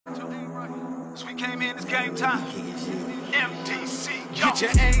So we came in, it's game time. MDC, yo. Get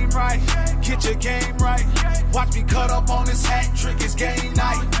your aim right, get your game right. Watch me cut up on this hat trick, it's game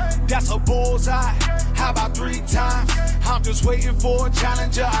night. That's a bullseye, how about 3 times? I'm just waiting for a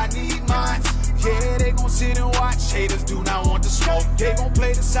challenger, I need mine. Yeah, they gon' sit and watch, haters do not want to smoke. They gon'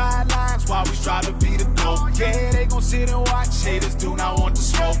 play the sidelines while we strive to be the GOAT. Yeah, they gon' sit and watch, haters do not want to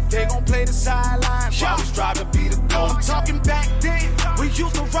smoke. They gon' play the sidelines while we strive to be the GOAT. I'm talking back then, we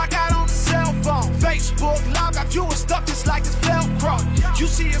used to rock out on the cell phone. Facebook Live got you stuck just like this Velcro. You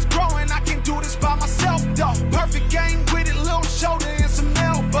see it's growing, I can do this by myself though. Perfect game with it, little shoulder and some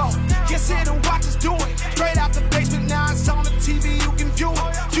elbow. Yeah, sit and watch us do it. Straight out the basement, now it's on the TV, you can view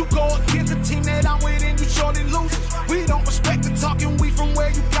it. You go against the team that I'm with and you surely lose it. We don't respect the talking, we from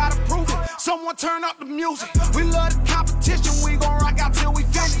where you gotta prove it. Someone turn up the music. We love the competition, we gon' rock out till we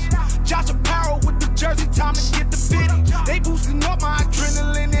finish. Josh Apparel with the jersey, time to get the fitting. They boosting up my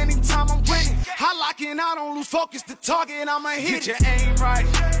adrenaline anytime I'm winning. I lock in, I don't lose focus, the target, I'ma hit. Get your aim right,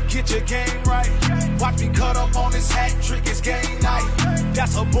 get your game right. Watch me cut up on this hat trick, it's game night.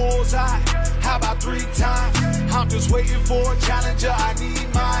 That's a bullseye, how about 3 times? I'm just waiting for a challenger, I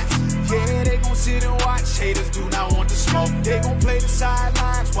need mine. Yeah, they gon' sit and watch, haters do not want to smoke. They gon' play the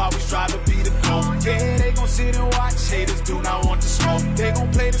sidelines while we strive to be the GOAT. Yeah, they gon' sit and watch, haters do not want to smoke. They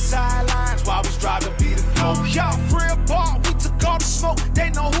gon' play the sidelines while we strive to be the GOAT. Y'all real ball, we took all the smoke, they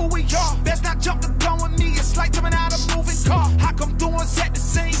know who we are. Best not jump the gun with me, it's like jumping out a moving car. I come through and set the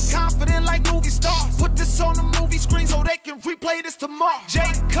scene, confident like movie stars. Put this on the movie screen so they can replay this tomorrow. J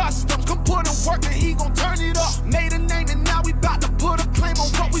Customs, come put in work and he gon' turn it up. Made a name and now we bout to put a claim on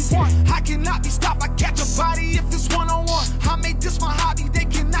what we want. I cannot be stopped, I catch a body if it's one-on-one. I made this my hobby, they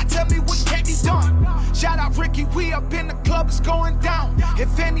cannot tell me what can't be done. Shout out Ricky, we up in the club, it's going down.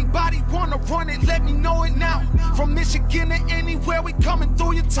 If anybody wanna run it, let me know it now. From Michigan to anywhere, we coming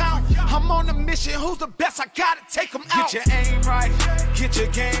through your town. I'm on a mission, who's the best? I gotta take them out. Get your aim right, get your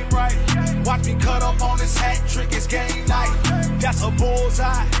game right. Watch me cut up on this hat trick, it's game night. That's a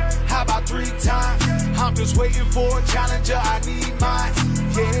bullseye, how about 3 times? I'm just waiting for a challenger, I need mine.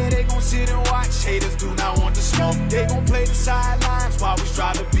 Yeah, they gon' sit and watch, haters do not want to smoke. They gon' play the sidelines while we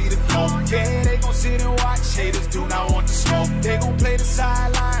strive to be the GOAT. Yeah, they gon' sit and watch, haters do not want to smoke. They gon' play the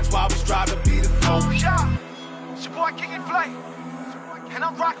sidelines while we strive to be the GOAT. Yeah, it's your boy King and Flay, and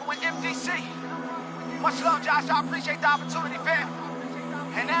I'm rocking with MDC. Much love, Josh, I appreciate the opportunity, fam.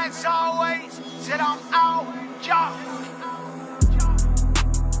 And as always, said I'm out, y'all.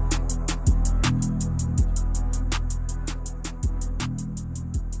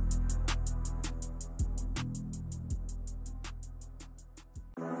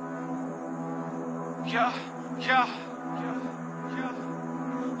 Yeah.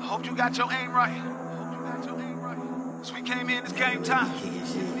 Hope you got your aim right. So we came in, it's game time.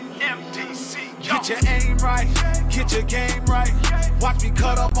 MDC, yo. Get your aim right, get your game right. Watch me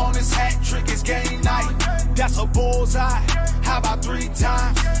cut up on this hat trick, it's game night. That's a bullseye, how about 3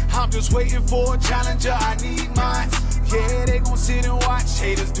 times? I'm just waiting for a challenger, I need mine. Yeah, they gon' sit and watch,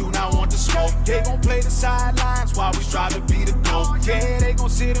 haters do not want to smoke. They gon' play the sidelines while we strive to be the GOAT. Yeah, they gon'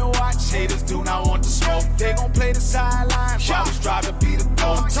 sit and watch, haters do not want to smoke. They gon' play the sidelines while we strive to be the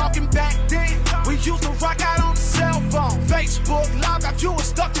GOAT. I'm talking back then, we used to rock out on the cell phone. Facebook Live got you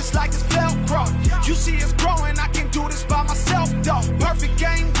stuck just like this Velcro. You see it's growing, I can do this by myself though. Perfect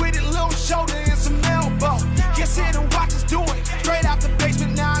game with it, little shoulder and some elbow. Yeah, sit and watch us do it. Straight out the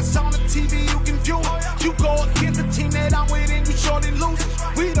basement, now it's on the TV, you can view it. You go against the team that I'm with and you surely lose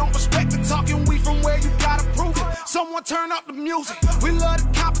it. We don't respect the talking, we from where you gotta prove it. Someone turn up the music. We love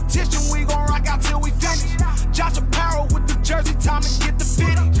the competition, we gon' rock out till we finish. Josh Apparel with the jersey, time to get the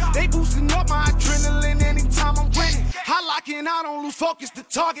fitting. They boosting up my adrenaline anytime I'm winning. I lock in, I don't lose focus, the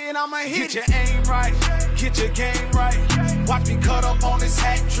target, I'ma hit. Get your aim right, get your game right. Watch me cut up on this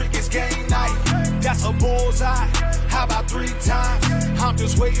hat trick, it's game night. That's a bullseye, how about 3 times? I'm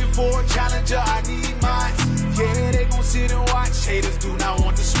just waiting for a challenger, I need mine. Yeah, they gon' sit and watch, haters do not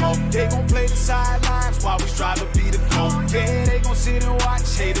want to smoke. They gon' play the sidelines while we strive to be the GOAT. Yeah, they gon' sit and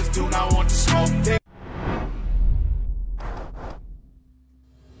watch, haters do not want to smoke.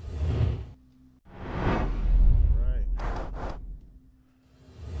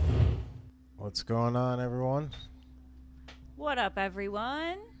 What's going on, everyone? What up,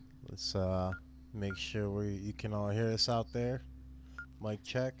 everyone? Let's make sure you can all hear us out there. Mic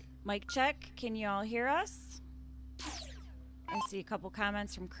check. Mic check. Can you all hear us? I see a couple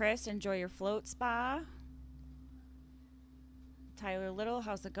comments from Chris. Enjoy your float spa. Tyler Little,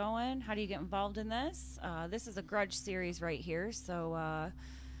 how's it going? How do you get involved in this? This is a Grudge series right here, so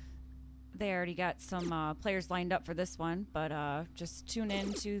They already got some players lined up for this one, but just tune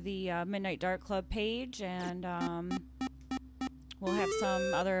in to the Midnight Dart Club page, and we'll have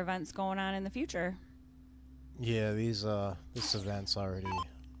some other events going on in the future. Yeah, this event's already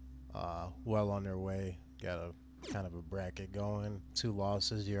well underway. Got a kind of a bracket going. 2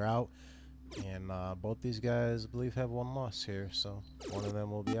 losses, you're out. And both these guys, I believe, have 1 loss here, so one of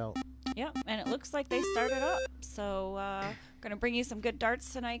them will be out. Yep, and it looks like they started up. So going to bring you some good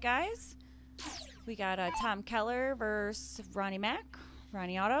darts tonight, guys. We got Tom Keller versus Ronnie Mac,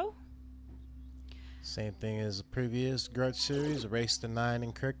 Ronnie Otto. Same thing as the previous Grudge series, race to 9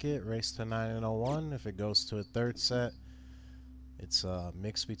 in cricket, race to 9 in 01. If it goes to a 3rd set, it's a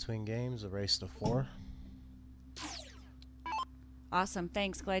mix between games, a race to 4. Awesome,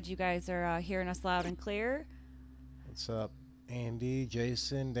 thanks. Glad you guys are hearing us loud and clear. What's up, Andy,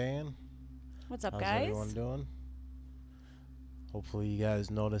 Jason, Dan? What's up, How's guys? everyone doing? Hopefully you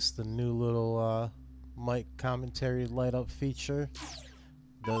guys noticed the new little mic commentary light up feature.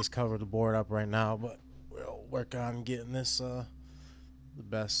 Does cover the board up right now, but we'll work on getting this the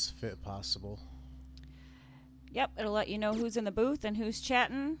best fit possible. Yep, it'll let you know who's in the booth and who's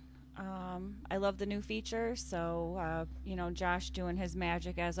chatting. I love the new feature, so you know, Josh doing his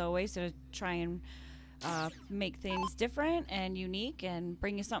magic as always to try and make things different and unique and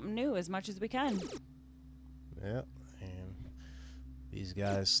bring you something new as much as we can. Yep, and these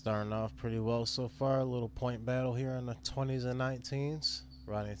guys starting off pretty well so far. A little point battle here on the 20s and 19s.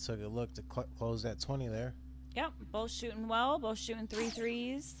 Ronnie took a look to close that 20 there. Yep, both shooting well, both shooting 3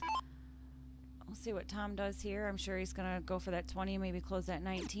 threes. We'll see what Tom does here. I'm sure he's going to go for that 20, maybe close that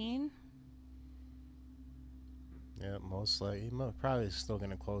 19. Yeah, most likely. He probably still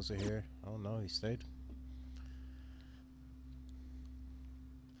going to close it here. I don't know. He stayed.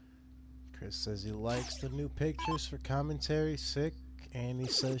 Chris says he likes the new pictures for commentary. Sick. Annie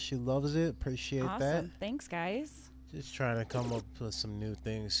says she loves it. Appreciate awesome. that. Thanks, guys. Just trying to come up with some new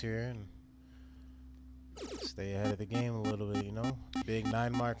things here and stay ahead of the game a little bit, you know. Big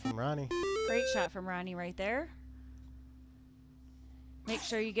 9 mark from Ronnie. Great shot from Ronnie right there. Make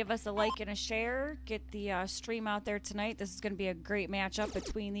sure you give us a like and a share. Get the stream out there tonight. This is going to be a great matchup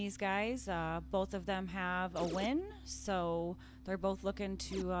between these guys. Both of them have a win, so they're both looking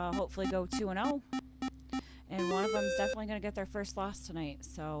to hopefully go 2-0. And one of them is definitely going to get their first loss tonight,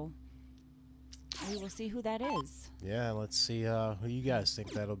 so we will see who that is. Yeah, let's see who you guys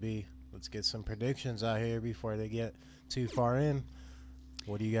think that'll be. Let's get some predictions out here before they get too far in.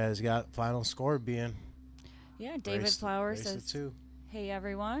 What do you guys got final score being? Yeah, David Flowers says, hey,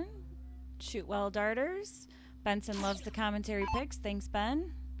 everyone. Shoot well, darters. Benson loves the commentary picks. Thanks,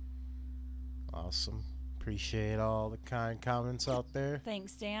 Ben. Awesome. Appreciate all the kind comments out there.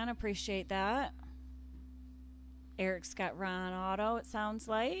 Thanks, Dan. Appreciate that. Eric's got Ron Otto, it sounds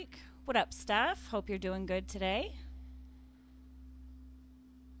like. What up, Steph? Hope you're doing good today.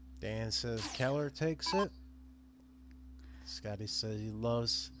 Dan says Keller takes it. Scotty says he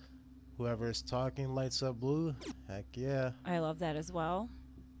loves whoever is talking lights up blue. Heck yeah. I love that as well.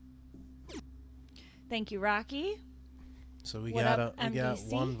 Thank you, Rocky. So we got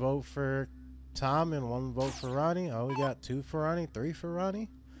 1 vote for Tom and 1 vote for Ronnie. Oh, we got 2 for Ronnie, 3 for Ronnie.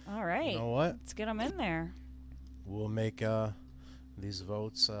 All right. You know what? Let's get them in there. We'll make these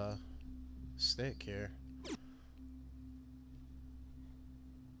votes stick here.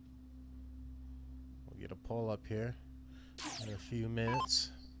 We'll get a poll up here in a few minutes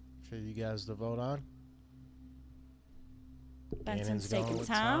for you guys to vote on. Benson's going taking with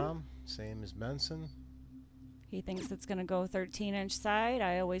Tom. Same as Benson. He thinks it's going to go 13-inch side.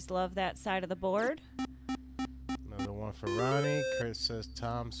 I always love that side of the board. Another one for Ronnie. Chris says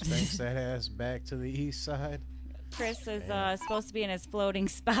Tom spanks that ass back to the east side. Chris is supposed to be in his floating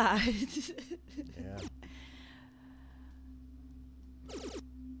spot. Yeah.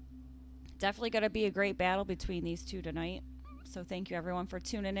 Definitely going to be a great battle between these two tonight. So thank you, everyone, for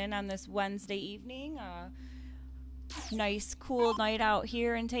tuning in on this Wednesday evening. Nice, cool night out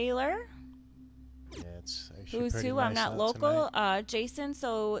here in Taylor. Yeah, it's actually Who's pretty who? nice I'm not out local. tonight. Jason,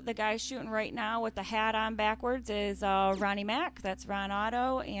 so the guy shooting right now with the hat on backwards is Ronnie Mac. That's Ron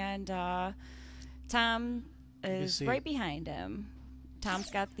Otto. And Tom is right behind him.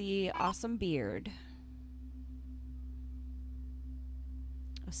 Tom's got the awesome beard.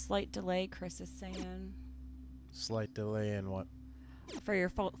 A slight delay, Chris is saying. Slight delay in what? For your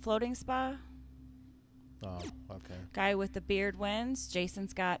floating spa? Oh, okay. Guy with the beard wins.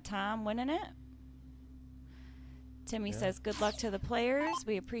 Jason's got Tom winning it. Timmy says good luck to the players.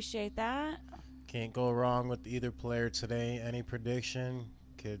 We appreciate that. Can't go wrong with either player today. Any prediction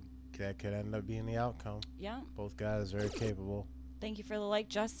that could end up being the outcome. Yeah. Both guys very capable. Thank you for the like,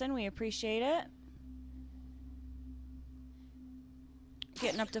 Justin. We appreciate it.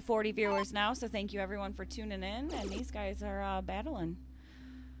 Getting up to 40 viewers now, so thank you everyone for tuning in. And these guys are battling.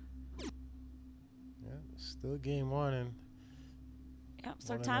 Yeah, still game one. And yep,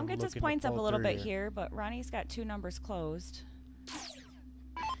 so Tom gets his points up a little bit here, but Ronnie's got 2 numbers closed.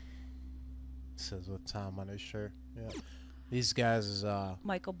 Says with Tom on his shirt. Yeah. These guys'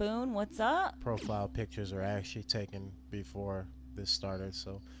 Michael Boone, what's up? profile pictures are actually taken before this started,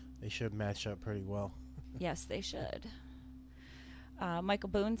 so they should match up pretty well. Yes, they should. Michael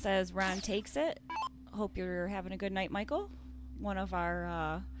Boone says Ron takes it. Hope you're having a good night, Michael. One of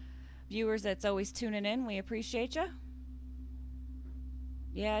our viewers that's always tuning in. We appreciate you.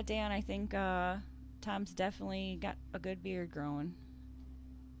 Yeah, Dan, I think Tom's definitely got a good beard growing.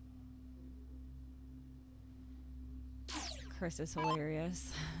 Chris is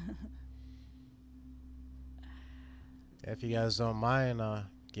hilarious. If you guys don't mind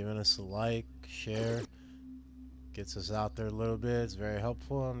giving us a like, share, gets us out there a little bit. It's very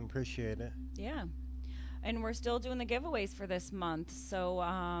helpful and appreciate it. Yeah. And we're still doing the giveaways for this month. So,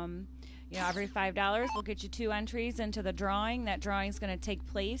 you know, every $5 will get you 2 entries into the drawing. That drawing is going to take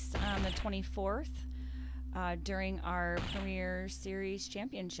place on the 24th during our Premier Series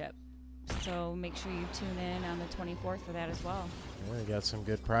Championship. So make sure you tune in on the 24th for that as well. Yeah, we got some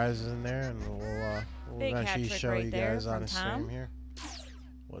good prizes in there, and we'll eventually show right you there guys on the from stream here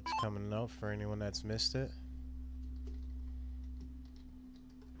what's coming up for anyone that's missed it.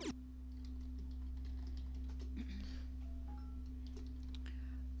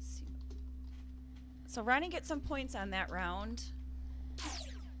 So Ronnie gets some points on that round.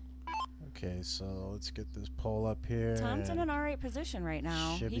 Okay, so let's get this poll up here. Tom's in an alright position right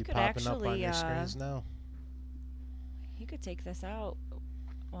now. Should He be could popping actually up on your screens now. he could take this out.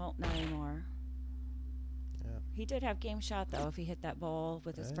 Well, not anymore. Yeah. He did have game shot though if he hit that ball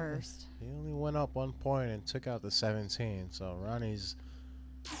with his Yeah, first. He only went up 1 point and took out the 17. So Ronnie's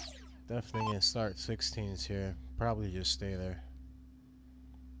definitely gonna start 16s here. Probably just stay there.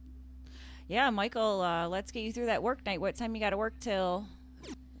 Yeah, Michael, let's get you through that work night. What time you got to work till?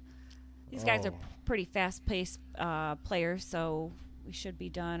 These guys are pretty fast-paced players, so we should be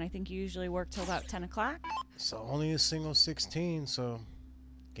done. I think you usually work till about 10 o'clock. So only a single 16, so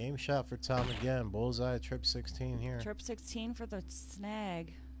game shot for Tom again. Bullseye, trip 16 here. Trip 16 for the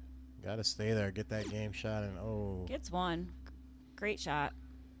snag. Gotta stay there, get that game shot, and Gets one. Great shot.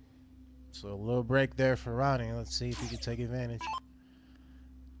 So a little break there for Ronnie. Let's see if he can take advantage.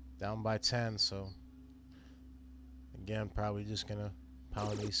 Down by 10, so again, probably just gonna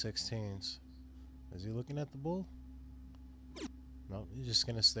pound these 16s. Is he looking at the bull? No, he's just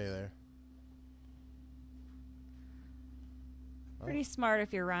gonna stay there. Pretty smart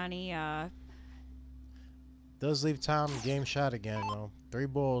if you're Ronnie. Does leave Tom game shot again, though. 3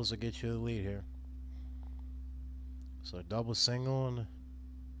 bulls will get you the lead here. So double single and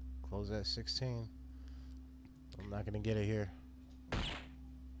close at 16. I'm not gonna get it here.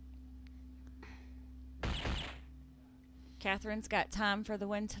 Catherine's got Tom for the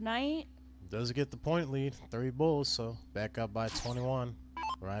win tonight. Does get the point lead. 3 bulls, so back up by 21.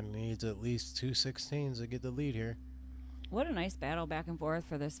 Ronnie needs at least 2 16s to get the lead here. What a nice battle back and forth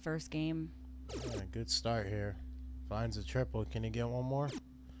for this first game. Yeah, good start here. Finds a triple. Can he get one more?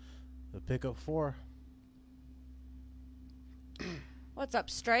 The pick up 4. What's up,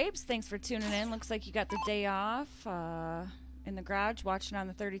 Stripes? Thanks for tuning in. Looks like you got the day off in the garage watching on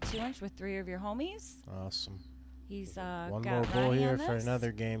the 32-inch with 3 of your homies. Awesome. He's one got more bull Ronnie here on for this.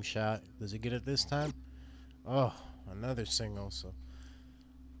 another game shot. Does he get it this time? Oh, another single. So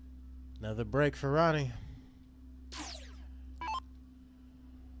another break for Ronnie.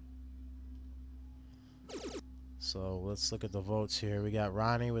 So let's look at the votes here. We got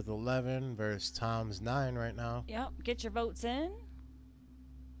Ronnie with 11 versus Tom's 9 right now. Yep, get your votes in.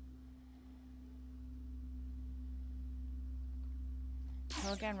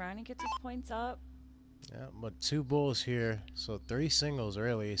 So again, Ronnie gets his points up. Yeah, but 2 bulls here. So 3 singles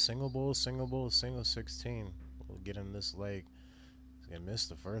really. Single bull, single 16. We'll get him this leg. He's going to miss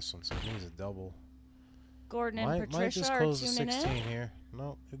the first one, so he needs a double. Gordon and Might Patricia just are close the tuning 16 in. here.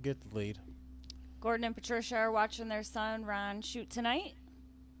 No, he'll get the lead. Gordon and Patricia are watching their son Ron shoot tonight.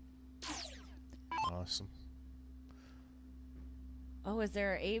 Awesome. Oh, is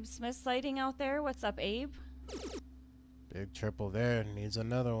there Abe Smith sighting out there? What's up, Abe? Big triple there. Needs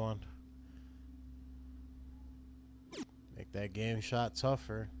another one. Make that game shot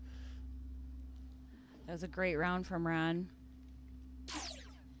tougher. That was a great round from Ron.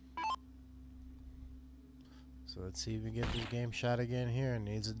 So let's see if we get this game shot again here.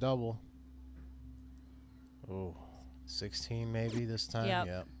 Needs a double. Oh, 16 maybe this time.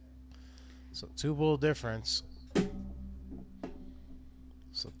 Yep. So 2 bull difference.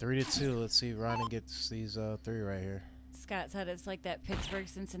 So 3-2. Let's see if Ronnie gets these 3 right here. Scott said it's like that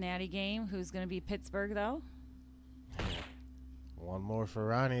Pittsburgh-Cincinnati game. Who's going to be Pittsburgh, though? One more for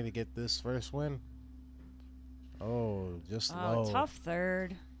Ronnie to get this first win. Oh, just low. Oh, tough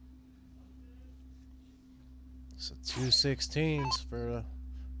third. So 2 16s for a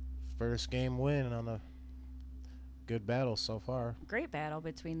first game win on a good battle so far. Great battle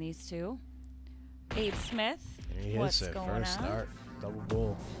between these two. Abe Smith, And he what's hits it going first on? start. Double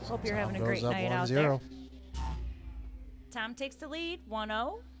bull. So Hope you're Tom having a great goes up night out 1-0. there. Tom takes the lead,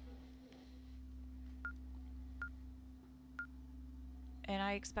 1-0. And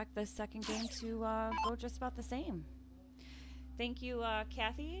I expect this second game to go just about the same. Thank you,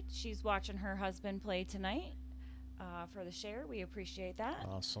 Kathy. She's watching her husband play tonight for the share. We appreciate that.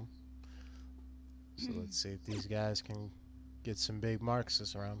 Awesome. So let's see if these guys can get some big marks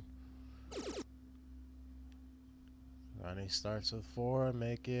this round. Ronnie starts with 4,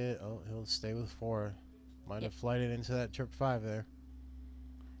 make it. Oh, he'll stay with 4. Might have flighted into that trip 5 there.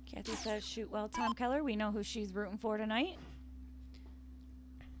 Kathy says, shoot well, Tom Keller. We know who she's rooting for tonight.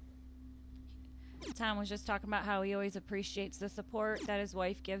 Tom was just talking about how he always appreciates the support that his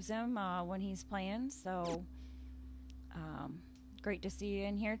wife gives him when he's playing. So, great to see you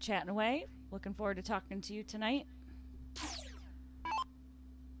in here chatting away. Looking forward to talking to you tonight.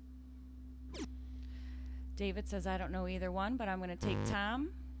 David says, I don't know either one, but I'm going to take Tom.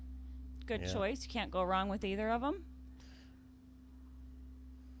 Good choice. You can't go wrong with either of them.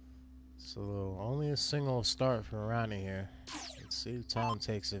 So only a single start from Ronnie here. Let's see if Tom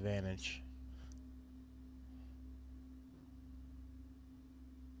takes advantage.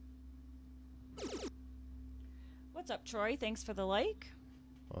 What's up, Troy? Thanks for the like.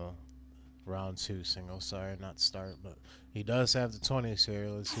 Well, round 2 single, sorry, not start, but he does have the 20s here.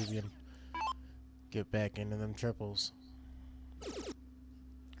 Let's see if he can get back into them triples.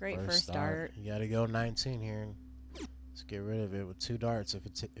 Great first start. You got to go 19 here. And let's get rid of it with 2 darts if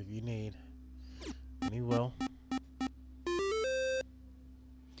you need. And he will.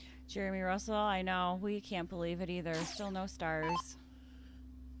 Jeremy Russell, I know. We can't believe it either. Still no stars.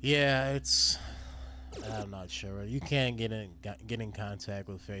 Yeah, it's... I'm not sure. You can't get in contact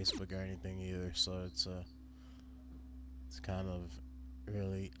with Facebook or anything either, so it's kind of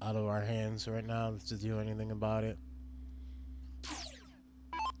really out of our hands right now to do anything about it.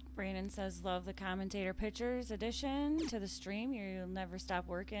 Brandon says, love the commentator pictures addition to the stream. You'll never stop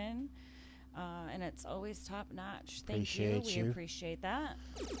working. And it's always top notch. Thank you. We appreciate that.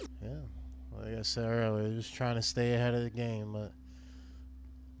 Yeah. Like I said earlier, just trying to stay ahead of the game, but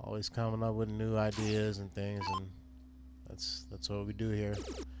always coming up with new ideas and things, and that's what we do here.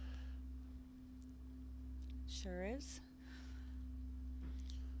 Sure is.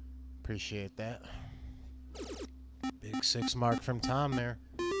 Appreciate that. Big 6 mark from Tom there.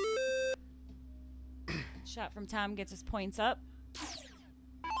 Shot from Tom gets his points up.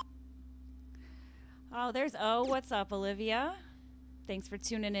 Oh, there's O. What's up, Olivia? Thanks for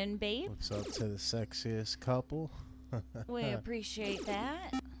tuning in, babe. What's up to the sexiest couple? We appreciate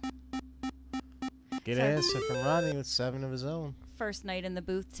that. Good answer from Ronnie with 7 of his own. First night in the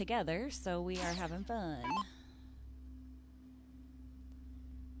booth together, so we are having fun.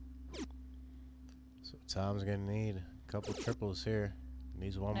 So Tom's going to need a couple triples here.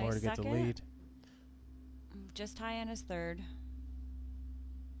 Needs one Nice more to get the second. lead. Just high on his third.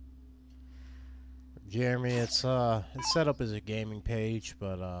 Jeremy, it's set up as a gaming page,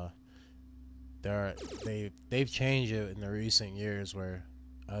 but they've changed it in the recent years where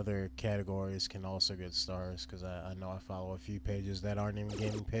other categories can also get stars, because I know I follow a few pages that aren't even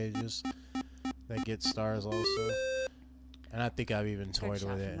gaming pages that get stars also. And I think I've even toyed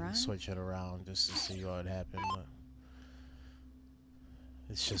with it and switch it around just to see what would happen. But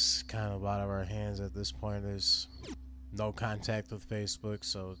it's just kind of out of our hands at this point. There's no contact with Facebook,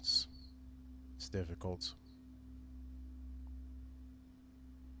 so it's difficult.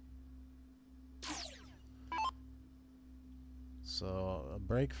 So a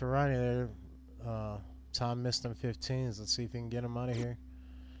break for Ronnie there. Tom missed them 15s. Let's see if he can get him out of here.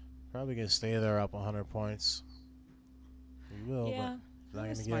 Probably gonna stay there up 100 points. He will, Yeah, but not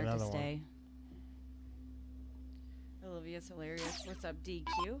gonna get smart another to one. stay. Olivia's hilarious. What's up,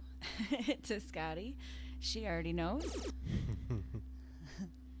 DQ? To Scotty. She already knows.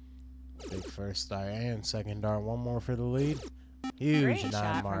 Big first star and second dart. One more for the lead. Huge Great 9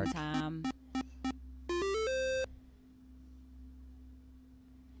 shot mark. from Tom.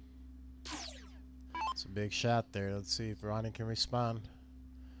 It's a big shot there. Let's see if Ronnie can respond.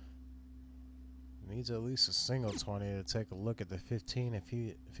 Needs at least a single 20 to take a look at the 15 if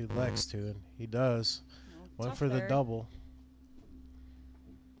he likes to, and he does. Went for the double.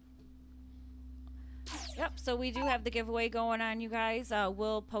 Yep, so we do have the giveaway going on, you guys.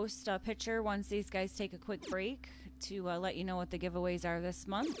 We'll post a picture once these guys take a quick break to let you know what the giveaways are this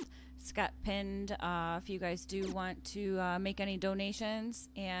month. It's got pinned if you guys do want to make any donations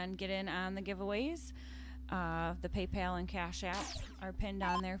and get in on the giveaways. The PayPal and Cash App are pinned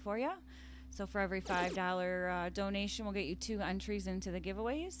on there for you. So for every $5 donation, we'll get you 2 entries into the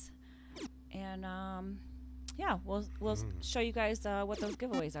giveaways. And yeah, we'll show you guys what those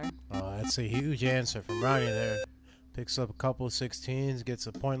giveaways are. Oh, that's a huge answer from Ronnie there. Picks up a couple of 16s, gets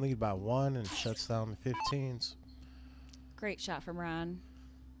a point lead by 1, and shuts down the 15s. Great shot from Ron.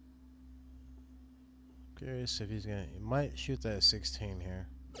 Curious if he might shoot that 16 here.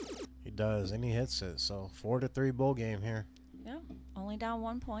 He does, and he hits it. So 4-3 bowl game here. Yep, only down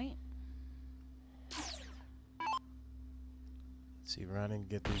 1 point. Let's see if Ronnie can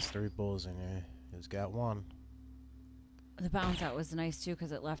get these 3 bulls in here. He's got 1. The bounce out was nice too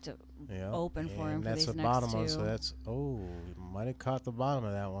because it left it open for him. That's for these the next bottom 2. one, so that's he might have caught the bottom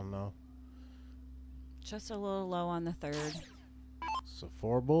of that one though. Just a little low on the 3rd. So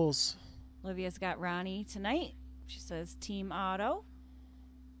 4 bulls. Olivia's got Ronnie tonight. She says Team Otto.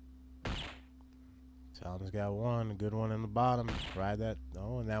 Tom's got 1, a good one in the bottom. Ride that.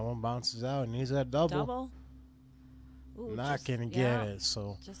 Oh, and that one bounces out and he's that double. Ooh, Not gonna get it.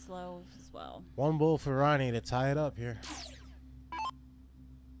 So just low as well. 1 bull for Ronnie to tie it up here.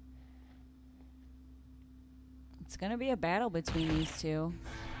 It's gonna be a battle between these 2.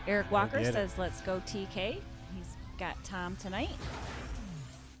 Eric Walker says, "Let's go TK." He's got Tom tonight.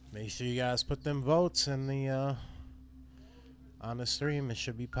 Make sure you guys put them votes in the on the stream. It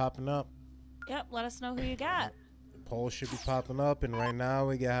should be popping up. Yep, let us know who you got. The poll should be popping up, and right now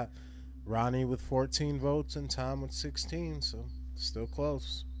we got Ronnie with 14 votes and Tom with 16, so still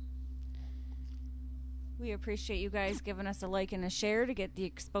close. We appreciate you guys giving us a like and a share to get the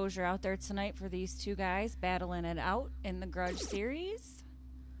exposure out there tonight for these 2 guys battling it out in the Grudge series.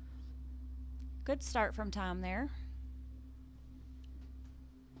 Good start from Tom there.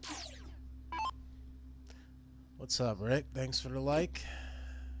 What's up, Rick? Thanks for the like.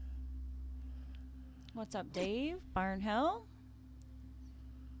 What's up, Dave? Barnhill.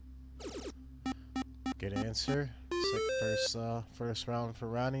 Good answer. First round for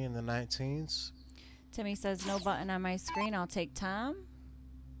Ronnie in the 19s. Timmy says, "No button on my screen. I'll take Tom."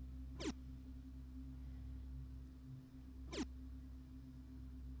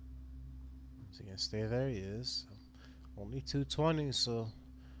 Is he gonna stay there? He is. Only 220, so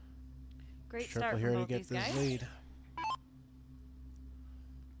great triple start here from to both get these this guys. lead.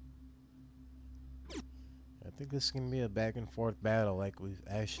 I think this is gonna be a back and forth battle. Like we've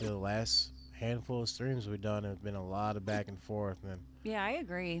actually the last handful of streams we've done have been a lot of back and forth. And yeah, I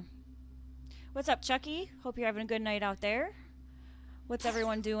agree. What's up, Chucky? Hope you're having a good night out there. What's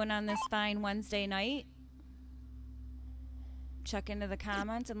everyone doing on this fine Wednesday night? Check into the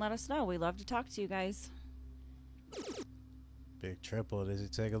comments and let us know. We love to talk to you guys. Big triple. Does he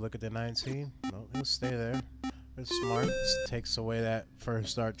take a look at the 19? No, he'll stay there. It's smart. Takes away that first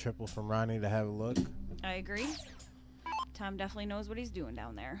start triple from Ronnie to have a look. I agree. Tom definitely knows what he's doing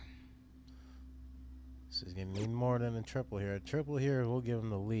down there. So he's going to need more than a triple here. A triple here will give him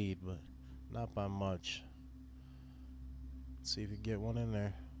the lead, but not by much. Let's see if he can get one in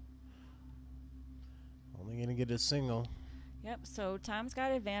there. Only going to get a single. Yep, so Tom's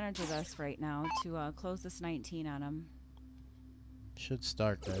got advantage of us right now to close this 19 on him. Should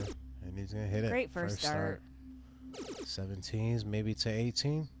start there. And he's going to hit it. Great first start. 17s, maybe to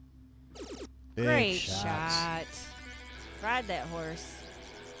 18. Big Great shots. shot. Ride that horse.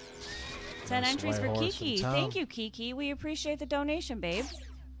 10 Nice entries white for horse Kiki. from Tom. Thank you, Kiki. We appreciate the donation, babe.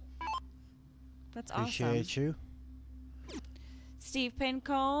 That's awesome. Appreciate you. Steve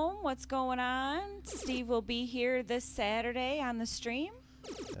Pincombe, what's going on? Steve will be here this Saturday on the stream.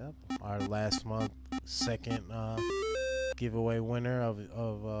 Yep. Our last month second giveaway winner of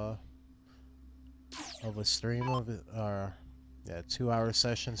a stream of our 2-hour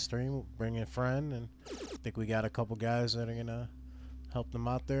session stream. Bring a friend, and I think we got a couple guys that are gonna help them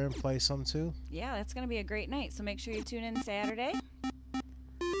out there and play some too. Yeah, that's gonna be a great night. So make sure you tune in Saturday.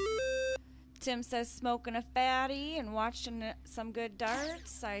 Tim says smoking a fatty and watching some good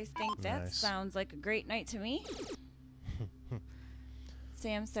darts. I think that Nice. sounds like a great night to me.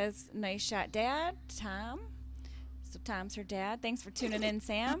 Sam says, nice shot, Dad. Tom. So Tom's her dad. Thanks for tuning in,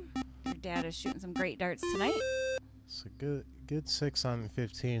 Sam. Your dad is shooting some great darts tonight. It's a good 6 on the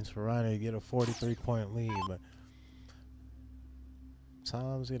 15s for Ronnie to get a 43-point lead, but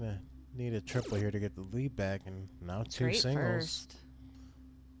Tom's gonna Need a triple here to get the lead back, and now two Great singles. first.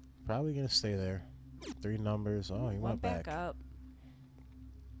 Probably gonna stay there. 3 numbers. Oh, he went back up.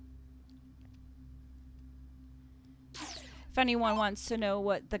 If anyone wants to know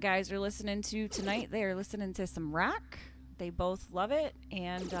what the guys are listening to tonight, they are listening to some rock. They both love it,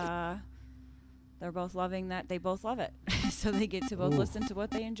 and they're both loving that they both love it. So they get to both listen to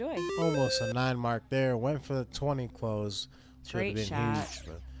what they enjoy. Almost a 9 mark there. Went for the 20 close. Great been shot. huge,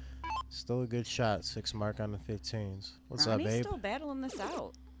 but still a good shot. 6 mark on the 15s. What's Ronnie's up, Abe? still battling this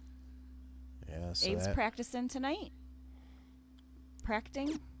out. Yeah, so Abe's that, practicing tonight.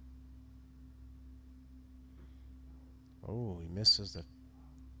 Practicing. oh, he misses the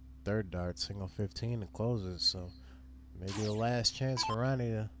 3rd dart, single 15 to close it. So maybe the last chance for Ronnie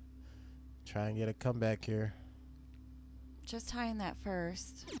to try and get a comeback here. Just tying that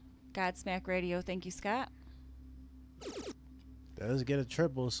first. Godsmack Radio. Thank you, Scott. Does get a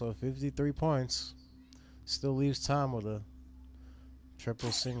triple, so 53 points. Still leaves Tom with a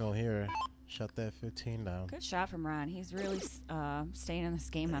triple single here. Shut that 15 down. Good shot from Ron. He's really staying in this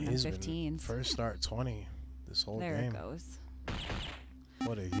game on the He's been 15s. first start 20 this whole There game. it goes.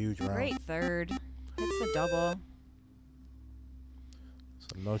 What a huge round. Great third. Hits the double.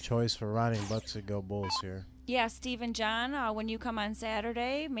 So no choice for Ronnie but to go Bulls here. Yeah, Steve and John, when you come on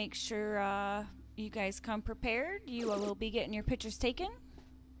Saturday, make sure you guys come prepared. You will be getting your pictures taken.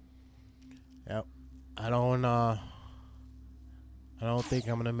 Yep. I don't think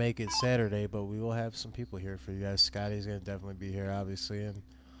I'm gonna make it Saturday, but we will have some people here for you guys. Scotty's gonna definitely be here, obviously, and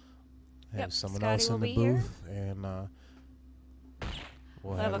have Yep, someone Scotty else will in the be here. booth, and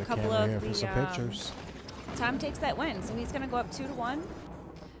we'll have a a couple camera of here for some the, pictures. Tom takes that win, so he's going to go up 2-1.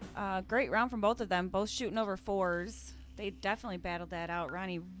 Great round from both of them, both shooting over 4s. They definitely battled that out.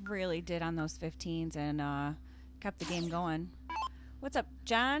 Ronnie really did on those 15s and kept the game going. What's up,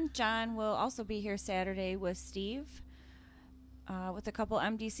 John? John will also be here Saturday with Steve, with a couple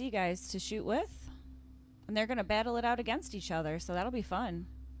MDC guys to shoot with. And they're going to battle it out against each other, so that'll be fun.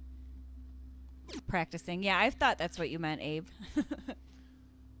 Practicing. Yeah, I thought that's what you meant, Abe.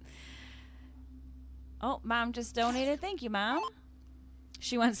 Oh, Mom just donated. Thank you, Mom.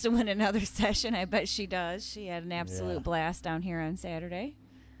 She wants to win another session. I bet she does. She had an absolute blast down here on Saturday.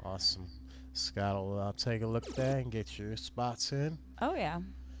 Awesome. Scott will take a look at that and get your spots in. Oh, yeah.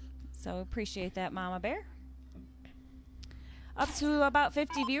 So appreciate that, Mama Bear. Up to about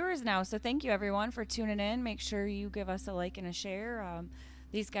 50 viewers now, so thank you, everyone, for tuning in. Make sure you give us a like and a share.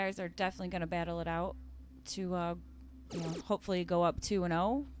 These guys are definitely going to battle it out to hopefully go up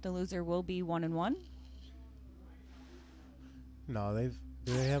 2-0. The loser will be 1-1. No,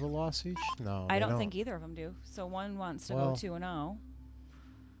 do they have a loss each? No, I don't think either of them do. So one wants to go 2-0.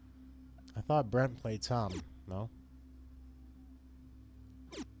 I thought Brent played Tom. No.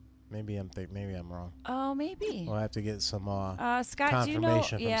 Maybe I'm wrong. Oh, maybe. We'll have to get some Scott, do you know?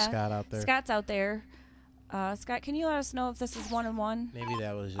 confirmation from Yeah, Scott out there. Scott's out there. Scott, can you let us know if this is 1-1? Maybe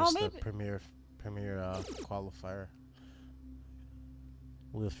that was just the premier qualifier.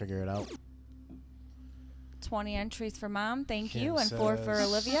 We'll figure it out. 20 entries for Mom. Thank Kim you. And 4 for says,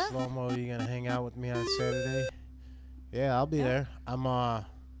 Olivia. Slow-mo, you gonna hang out with me on Saturday? Yeah, I'll be there. I'm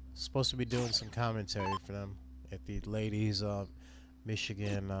supposed to be doing some commentary for them at the ladies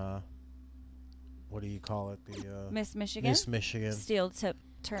Michigan what do you call it? The Miss Michigan. Miss Michigan Steel tip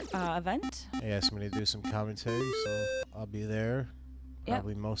event. They asked me to do some commentary, so I'll be there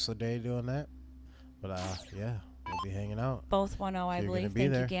probably most of the day doing that. But yeah, we'll be hanging out. Both 1-0, I You're believe. gonna be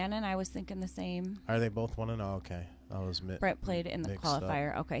Thank there. you, Gannon. I was thinking the same. Are they both 1-0? Okay. I was Brett played in the mixed up.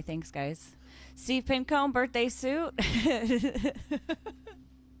 qualifier. Okay, thanks, guys. Steve Pincombe, birthday suit.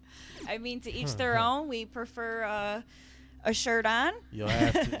 I mean, to each their own. We prefer a shirt on. You'll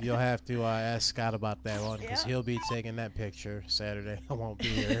have to ask Scott about that one because he'll be taking that picture Saturday. I won't be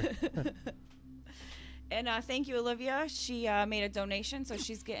here. And thank you, Olivia. She made a donation, so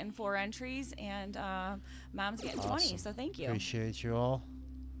she's getting 4 entries, and Mom's getting 20. So thank you. Appreciate you all.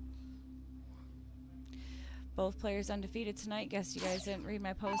 Both players undefeated tonight. Guess you guys didn't read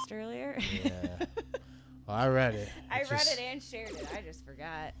my post earlier. Yeah. Well, I read it. I read it and shared it. I just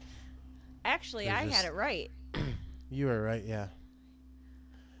forgot. Actually, I had it right. You were right, yeah.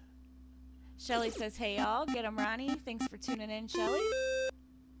 Shelly says, hey, y'all. Get 'em, Ronnie. Thanks for tuning in, Shelly.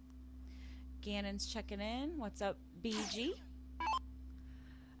 Gannon's checking in. What's up, BG?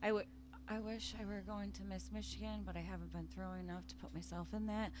 I wish I were going to Miss Michigan, but I haven't been throwing enough to put myself in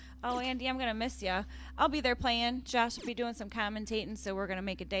that. Oh, Andy, I'm going to miss you. I'll be there playing. Josh will be doing some commentating, so we're going to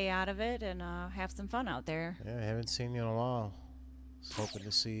make a day out of it and have some fun out there. Yeah, I haven't seen you in a while. Was hoping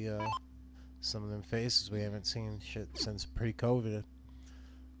to see some of them faces. We haven't seen shit since pre-COVID.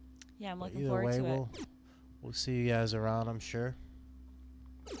 Yeah, I'm But looking either forward way, to it. we'll see you guys around, I'm sure.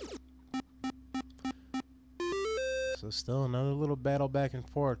 So still another little battle back and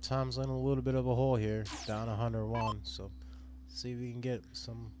forth. Tom's in a little bit of a hole here, down 101. So see if we can get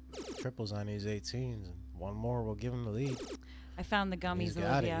some triples on these 18s. And one more will give him the lead. I found the gummies, He's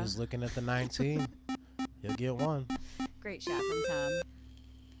got Olivia. it. He's looking at the 19. He'll get one. Great shot from Tom.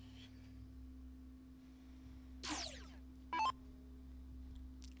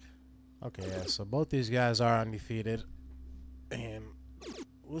 Okay, yeah, so both these guys are undefeated. And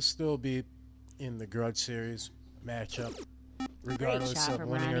we'll still be in the Grudge Series matchup, regardless shot of from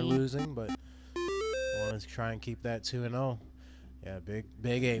winning or Ronnie. losing. But I want to try and keep that 2-0. Yeah, big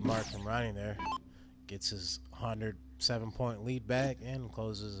 8 mark from Ronnie there. Gets his 107-point lead back and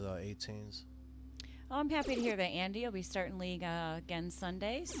closes 18s. Oh, I'm happy to hear that Andy will be starting league again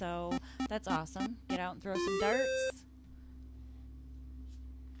Sunday, so that's awesome. Get out and throw some darts.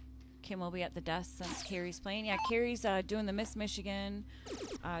 Kim will be at the desk since Carrie's playing. Yeah, Carrie's doing the Miss Michigan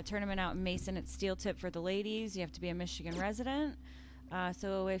tournament out in Mason at Steel Tip for the ladies. You have to be a Michigan resident.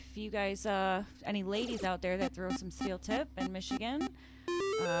 So if you guys, any ladies out there that throw some Steel Tip in Michigan,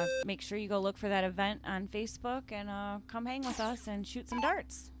 make sure you go look for that event on Facebook and come hang with us and shoot some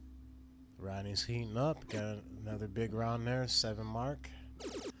darts. Ronnie's heating up. Got another big round there, 7 mark.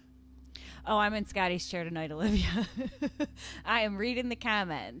 Oh, I'm in Scotty's chair tonight, Olivia. I am reading the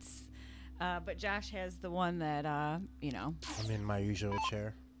comments. But Josh has the one that, I'm in my usual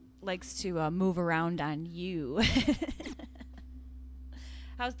chair. likes to move around on you.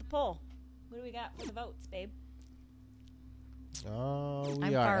 How's the poll? What do we got for the votes, babe? Oh, we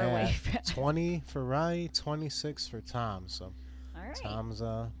I'm are far at away. 20 for Ronnie, 26 for Tom. So All right. Tom's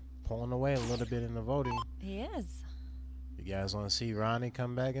pulling away a little bit in the voting. He is. If you guys want to see Ronnie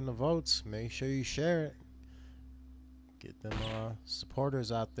come back in the votes, make sure you share it. Get them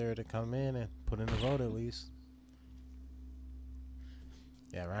supporters out there to come in and put in the vote at least.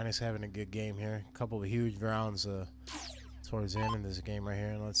 Yeah, Ronnie's having a good game here. A couple of huge rounds towards the end of this game right here.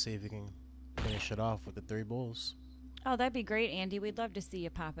 And let's see if he can finish it off with the 3 bulls. Oh, that'd be great, Andy. We'd love to see you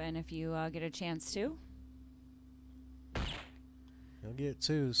pop in if you get a chance to. He'll get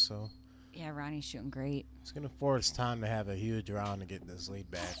 2, so Yeah, Ronnie's shooting great. it's going to force Tom to have a huge round to get this lead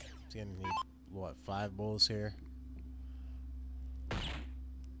back. He's going to need, 5 bulls here?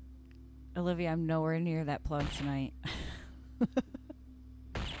 Olivia, I'm nowhere near that plug tonight. We'll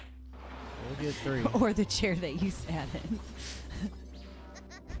get 3. Or the chair that you sat in.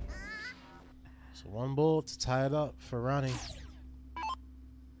 So 1 bull to tie it up for Ronnie.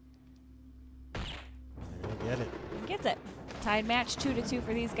 He'll get it. Gets it. Tied match 2-2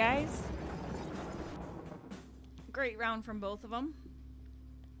 for these guys. Great round from both of them.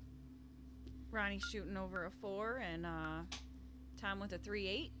 Ronnie's shooting over a 4 and Tom with a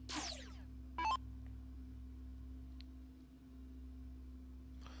 3-8.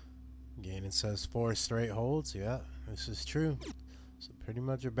 Again, it says 4 straight holds. Yeah, this is true. So pretty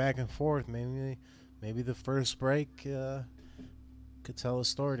much a back and forth. Maybe the first break could tell a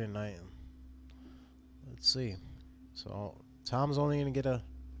story tonight. Let's see. So Tom's only going to get a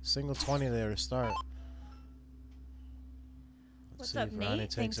single 20 there to start. What's up,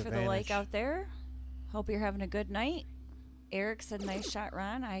 Nate? Thanks for the like out there. Hope you're having a good night. Eric said, nice shot,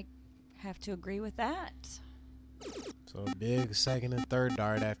 Ron. I have to agree with that. So a big second and third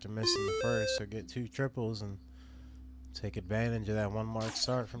dart after missing the first. So get 2 triples and take advantage of that 1 mark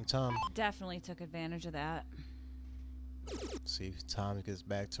start from Tom. Definitely took advantage of that. See if Tom gets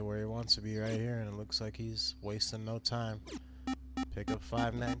back to where he wants to be right here. And it looks like he's wasting no time. Pick up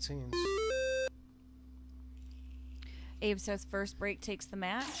 5 19s. Abe says first break takes the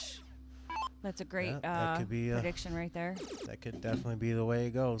match. That's a great that could be prediction right there. That could definitely be the way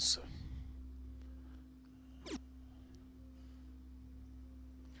it goes.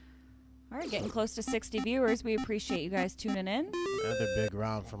 All right, getting close to 60 viewers. We appreciate you guys tuning in. Another big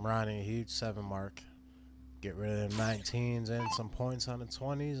round from Ronnie, a huge 7 mark. Get rid of them 19s and some points on the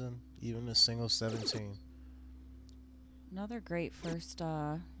 20s and even a single 17. Another great first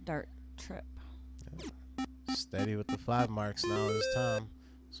dart trip. Yeah. Steady with the 5 marks now is Tom.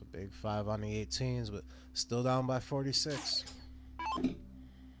 So big 5 on the 18s, but still down by 46.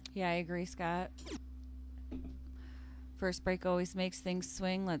 Yeah, I agree, Scott. First break always makes things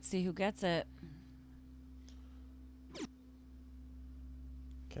swing. Let's see who gets it.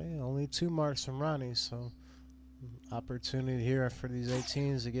 Okay, only 2 marks from Ronnie, so opportunity here for these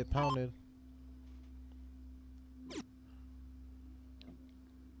 18s to get pounded.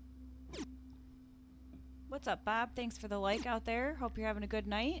 What's up, Bob? Thanks for the like out there. Hope you're having a good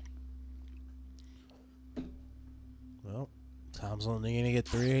night. Well, Tom's only going to get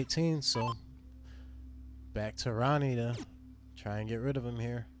 318, so back to Ronnie to try and get rid of him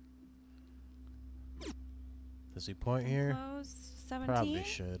here. Does he point here? Close. 17? Probably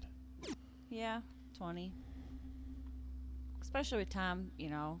should. Yeah, 20. Especially with Tom, you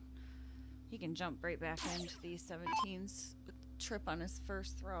know, he can jump right back into these 17s with trip on his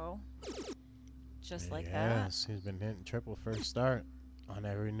first throw. Just like that. Yes, he's been hitting triple first start on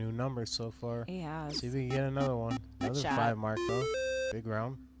every new number so far. He has. See if we can get another one. Good Another shot. 5 mark, though. Big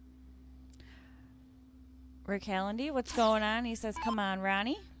round. Rick Hallendy, what's going on? He says, come on,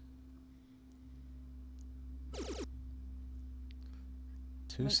 Ronnie.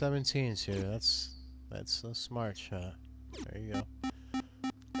 2 17s here. That's a smart shot. There you go.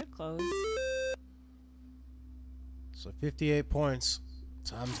 Good close. So 58 points.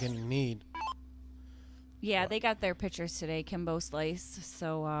 Tom's going to need. Yeah, they got their pictures today, Kimbo Slice.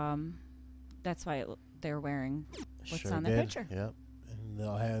 So that's why they're wearing what's Sure on their did. picture. Yep. And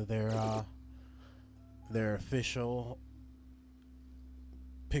they'll have their official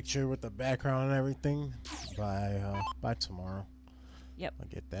picture with the background and everything by tomorrow. Yep. I'll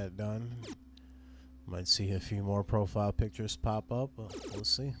get that done. Might see a few more profile pictures pop up, but we'll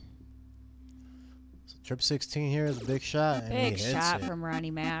see. So trip 16 here is a big shot. And Big he hits shot it. from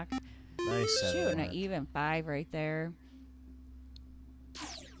Ronnie Mack. Nice 7 Shooting mark. an even 5 right there.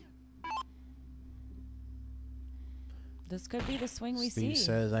 This could be the swing we Steve see.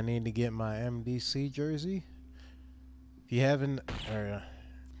 says I need to get my MDC jersey. If you haven't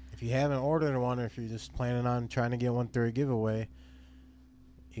ordered one, or if you're just planning on trying to get one through a giveaway,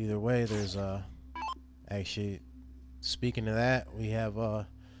 either way, there's actually, speaking of that, we have the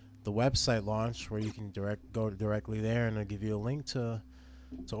website launch where you can go directly there, and it'll give you a link to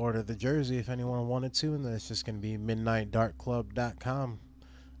order the jersey if anyone wanted to, and that's just going to be midnightdartclub.com.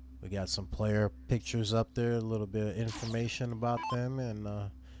 We got some player pictures up there, a little bit of information about them, and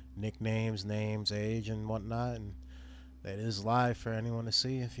nicknames, names, age, and whatnot, and that is live for anyone to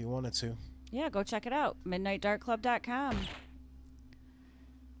see if you wanted to. Yeah, go check it out. midnightdartclub.com.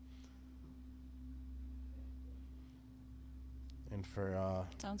 And for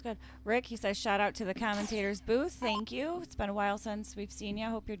Sounds good. Rick, he says, shout out to the commentators booth. Thank you. It's been a while since we've seen you.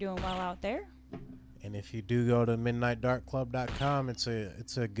 Hope you're doing well out there. and if you do go to midnightdartclub.com, it's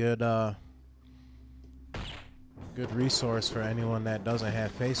a good good resource for anyone that doesn't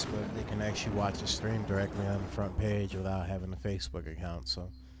have Facebook. They can actually watch the stream directly on the front page without having a Facebook account. So it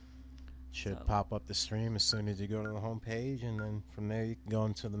should pop up the stream as soon as you go to the home page, and then from there you can go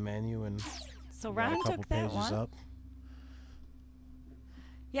into the menu and So you got Ron a couple took that pages one. up.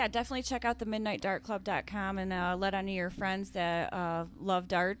 Yeah, definitely check out the midnightdartclub.com and let any of your friends that love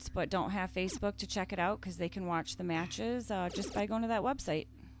darts but don't have Facebook to check it out, because they can watch the matches just by going to that website.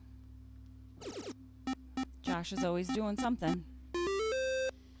 Josh is always doing something.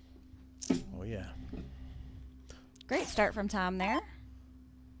 Oh yeah. Great start from Tom there.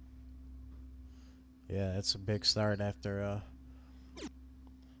 Yeah, that's a big start after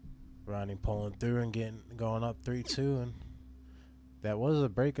Ronnie pulling through and going up 3-2, and that was a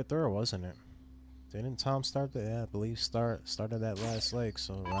break of throw, wasn't it? Didn't Tom start that? Yeah, I believe started that last leg,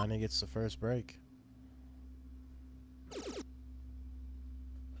 so Ronnie gets the first break.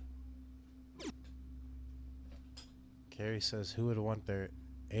 Carrie says, who would want their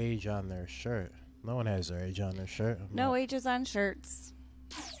age on their shirt? No one has their age on their shirt. No ages on shirts.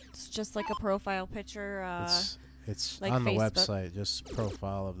 It's just like a profile picture. It's like on the Facebook. website, just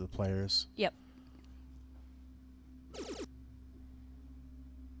profile of the players. Yep.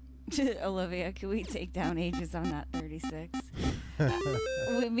 Olivia, can we take down ages? I'm not 36.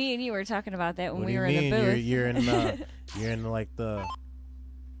 Me and you were talking about that when What we do were you in the mean? booth. You're in like the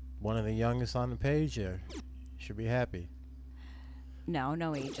one of the youngest on the page here. You should be happy. No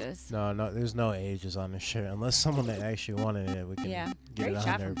ages. No, there's no ages on the shirt unless someone that actually wanted it. We can Yeah, get great it on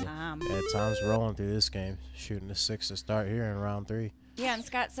shot there. from but Tom. Yeah, Tom's rolling through this game, shooting a 6 to start here in round 3. Yeah, and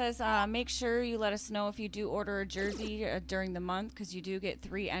Scott says, make sure you let us know if you do order a jersey during the month, because you do get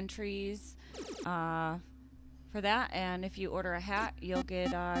 3 entries for that. And if you order a hat, you'll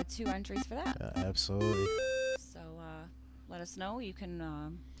get 2 entries for that. Absolutely. So let us know. You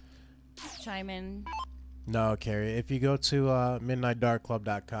can chime in. No, Carrie. If you go to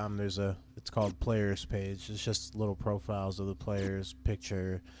midnightdartclub.com, it's called Players page. It's just little profiles of the players,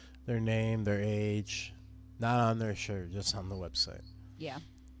 picture, their name, their age, not on their shirt, just on the website. Yeah.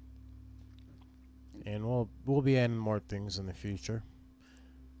 And we'll be adding more things in the future.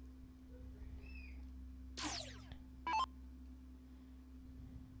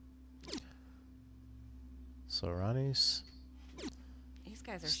 So Ronnie's These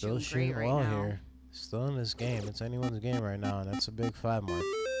guys are still shooting great right well now. here. Still in this game. It's anyone's game right now, and that's a big 5 mark.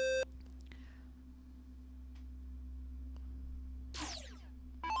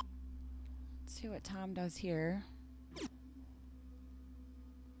 Let's see what Tom does here.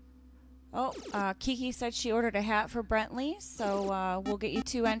 Oh, Kiki said she ordered a hat for Brentley, so we'll get you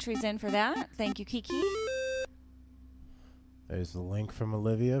 2 entries in for that. Thank you, Kiki. There's the link from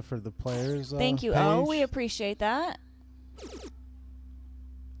Olivia for the players. Thank you. Page. Oh, we appreciate that.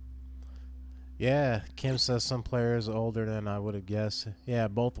 Yeah, Kim says some players are older than I would have guessed. Yeah,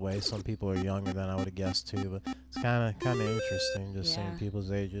 both ways. Some people are younger than I would have guessed too, but it's kind of interesting just seeing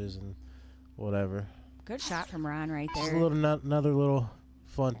people's ages and whatever. Good shot from Ron right there. Just a little another little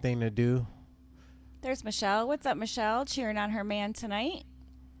fun thing to do. There's Michelle. What's up, Michelle? Cheering on her man tonight.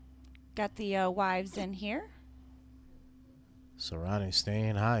 Got the wives in here. So Ronnie's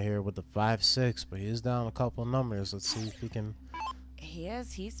staying high here with the 5-6, but he's down a couple numbers. Let's see if he can. He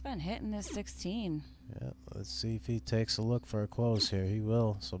is. He's been hitting this 16. Yeah, let's see if he takes a look for a close here. He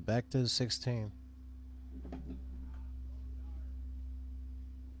will. So back to the 16.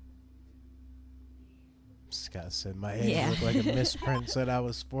 Scott said my age looked like a misprint. Said I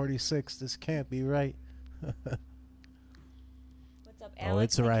was 46. This can't be right. What's up,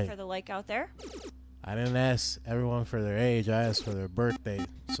 Alex? It's right. For the like out there. I didn't ask everyone for their age. I asked for their birthday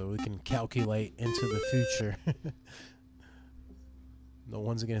so we can calculate into the future. No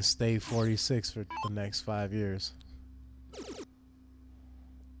one's going to stay 46 for the next 5 years.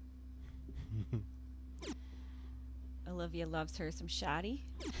 Olivia loves her some shoddy.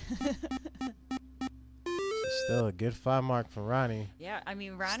 Still a good 5 mark for Ronnie. Yeah, I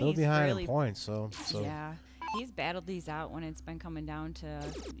mean, Ronnie's still behind really in points, so yeah, he's battled these out when it's been coming down to,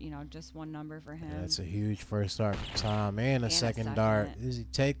 just one number for him. That's a huge first start from Tom and a second dart. Does he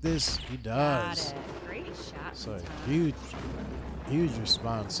take this? He does. Got it. Great shot. So huge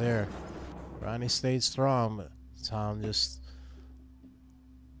response there. Ronnie stayed strong, but Tom just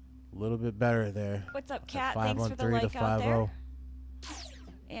a little bit better there. What's up, Kat? Thanks for the like out there.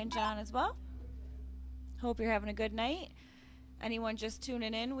 And John as well. Hope you're having a good night. Anyone just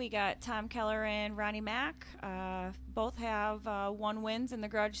tuning in, we got Tom Keller and Ronnie Mack. Both have 1 wins in the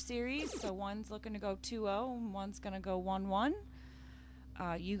Grudge series, so one's looking to go 2-0 and one's going to go 1-1.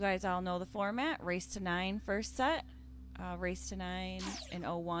 You guys all know the format. Race to 9 first set. Race to 9 and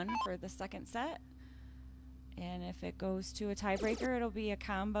 0-1 for the second set. And if it goes to a tiebreaker, it'll be a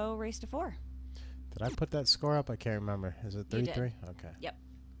combo race to 4. Did I put that score up? I can't remember. Is it 3-3? Okay. Yep.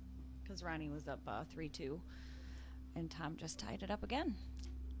 Because Ronnie was up 3-2. And Tom just tied it up again.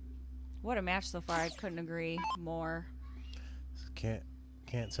 What a match so far. I couldn't agree more. Can't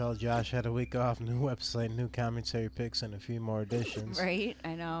tell Josh had a week off. New website, new commentary picks, and a few more additions. Right?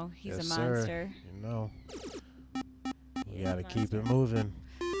 I know. He's yes, a monster. Sir. You know. We got to keep it moving.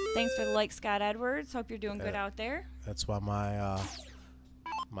 Thanks for the like, Scott Edwards. Hope you're doing good out there. That's why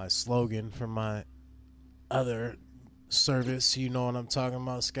my slogan for my other service, you know what I'm talking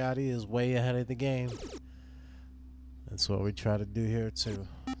about, Scotty, is way ahead of the game. That's what we try to do here too.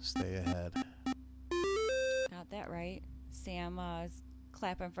 Stay ahead. Got that right. Sam is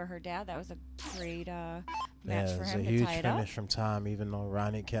clapping for her dad. That was a great match for him to tie it up. Yeah, it was a huge finish from Tom, even though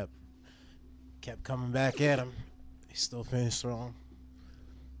Ronnie kept coming back at him. He still finished strong.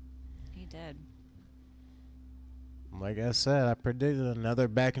 He did. Like I said, I predicted another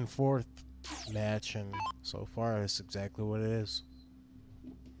back and forth match, and so far that's exactly what it is.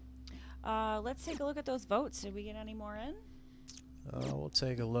 Let's take a look at those votes. Did we get any more in? We'll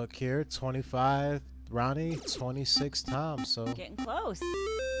take a look here. 25 Ronnie, 26 Tom. So getting close.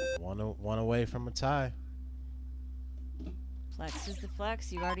 One away from a tie. Flex is the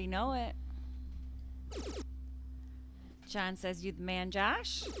flex. You already know it. John says you the man,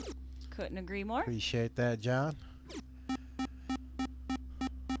 Josh. Couldn't agree more. Appreciate that, John.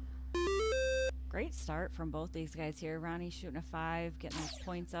 Great start from both these guys here. Ronnie shooting a 5, getting those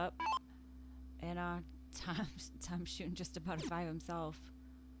points up. And Tom's shooting just about a 5 himself.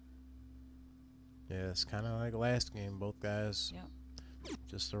 Yeah, it's kind of like last game. Both guys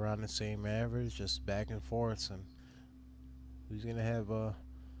just around the same average, just back and forth. And who's going to have a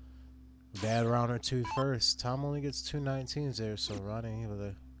bad round or two first? Tom only gets 2 19s there, so Ronnie with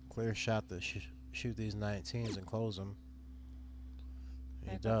a clear shot to shoot these 19s and close them.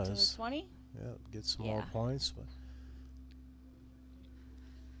 He does. Up to 20? Yeah, get some more points. But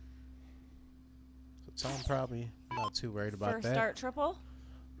so Tom probably not too worried about that. First dart triple?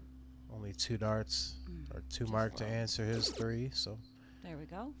 Only 2 darts, or 2 mark to answer his 3. So there we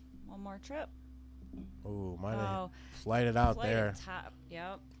go. One more trip. Ooh, might have flighted out there. Top.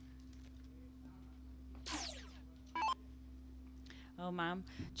 Yep. Oh, Mom.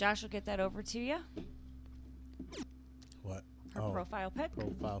 Josh will get that over to you. What? Her profile pic.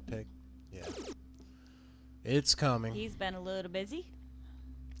 Profile pic. Yeah. It's coming. He's been a little busy.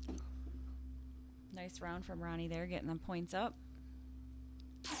 Nice round from Ronnie there, getting them points up.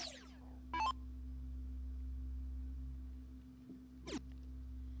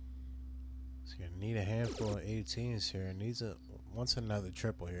 He's going to need a handful of 18s here. Wants another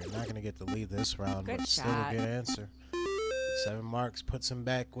triple here. Not going to get the lead this round, Good but shot. still a good answer. 7 marks puts him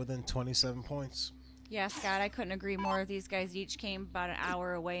back within 27 points. Yeah, Scott, I couldn't agree more. These guys each came about an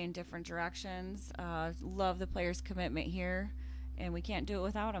hour away in different directions. Love the players' commitment here, and we can't do it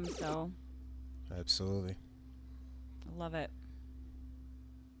without them, so Absolutely. I love it.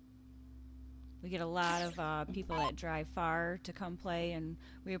 We get a lot of people that drive far to come play, and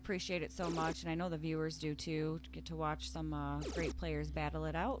we appreciate it so much, and I know the viewers do too. Get to watch some great players battle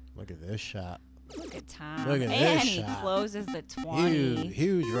it out. Look at this shot. Look at Tom. Look at and this he shot. closes the 20.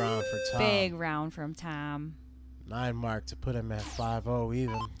 Huge round for Tom. Big round from Tom. 9 mark to put him at 5-0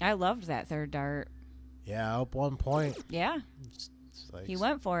 even. I loved that third dart. Yeah, up 1 point. Yeah, It's like, he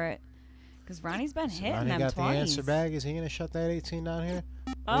went for it. Because Ronnie's been hitting Ronnie them got 20s. the answer back. Is he going to shut that 18 down here?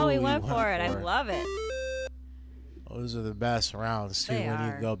 Oh, he Ooh, went for it. I love it. Those are the best rounds, too, They when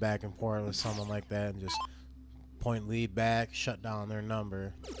are. you go back and forth with someone like that and just point lead back, shut down their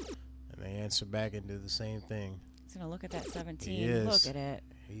number, and they answer back and do the same thing. He's going to look at that 17. He is. Look at it.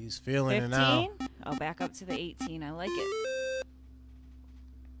 He's feeling 15? it now. Oh, back up to the 18. I like it.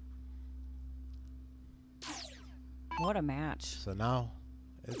 What a match. So now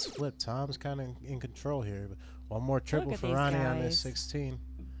it's flipped. Tom's kind of in control here. But one more triple at for these Ronnie on this guys. 16.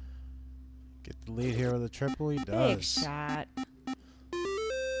 Get the lead here with a triple. He Big does. shot.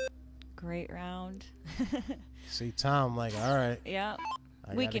 Great round. See Tom like, all right. Yeah.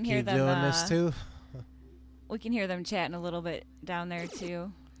 I We gotta can hear keep them, doing this too. We can hear them chatting a little bit down there,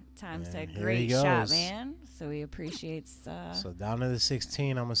 too. Tom And said, here great he shot, goes. man. So he appreciates So down to the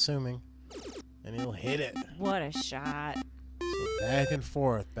 16, I'm assuming. And he'll hit it. what a shot. So back and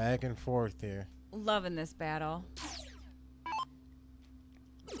forth here. Loving this battle.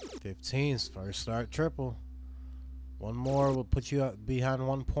 15's first start triple. One more will put you up behind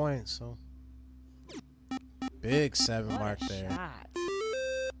 1 point. So big 7 What mark a there. shot.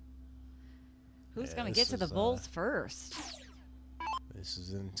 Who's Yeah, going to this get to the is, Bulls first? This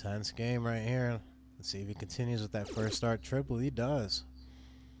is an intense game right here. Let's see if he continues with that first start triple. He does.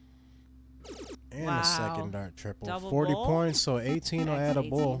 And Wow. a second dart triple. Double 40 bull? points, so 18 will That's add a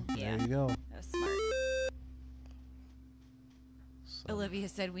bull. 18, yeah. There you go. That's smart. So, Olivia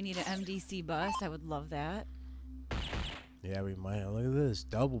said we need an MDC bus. I would love that. yeah, we might. Look at this.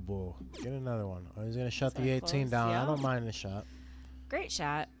 Double bull. Get another one. Oh, he's going to shut Is the that 18 close? down. Yeah. I don't mind the shot. Great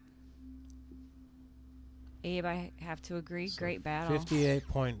shot. Abe, I have to agree. So Great battle.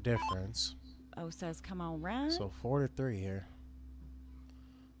 58-point difference. Oh, says, come on, Ron. So 4-3 here.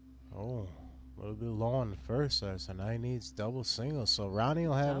 Oh, a little bit low on the first side, so now he needs double singles. So Ronnie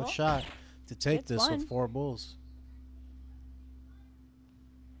will have Double? a shot to take It's this one. with 4 bulls.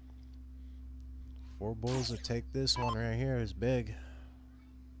 4 bulls to take this one right here is big.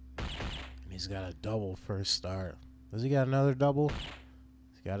 And he's got a double first start. Does he got another double?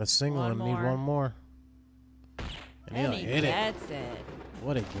 He's got a single One and need more. one more. And he'll And he hit it. gets it.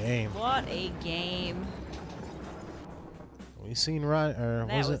 What a game. What a game. We seen Ron, or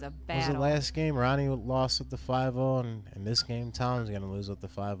That was was it a was the battle. last game Ronnie lost with the 5-0, and in this game Tom's gonna lose with the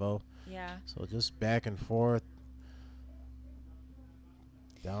 5-0. Yeah. So just back and forth,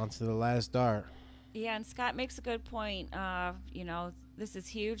 down to the last dart. Yeah, and Scott makes a good point. You know, this is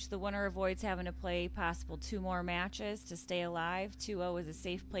huge. The winner avoids having to play possible 2 more matches to stay alive. 2-0 is a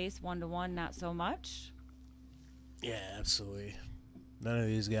safe place. 1-1, not so much. Yeah, absolutely. None of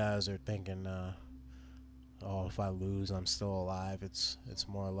these guys are thinking, oh, if I lose, I'm still alive. It's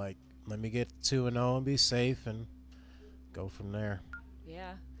more like, let me get 2-0 and be safe and go from there.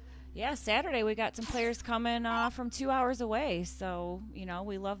 Yeah. Yeah, Saturday we got some players coming from 2 hours away. So, you know,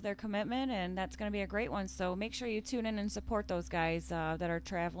 we love their commitment, and that's going to be a great one. So make sure you tune in and support those guys that are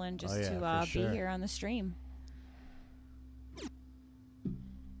traveling just yeah, to for sure. be here on the stream.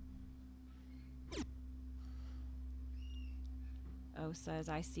 O says,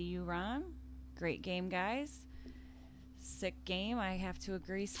 I see you, Ron. Great game, guys. Sick game. I have to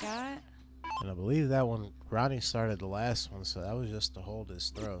agree, Scott. And I believe that one, Ronnie started the last one, so that was just to hold his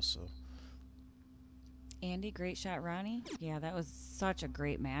throw. So Andy, great shot, Ronnie. Yeah, that was such a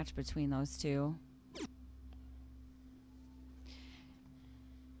great match between those two. I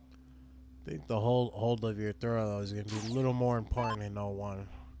think the hold of your throw though, is going to be a little more important in 0-1.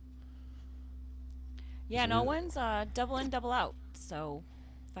 Yeah, Is no it- one's double in, double out. So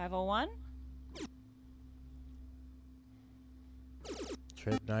 501.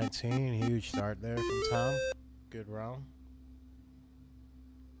 Trip 19, huge start there from Tom. Good round.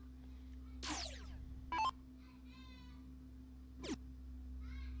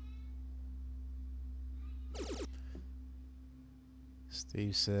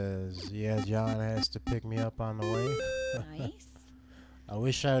 Steve says, yeah, John has to pick me up on the way. Nice. I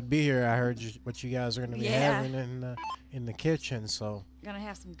wish I would be here. I heard what you guys are going to be Yeah. having in the kitchen, so Gonna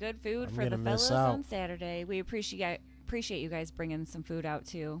have some good food I'm for the gonna miss fellas out. on Saturday. We appreciate you guys bringing some food out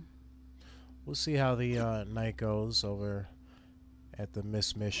too. we'll see how the night goes over at the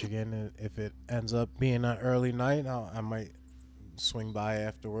Miss Michigan. And if it ends up being an early night, I might swing by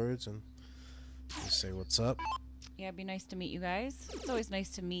afterwards and just say what's up. Yeah, it'd be nice to meet you guys. It's always nice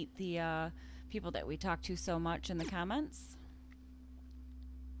to meet the people that we talk to so much in the comments.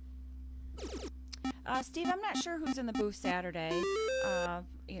 Steve, I'm not sure who's in the booth Saturday.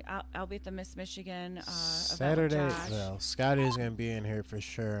 I'll be at the Miss Michigan event with Saturday, Josh. well, Scotty is going to be in here for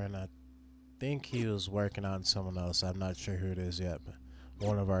sure, and I think he was working on someone else. I'm not sure who it is yet, but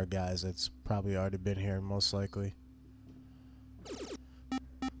one of our guys that's probably already been here, most likely.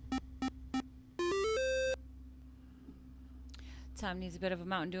 Tom needs a bit of a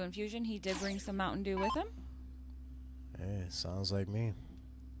Mountain Dew infusion. He did bring some Mountain Dew with him. Hey, sounds like me.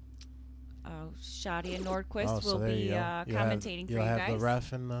 Shoddy and Nordquist Oh, so will there be you go. commentating for you'll you have guys. the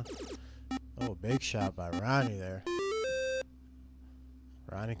ref and the big shot by Ronnie there.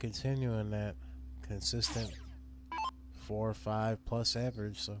 Ronnie continuing that consistent 4 or 5 plus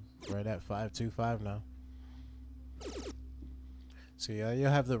average, so right at 5.25 now. So yeah, you'll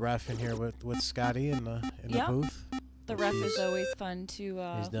have the ref in here with Scotty in the Yep. booth. The ref is always fun to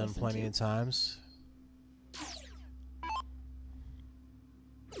He's done listen plenty to. of times.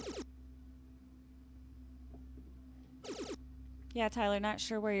 Yeah, Tyler, not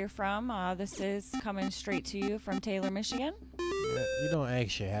sure where you're from. This is coming straight to you from Taylor, Michigan. Yeah, you don't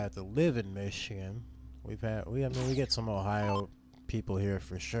actually have to live in Michigan. We get some Ohio people here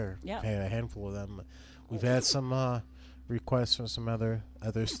for sure. Yep. We've had a handful of them. We've had some requests from some other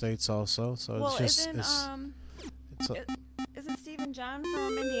states also. So Well, it's just isn't Steve and John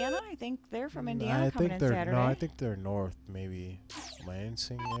from Indiana? I think they're from Indiana coming in they're Saturday. no, I think they're north, maybe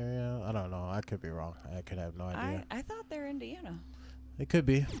Lansing area. I don't know. I could be wrong. I could have no idea. I thought they're Indiana. It could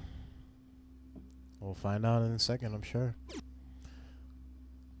be. We'll find out in a second, I'm sure.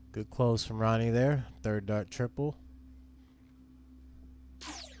 Good close from Ronnie there. Third dart triple.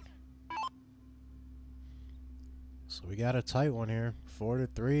 So we got a tight one here,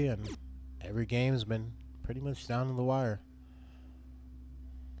 4-3, and every game's been pretty much down to the wire.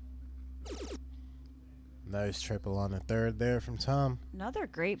 Nice triple on the third there from Tom. Another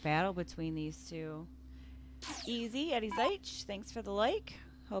great battle between these two. Easy, Eddie Zeich, thanks for the like.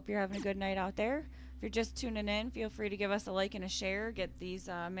 Hope you're having a good night out there. If you're just tuning in, feel free to give us a like and a share. Get these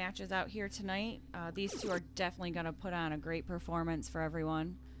matches out here tonight. These two are definitely going to put on a great performance for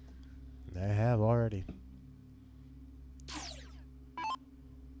everyone. They have already.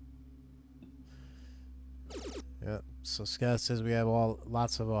 Yep. So Scott says we have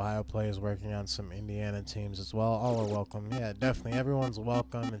lots of Ohio players working on some Indiana teams as well. All are welcome. Yeah, definitely. Everyone's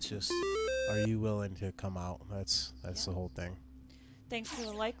welcome. It's just, are you willing to come out? That's the whole thing. Thanks for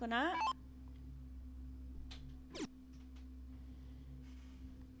the like, Lynette.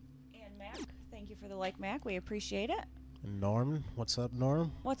 And Mac, thank you for the like, Mac. We appreciate it. And Norm, what's up,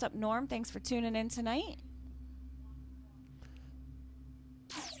 Norm? What's up, Norm? Thanks for tuning in tonight.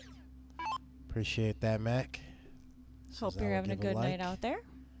 Appreciate that, Mac. Hope Says I you're will having a give good like. night out there.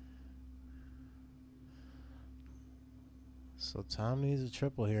 So Tom needs a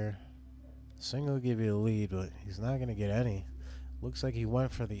triple here. Single will give you a lead, but he's not going to get any. Looks like he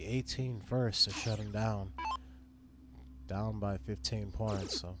went for the 18 first to shut him down. Down by 15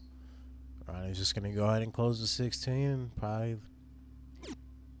 points. So Ronnie's just going to go ahead and close the 16 and probably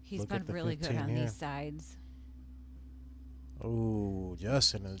He's look been at the really good 15 on here. these sides. Oh,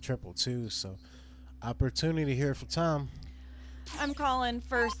 Justin in the triple too. So opportunity here for Tom. I'm calling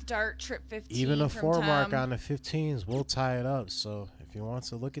first dart trip 15. Even a from 4 mark Tom. on the 15s will tie it up. So if he wants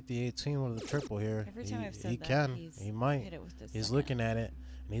to look at the 18 with the triple here, Every time I've said he that, can. he's He might. hit it with this He's second. looking at it,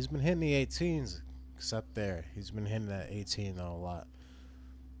 and he's been hitting the 18s, except there. He's been hitting that 18 though a lot.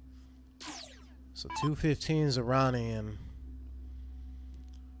 So 2 15s of Ronnie and.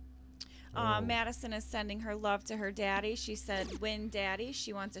 Oh. Madison is sending her love to her daddy. She said, "Win, daddy."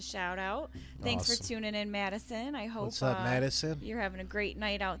 She wants a shout out. Thanks for Awesome. tuning in, Madison. I hope What's up, Madison? you're having a great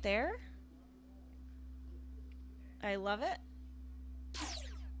night out there. I love it.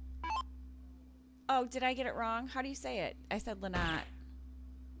 Oh, did I get it wrong? How do you say it? I said Lynette.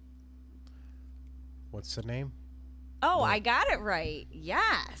 What's the name? Oh, I got it right.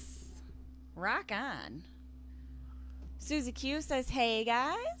 Yes. Rock on. Susie Q says, hey,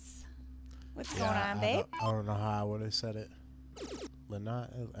 guys. What's going on, babe? I don't know how I would have said it.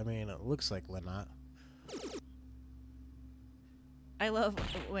 Lynette? I mean, it looks like Lynette. I love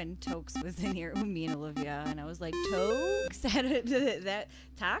when Tokes was in here with me and Olivia, and I was like, Tokes? that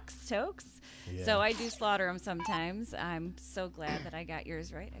Tokes? Yeah. So I do slaughter them sometimes. I'm so glad that I got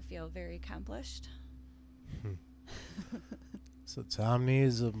yours right. I feel very accomplished. So Tom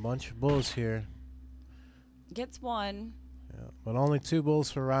needs a bunch of bulls here. Gets one. Yeah, but only 2 bulls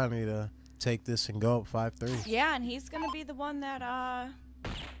for Ronnie to take this and go up 5-3. Yeah, and he's going to be the one that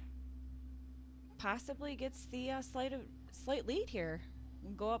possibly gets the slight lead here.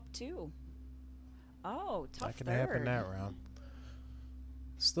 We'll go up 2. Oh, tough That could third. happen that round.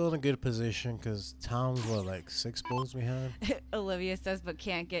 Still in a good position because Tom's, what, like 6 bulls behind? Olivia says, but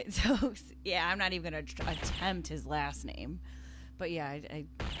can't get Tokes. Yeah, I'm not even going to attempt his last name. But yeah, I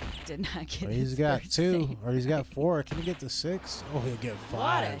did not get Well, his he's got first 2, name. or he's got 4. Can he get to 6? Oh, he'll get 5.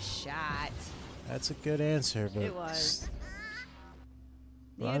 What a shot. That's a good answer, but It was.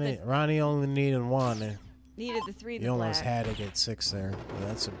 Ronnie only needed 1, and Needed the 3 he the almost black. had to get 6 there. But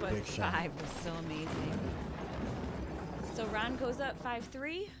that's a But big shot. 5 was still amazing. So Ron goes up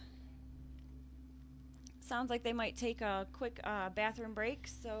 5-3. Sounds like they might take a quick bathroom break.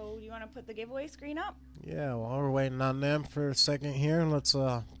 So you want to put the giveaway screen up? Yeah, while we're waiting on them for a second here, let's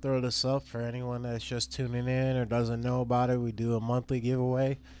throw this up for anyone that's just tuning in or doesn't know about it. We do a monthly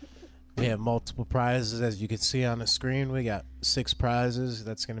giveaway. We have multiple prizes, as you can see on the screen. We got 6 prizes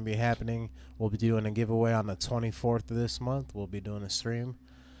that's going to be happening. We'll be doing a giveaway on the 24th of this month. We'll be doing a stream.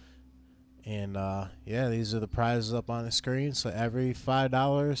 And, yeah, these are the prizes up on the screen. So every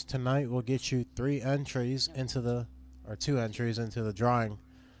 $5 tonight will get you 3 entries into the, or 2 entries into the drawing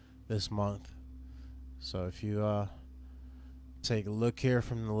this month. So if you take a look here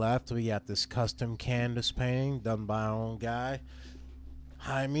from the left, we got this custom canvas painting done by our own guy,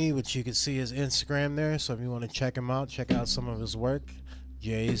 Jaime, which you can see his Instagram there. So if you want to check him out, check out some of his work.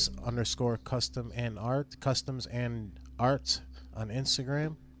 Jays_custom and art, customs and art on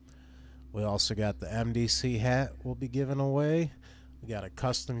Instagram. We also got the MDC hat we'll be giving away. We got a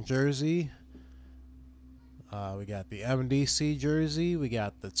custom jersey. We got the MDC jersey. We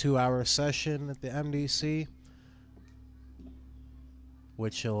got the 2-hour session at the MDC,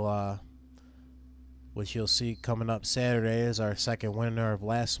 which you'll see coming up Saturday as our second winner of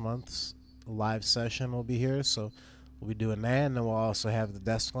last month's live session will be here. So we'll be doing that, and then we'll also have the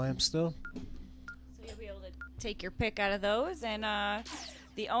desk lamp still. So you'll be able to take your pick out of those. And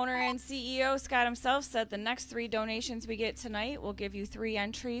the owner and CEO, Scott himself, said the next 3 donations we get tonight will give you 3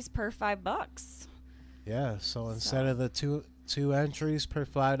 entries per $5. Yeah, so instead of the two entries per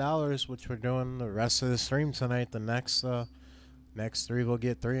 $5, which we're doing the rest of the stream tonight, the next 3 will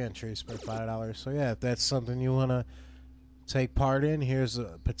get 3 entries per $5. So yeah, if that's something you want to take part in, here's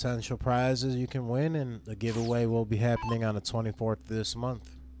the potential prizes you can win, and the giveaway will be happening on the 24th of this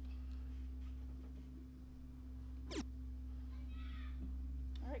month.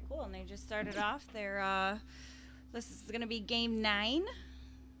 All right, cool. And they just started off their, this is going to be game 9.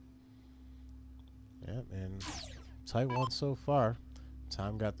 Yep, and tight one so far.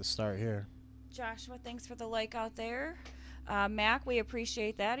 Tom got the start here. Joshua, thanks for the like out there. Mac, we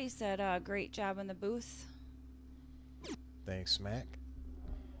appreciate that. He said, great job in the booth. Thanks, Mac.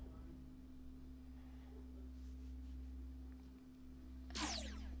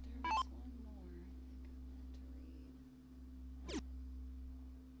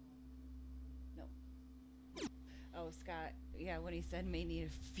 No. Oh, Scott, yeah, when he said may need a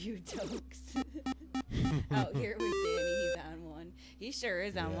few tokes. Out here with Danny, he's on one. He sure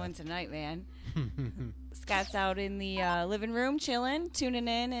is on one tonight, man. Scott's out in the living room chilling, tuning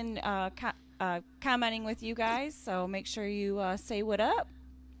in, and commenting with you guys. So make sure you say what up.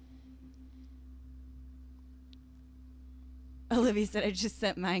 Olivia said, I just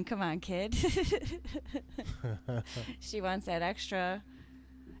sent mine. Come on, kid. She wants that extra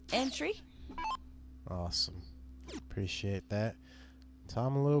entry. Awesome. Appreciate that.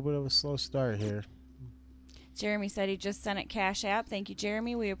 Tom, a little bit of a slow start here. Jeremy said he just sent it Cash App. Thank you,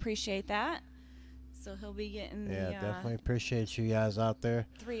 Jeremy. We appreciate that. So he'll be getting the Definitely appreciate you guys out there.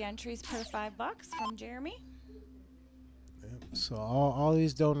 3 entries per $5 from Jeremy. Yep. So all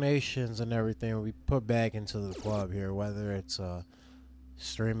these donations and everything we put back into the club here, whether it's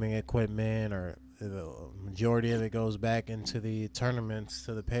streaming equipment or the majority of it goes back into the tournaments,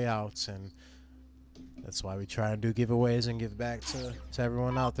 to the payouts, and that's why we try and do giveaways and give back to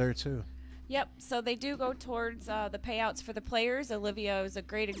everyone out there too. Yep, so they do go towards the payouts for the players. Olivia is a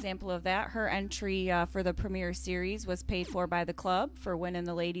great example of that. Her entry for the Premier Series was paid for by the club for winning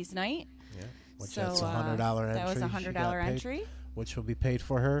the ladies' night. Yeah, which So, that's a $100 entry. That was a $100 entry. Which will be paid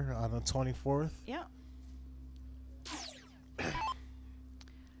for her on the 24th. Yeah.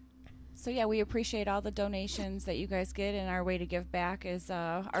 So, yeah, we appreciate all the donations that you guys get, and our way to give back is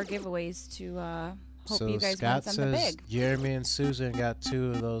our giveaways to hope so you guys Scott win something says big. Jeremy and Susan got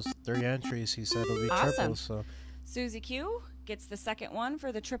 2 of those 3 entries. He said it'll be Awesome. triple. So Susie Q gets the second one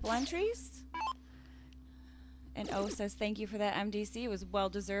for the triple entries. And O says, thank you for that, MDC. It was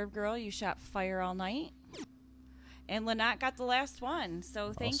well-deserved, girl. You shot fire all night. And Lynette got the last one.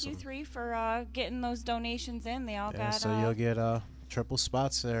 So thank you, Awesome. 3, for getting those donations in. They all got... so you'll get triple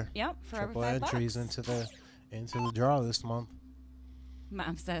spots there. Yep, for triple every $5. entries into the draw this month.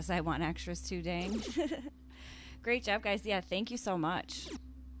 Mom says I want extras too, dang. Great job, guys. Yeah, thank you so much.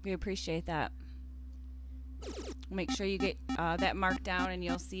 We appreciate that. Make sure you get that marked down and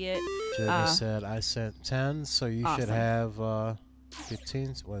you'll see it. Jeremy said I sent 10, so you Awesome. should have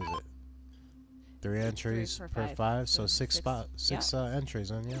 15. What is it? 3 entries 3 per for 5, so six. 6 Yep. entries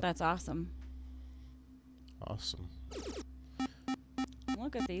in. Yeah, That's awesome. awesome.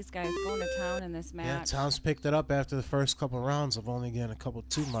 Look at these guys going to town in this match. Yeah, Tom's picked it up after the first couple rounds of only getting a couple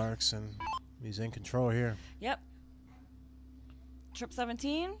 2 marks, and he's in control here. Yep. Trip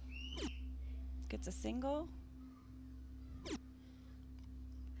 17 gets a single.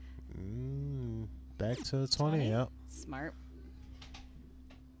 Back to the 20. Yep. Smart.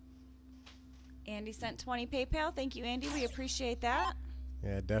 Andy sent 20 PayPal. Thank you, Andy. We appreciate that.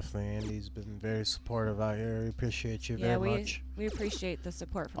 Yeah, definitely. Andy's been very supportive out here. We appreciate you very much. We appreciate the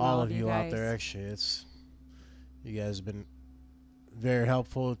support from All all of you guys. out there. Actually, you guys have been very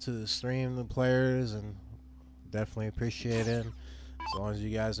helpful to the stream, the players, and definitely appreciate it. As long as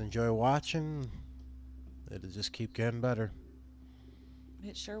you guys enjoy watching, it'll just keep getting better.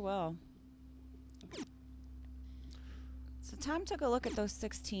 It sure will. So Tom took a look at those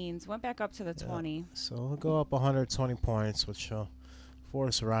 16s, went back up to the 20. So we'll go up 120 points, which will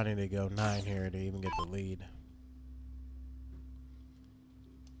force Ronnie to go 9 here to even get the lead.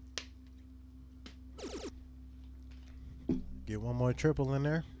 Get one more triple in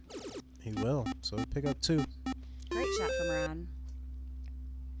there. He will. So he'll pick up 2. Great shot from Ron.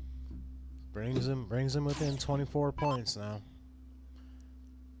 Brings him within 24 points now.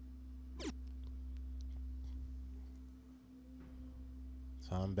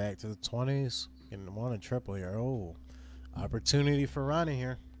 So I'm back to the 20s. Getting one a triple here. Oh, opportunity for Ronnie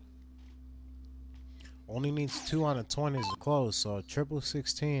here. Only needs 2 on the 20s to close, so a triple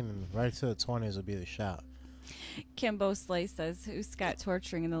 16 and right to the 20s will be the shot. Kimbo Slice says, who's Scott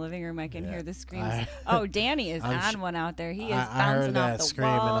torturing in the living room? I can hear the screams. I- Oh, Danny is I'm on one out there. He is I bouncing heard off that the scream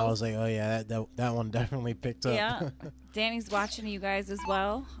walls. and I was like, oh yeah, that one definitely picked up. Yeah. Danny's watching you guys as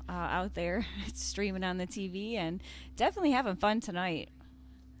well out there, streaming on the TV, and definitely having fun tonight.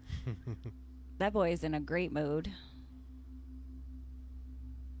 That boy is in a great mood.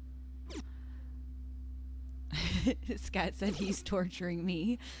 Scott said he's torturing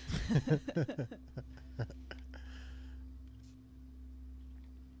me.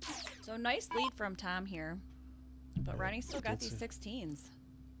 So nice lead from Tom here. But Ronnie still got these 16s.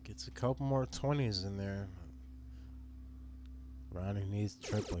 Gets a couple more 20s in there. Ronnie needs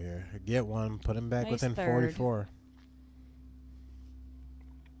triple here. Get one, put him back Nice within third. 44.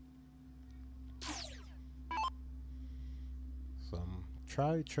 So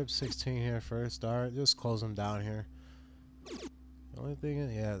try trip 16 here first. All right, just close him down here. The only thing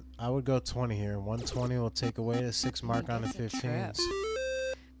is, yeah, I would go 20 here. 120 will take away the 6 mark on the Gets a trip. 15s.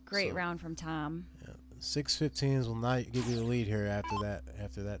 Great So- round from Tom. 6 15s will not give you the lead here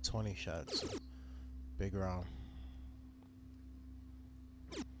after that 20 shot. So big round.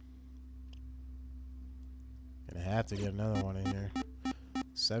 Gonna have to get another one in here.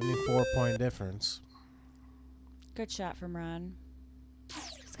 74-point difference. Good shot from Ron.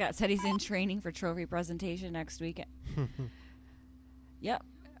 Scott said he's in training for trophy presentation next week. Yep.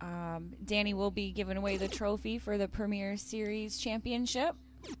 Danny will be giving away the trophy for the Premier Series Championship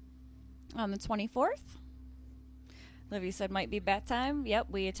on the 24th. Livy said might be bet time. Yep,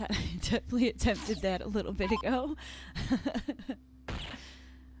 we definitely attempted that a little bit ago.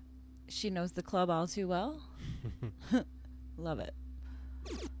 She knows the club all too well. Love it.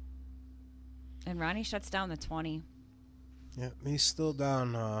 And Ronnie shuts down the 20. Yeah, he's still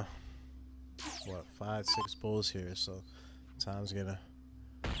down, 5, 6 bulls here, so Tom's gonna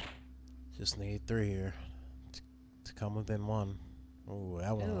just need 3 here to come within 1. Oh,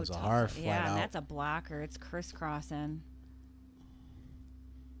 that one was a tough. hard flat Yeah, out. and that's a blocker. It's crisscrossing.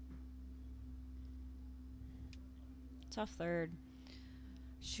 Tough third.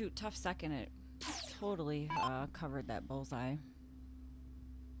 Shoot, tough second. It totally covered that bullseye.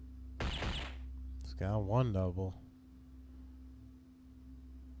 It's got one double.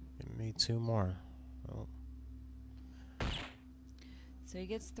 Gonna need two more. Oh. So he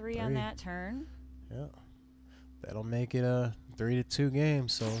gets three on that turn. Yeah. That'll make it a 3-2 game.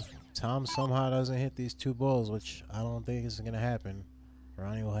 So Tom somehow doesn't hit these two bulls, which I don't think is going to happen.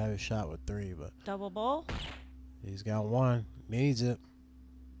 Ronnie will have a shot with three, but double bull. He's got one. Needs it.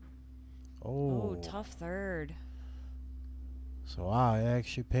 Oh, tough third. So wow, it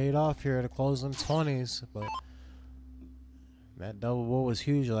actually paid off here to close in 20s, but that double bull was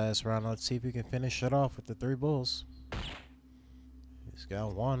huge last round. Let's see if he can finish it off with the three bulls. He's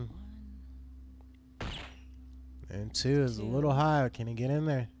got one. And two is a little high. Can he get in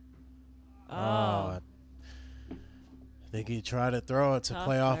there? Oh. I think he tried to throw it to Tough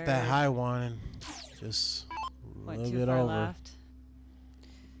play off that third. high one and just a Went little too bit far over. left.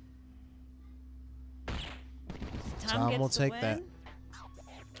 Tom will take that.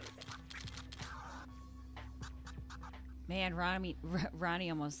 Man, Ronnie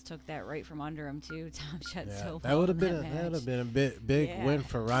almost took that right from under him too. Tom shot so That well would have in been that match. a big win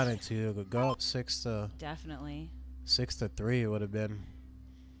for Ronnie to go up 6-3. Definitely. It would have been.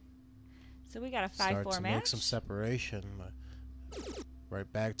 So we got a Start 5-4 to match. make some separation.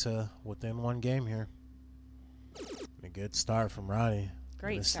 Right back to within one game here. A good start from Ronnie.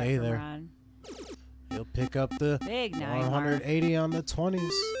 Great Gonna start stay from there. Ron. He'll pick up the Big 9 mark. 180 on the 20s.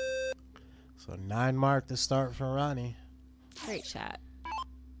 So 9 mark to start for Ronnie. Great shot.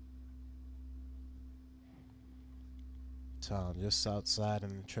 Tom just outside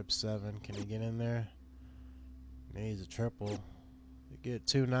in trip 7. Can he get in there? Needs a triple. You get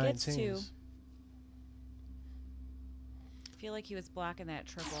two 19s. Gets two. I feel like he was blocking that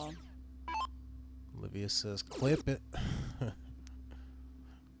triple. Olivia says, clip it.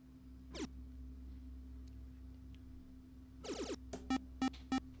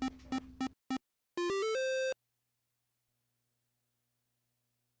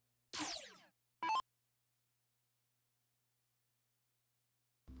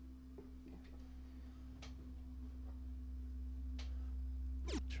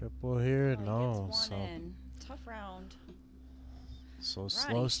 Triple here, Only no. gets So one in. Tough round. slow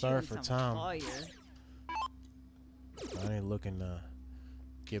Ronnie's start shooting for some Tom. fire. Ronnie looking to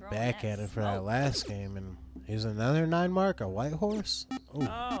get Throwing back that at it for that smoke. last game, and here's another 9 mark, a white horse. Ooh,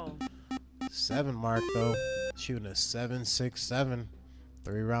 Oh, 7 mark though, shooting a 7-6-7,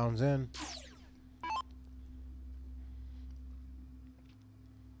 3 rounds in.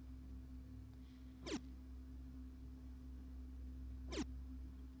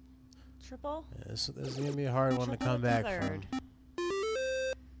 triple. Yeah, this is gonna be a hard one to Triple come the back third. from.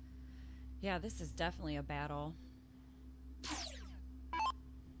 Yeah, this is definitely a battle. Oh,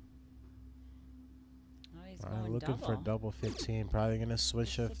 he's Ronnie going looking double. for double 15, probably gonna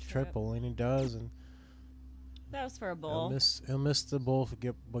switch a It's a trip. triple, and he does, and That was for a bull. he'll miss the bull,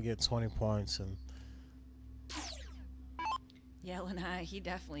 will get 20 points, and Yeah, Lanai, he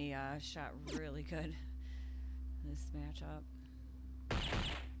definitely shot really good this matchup.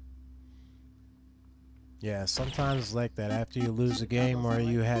 yeah, sometimes like that. After you lose a game where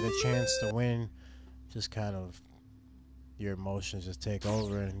you had a chance to win, just kind of your emotions just take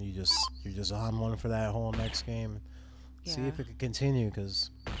over, and you're just on one for that whole next game. See if Yeah. it can continue, because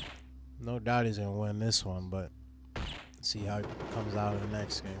no doubt he's gonna win this one, but see how it comes out in the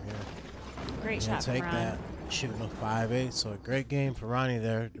next game here. Great He's shot gonna from take Ron. that, shooting a 5-8. So a great game for Ronnie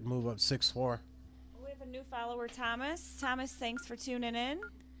there to move up 6-4. We have a new follower, Thomas. Thomas, thanks for tuning in. Let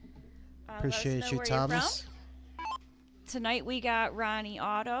us know Appreciate you, where you're Thomas. from. Tonight we got Ronnie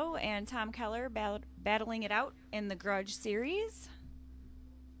Otto and Tom Keller battling it out in the Grudge series.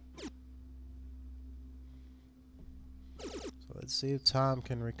 So let's see if Tom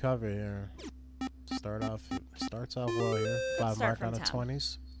can recover here. Starts off well here. 5 start mark from on the Tom.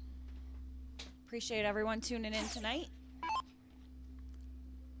 20s. Appreciate everyone tuning in tonight.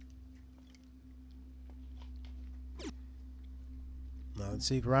 Now let's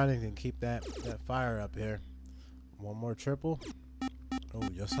see if Ronnie can keep that fire up here. One more triple. Oh,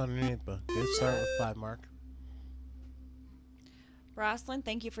 just underneath, but good start with 5 mark. Roslyn,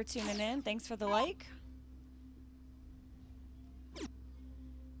 thank you for tuning in. Thanks for the like.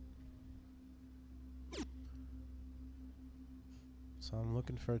 So I'm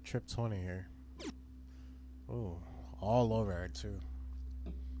looking for a trip 20 here. Oh, all over it too.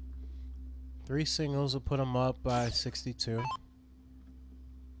 3 singles will put him up by 62.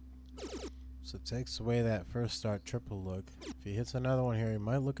 So it takes away that first start triple look. If he hits another one here, he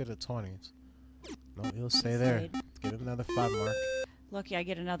might look at the 20s. No, he'll stay there. Stayed. Get another 5 mark. Lucky I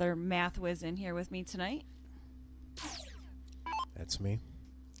get another math whiz in here with me tonight. That's me.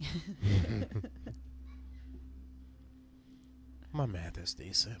 My math is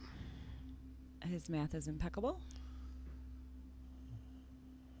decent. His math is impeccable.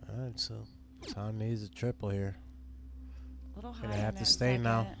 Alright, so Tom needs a triple here. A little high. Gonna on have to that stay second.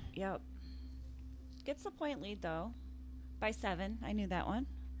 now. Yep. Gets the point lead though. By 7. I knew that one.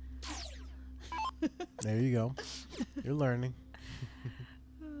 There you go. You're learning.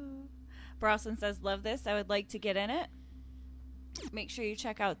 Brosnan says, love this. I would like to get in it. Make sure you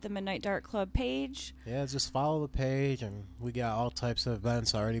check out the Midnight Dart Club page. Yeah, just follow the page, and we got all types of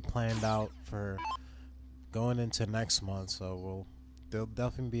events already planned out for going into next month. So there'll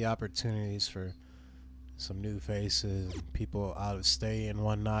definitely be opportunities for some new faces, and people out of state and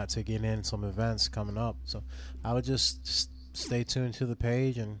whatnot to get in some events coming up. So I would just stay tuned to the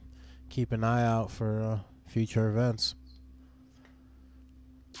page and keep an eye out for future events.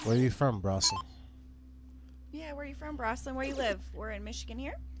 Where are you from, Brosnan? Yeah, where are you from, Brosnan? Where you live? We're in Michigan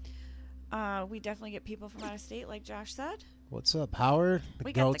here. We definitely get people from out of state, like Josh said. What's up, Howard?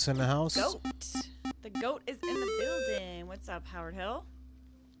 The goat's in the house. Goat. The goat is in the building. What's up, Howard Hill?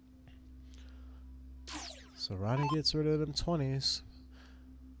 So Ronnie gets rid of them 20s.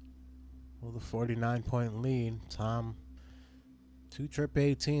 Well, the 49-point lead. Tom, 2 trip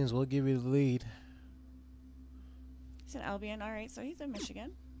 18s. We'll give you the lead. He's in Albion. All right, so he's in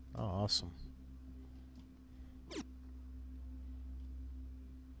Michigan. Oh, awesome.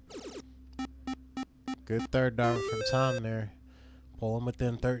 Good third dart from Tom there. Pull him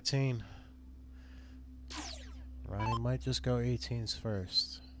within 13. Ronnie might just go 18s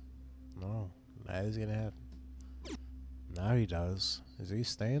first. No, that is going to happen. Now he does. Is he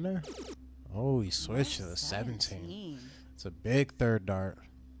staying there? Oh, he switched to the 17. It's a big third dart.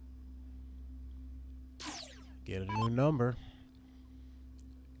 Get a new number.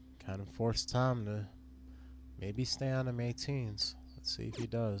 Kind of force Tom to maybe stay on them 18s. Let's see if he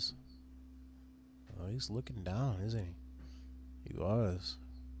does. Oh, he's looking down, isn't he? He was.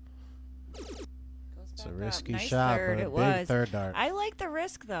 It's a risky shot, but a big third dart. I like the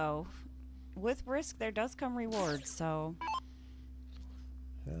risk, though. With risk, there does come rewards, so...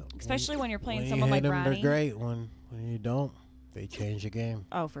 Yeah, especially when you're playing when someone you like hit them, Ronnie. they're great. When you don't, they change the game.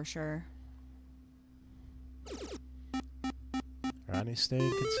 Oh, for sure. Ronnie's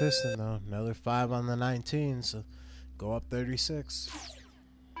staying consistent, though. Another 5 on the 19, so go up 36.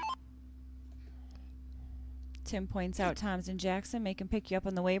 Tim points out Tom's in Jackson. Make him pick you up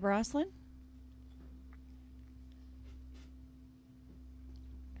on the way, Brosnan.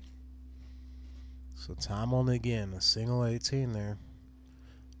 So Tom only again a single 18 there.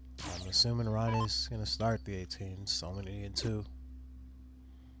 I'm assuming Ronnie's going to start the 18s, so only need 2.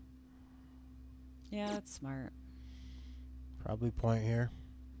 Yeah, that's smart. Probably point here.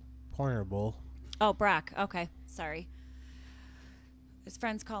 Pointer bowl. Oh, Brock. Okay, sorry. His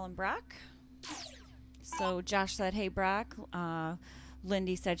friends call him Brock. So Josh said, hey, Brock.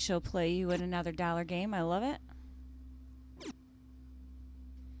 Lindy said she'll play you in another dollar game. I love it.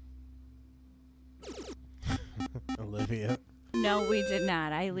 Olivia. No, we did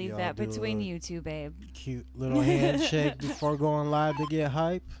not. I leave Y'all that do between you two, babe. Cute little handshake before going live to get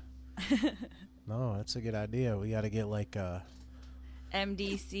hype. No, that's a good idea. We got to get like a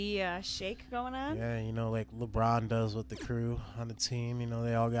MDC shake going on. Yeah, you know, like LeBron does with the crew on the team. You know,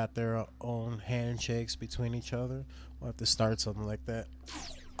 they all got their own handshakes between each other. We'll have to start something like that.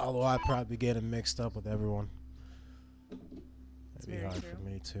 Although I'd probably get them mixed up with everyone. It'd be hard for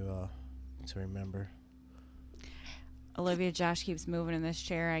me to remember. Olivia, Josh keeps moving in this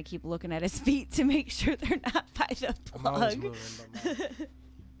chair. I keep looking at his feet to make sure they're not by the plug. I'm always moving, but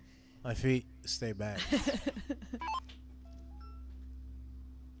my feet stay back.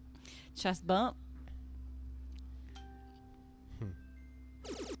 Chest bump.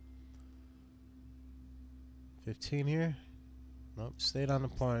 15 here. Nope, stayed on the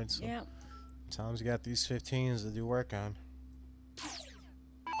points. So Yep. Tom's got these 15s to do work on.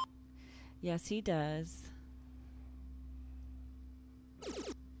 Yes, he does.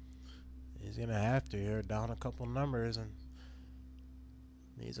 He's gonna have to here, down a couple numbers, and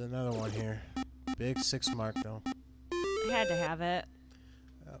needs another one here. Big 6 mark though. Had to have it.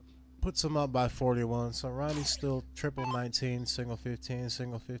 Puts him up by 41. So Ronnie's still triple 19, single 15,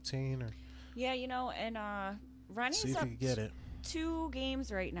 single 15, or Yeah, you know, and Ronnie's see if up he can get it. 2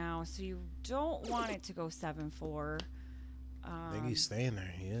 games right now, so you don't want it to go 7-4. I think he's staying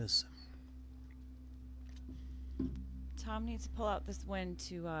there. He is. Tom needs to pull out this win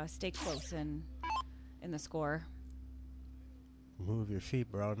to stay close in the score. Move your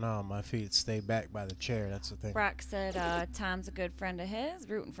feet, bro. No, my feet stay back by the chair. That's the thing. Brock said Tom's a good friend of his,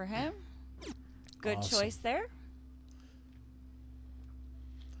 rooting for him. Good Awesome. choice there.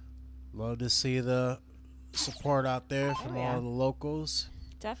 Love to see the support out there from yeah. all the locals.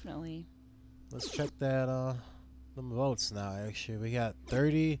 Definitely. Let's check that them votes now. Actually, we got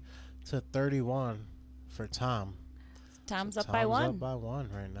 30 to 31 for Tom. Tom's So up by one. Up by one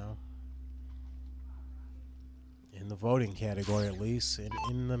right now. In the voting category, at least.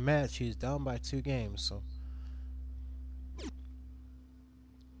 In the match, he's down by 2 games. So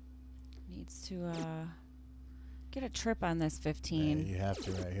Needs to get a trip on this 15. yeah, you have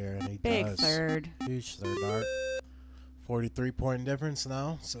to right here, and he Big does. third. Huge third dart. 43-point difference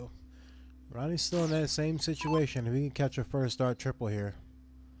now. So Ronnie's still in that same situation. If he can catch a first dart triple here,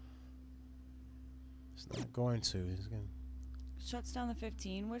 he's not going to. He's going. Shuts down the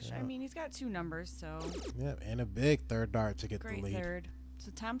 15, which, Yeah. I mean, he's got 2 numbers, so Yeah, and a big third dart to get great the lead. third.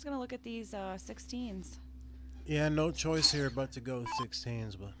 So Tom's going to look at these 16s. Yeah, no choice here but to go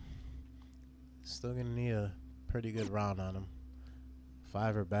 16s, but still gonna need a pretty good round on him.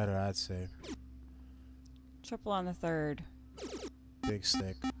 5 or better, I'd say. Triple on the third. Big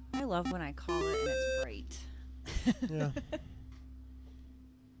stick. I love when I call it and it's right. Yeah.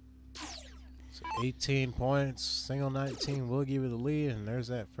 So 18 points, single 19 will give you the lead, and there's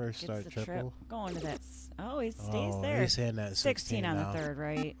that first Gets start the triple. trip. Going to that. Oh, he stays Oh, there. he's hitting that 16 on now. the third,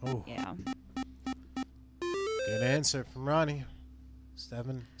 right? Oh. Yeah. Good answer from Ronnie.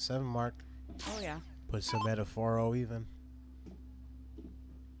 7 mark. Oh, yeah. Puts him at a 4-0 even.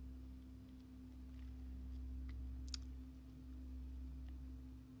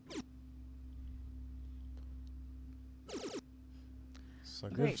 So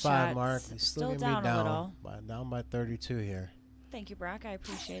good Great 5 shots. mark. He's still, Still gonna down be a little. down by 32 here. Thank you, Brock. I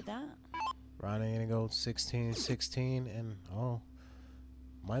appreciate that. Ronnie gonna go 16, and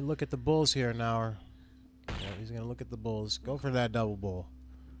might look at the bulls here now. Yeah, he's gonna look at the bulls. Go for that double bull.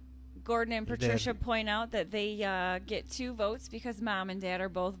 Gordon and He did. Patricia point out that they get 2 votes because Mom and Dad are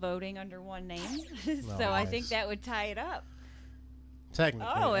both voting under one name. So I think nice. that would tie it up.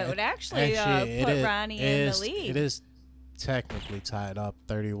 Technically. Oh, it would actually it put is- Ronnie it in the is- lead. It is technically tied up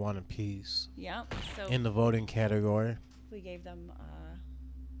 31 apiece Yep. So in the voting category. we gave them.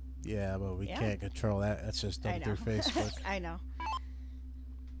 Yeah, but we Yeah. can't control that. That's just I done know. through Facebook. I know.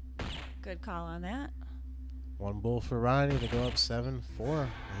 Good call on that. 1 bull for Ronnie to go up 7-4.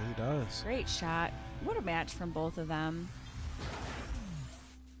 He does. Great shot. What a match from both of them.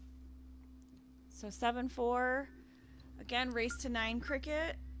 So 7-4. Again, race to 9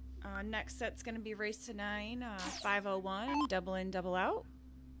 cricket. Next set's going to be race to 9, 501, double in, double out.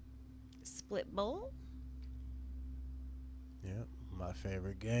 Split bowl. Yep, my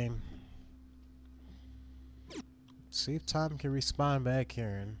favorite game. See if Tom can respond back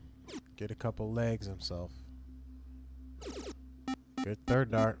here and get a couple legs himself. Good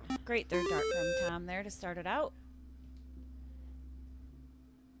third dart. Great third dart from Tom there to start it out.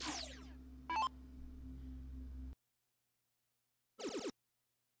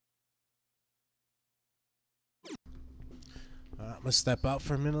 I'm going to step out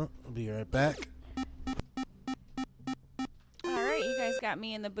for a minute. I'll be right back. All right, you guys got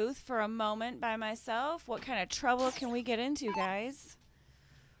me in the booth for a moment by myself. What kind of trouble can we get into, guys?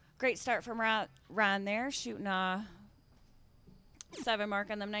 Great start from Ron there, shooting a 7 mark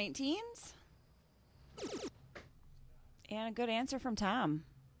on them 19s. And a good answer from Tom.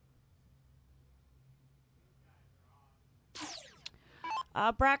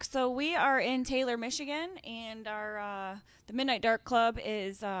 Brock, so we are in Taylor, Michigan, and our the Midnight Dark Club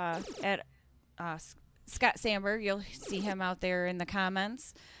is at Scott Sandberg. You'll see him out there in the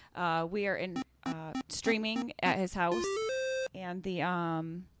comments. We are in streaming at his house, and the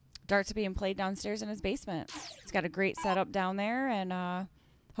darts are being played downstairs in his basement. He's got a great setup down there, and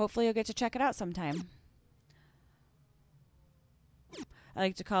hopefully you'll get to check it out sometime. I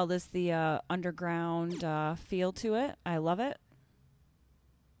like to call this the underground feel to it. I love it.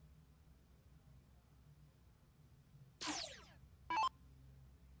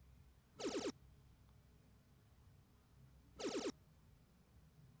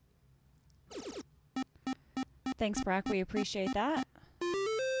 Thanks, Brock. We appreciate that.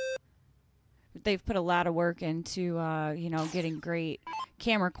 They've put a lot of work into, getting great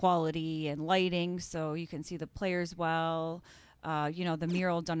camera quality and lighting so you can see the players well. The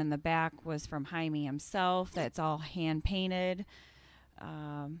mural done in the back was from Jaime himself. That's all hand painted.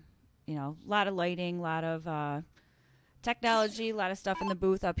 A lot of lighting, a lot of technology, a lot of stuff in the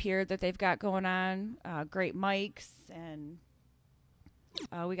booth up here that they've got going on. Great mics and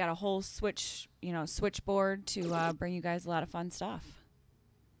We got a whole switchboard to bring you guys a lot of fun stuff.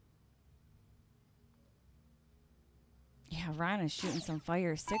 Yeah, Ryan is shooting some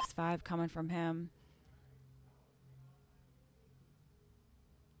fire. 6'5" coming from him.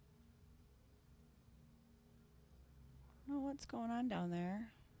 I don't know what's going on down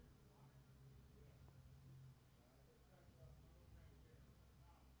there.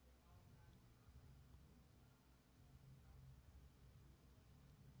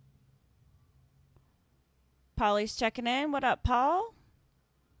 Paulie's checking in. What up, Paul?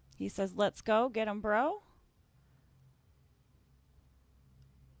 He says, let's go. Get him, bro.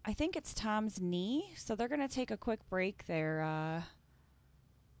 I think it's Tom's knee, so they're going to take a quick break there.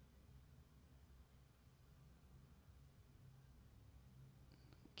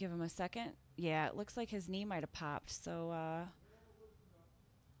 Give him a second. Yeah, it looks like his knee might have popped, so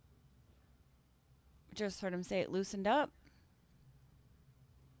just heard him say it loosened up.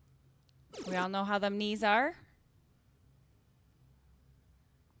 We all know how them knees are.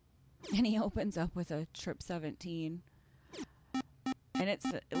 And he opens up with a trip 17. And it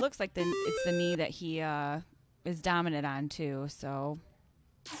looks like it's the knee that he is dominant on too, so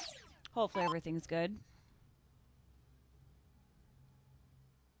hopefully everything's good.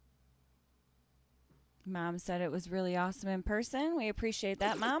 Mom said it was really awesome in person. We appreciate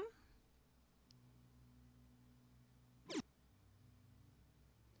that, Mom.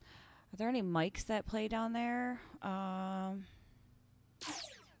 Are there any mics that play down there? I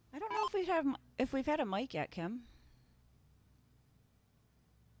don't know if we've had a mic yet, Kim.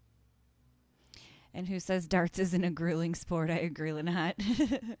 And who says darts isn't a grueling sport? I agree, Lynette.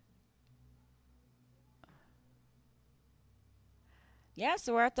 Yeah,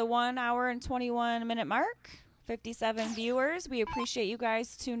 so we're at the 1 hour and 21 minute mark. 57 viewers. We appreciate you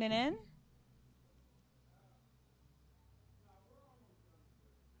guys tuning in.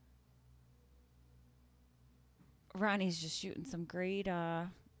 Ronnie's just shooting some great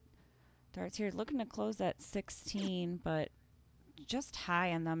darts here. Looking to close at 16, but just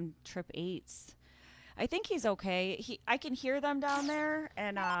high on them trip 8s. I think he's okay. I can hear them down there,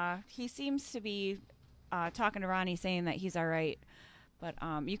 and he seems to be talking to Ronnie, saying that he's all right. But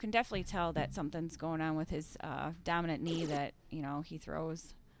you can definitely tell that something's going on with his dominant knee that, he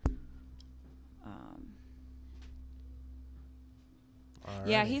throws.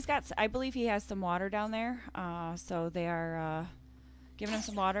 Yeah, he's got, I believe he has some water down there. So they are giving him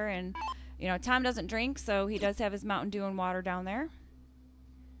some water. And, Tom doesn't drink, so he does have his Mountain Dew and water down there.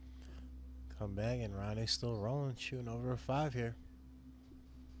 Come back, and Ronnie's still rolling, shooting over a 5 here.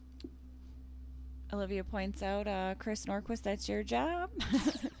 Olivia points out, Chris Norquist, that's your job.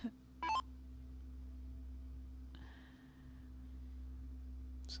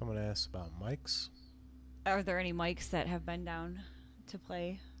 Someone asked about mics. Are there any mics that have been down to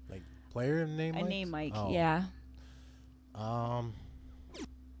play? Like player name mics? A name mic, oh. Yeah.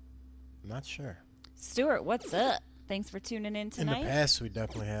 Not sure. Stuart, what's up? Thanks for tuning in tonight. In the past, we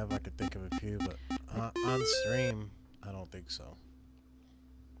definitely have. I could think of a few, but on stream, I don't think so.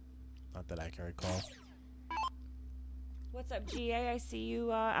 Not that I can recall. What's up, GA? I see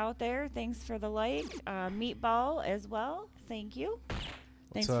you out there. Thanks for the like. Meatball as well. Thank you.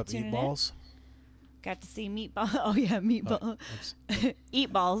 Thanks What's up, for tuning Eatballs? in. Got to see Meatball. Oh, yeah, Meatball.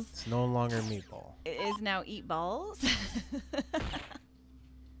 Eat balls. It's no longer Meatball. It is now Eat Balls.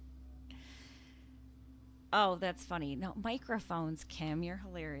 Oh, that's funny. No, microphones, Kim. You're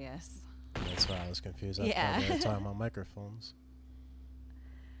hilarious. That's why I was confused. Yeah. I thought they were talking about microphones.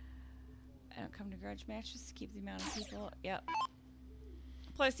 I don't come to grudge matches to keep the amount of people. Yep.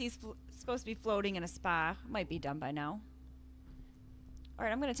 Plus, he's supposed to be floating in a spa. Might be done by now. All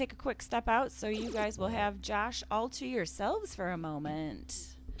right, I'm going to take a quick step out so you guys will have Josh all to yourselves for a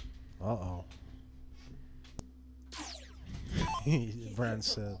moment. Uh-oh. Brent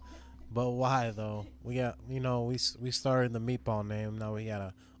said, but why, though? We got, we started the Meatball name. Now we got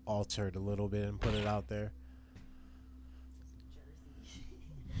to alter it a little bit and put it out there.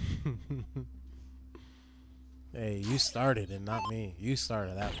 Hey, you started it, not me. You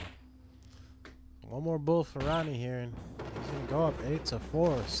started that one. One more bull for Ronnie here, and he's going to go up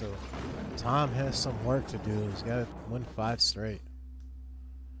 8-4. So Tom has some work to do. He's got to win 5 straight.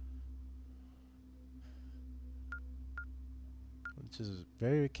 Which is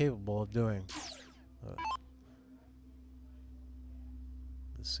very capable of doing.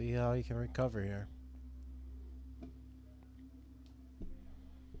 Let's see how he can recover here.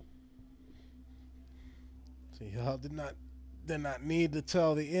 See, y'all did not need to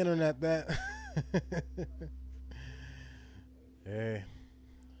tell the internet that. Hey,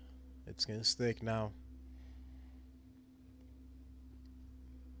 it's gonna stick now.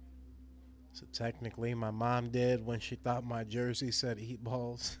 So technically, my mom did when she thought my jersey said "eat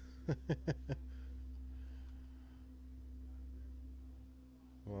balls."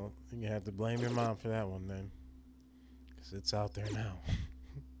 Well, you have to blame your mom for that one then, because it's out there now.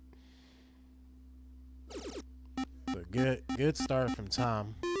 But good start from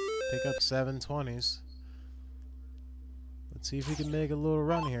Tom. Pick up 720s. Let's see if he can make a little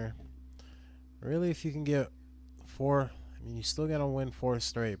run here. Really, if you can get 4, I mean, you still gotta win 4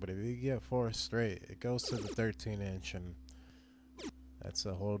 straight, but if you get 4 straight, it goes to the 13-inch, and that's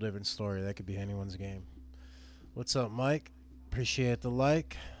a whole different story. That could be anyone's game. What's up, Mike? Appreciate the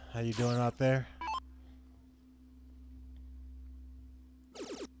like. How you doing out there?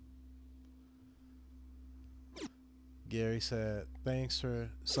 Gary said, thanks for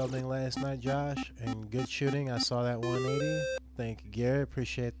subbing last night, Josh, and good shooting. I saw that 180. Thank you, Gary.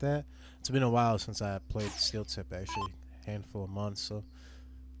 Appreciate that. It's been a while since I played Steel Tip, actually. A handful of months, so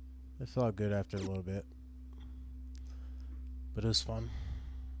it felt good after a little bit. But it was fun.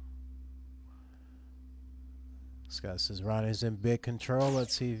 Scott says Ronnie's in big control.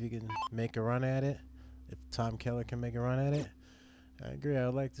 Let's see if he can make a run at it. If Tom Keller can make a run at it. I agree.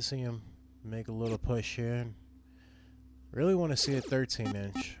 I'd like to see him make a little push here. And really want to see a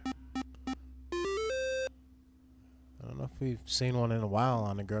 13-inch. I don't know if we've seen one in a while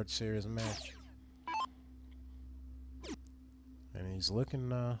on the Grudge Series match. And he's looking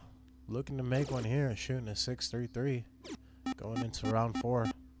to make one here, shooting a 6.33 going into round 4.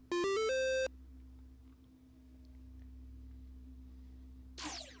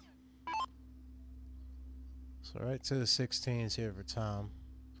 So right to the 16s here for Tom.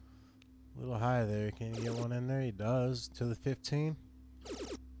 A little high there. Can he get one in there? He does. To the 15.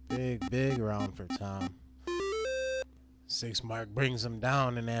 Big round for Tom. 6 mark brings him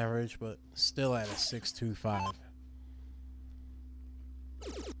down in average, but still at a 6.25.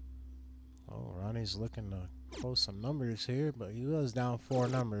 Oh, Ronnie's looking to close some numbers here, but he was down 4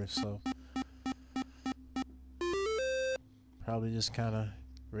 numbers, so probably just kind of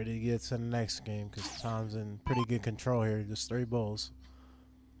ready to get to the next game because Tom's in pretty good control here. Just 3 bulls.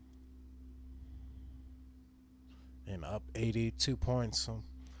 And up 82 points. So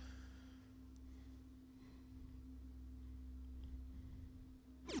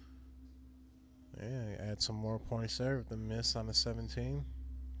yeah, add some more points there with the miss on the 17.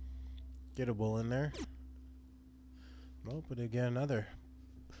 Get a bull in there. Nope, but again another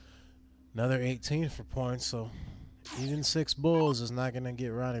 18 for points. So even 6 bulls is not gonna get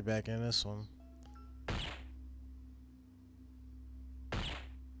Ronnie back in this one.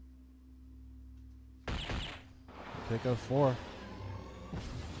 Pick up 4.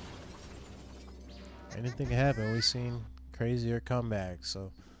 Anything can happen. We've seen crazier comebacks,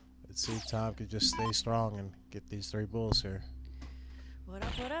 so let's see if Tom could just stay strong and get these 3 bulls here. What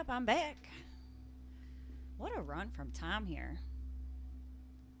up, what up? I'm back. What a run from Tom here.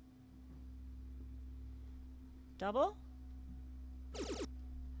 Double?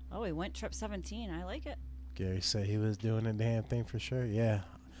 Oh, he went trip 17. I like it. Gary said he was doing a damn thing for sure. Yeah.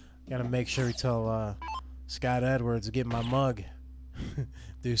 Gotta make sure we tell Scott Edwards to get my mug.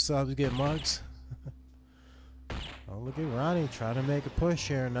 Do subs get mugs? Oh, look at Ronnie trying to make a push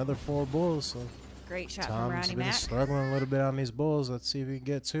here. Another 4 bulls. So Great shot Tom's from Ronnie been Mack. struggling a little bit on these bulls. Let's see if we can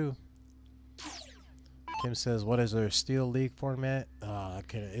get 2. Kim says, "What is their Steel League format?"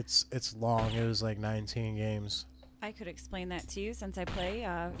 It's long. It was like 19 games. I could explain that to you since I play.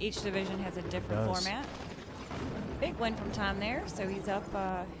 Each division has a different format. Big win from Tom there. So he's up.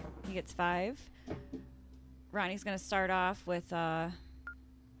 He gets 5. Ronnie's going to start off with 8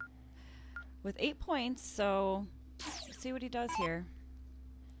 points. So let's see what he does here.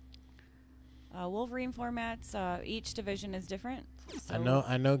 Wolverine formats. Each division is different. So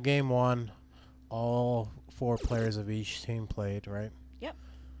I know. Game 1, all 4 players of each team played, right? Yep.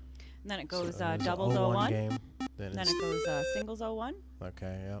 And then it goes So doubles 0-1 0-1. game. Then it goes singles 0-1.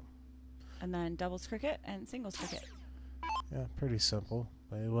 Okay, yep. And then doubles cricket and singles cricket. Yeah, pretty simple.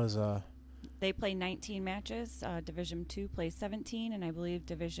 But it was They play 19 matches. Division 2 plays 17, and I believe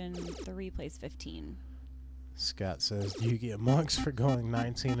Division 3 plays 15. Scott says, "Do you get mugs for going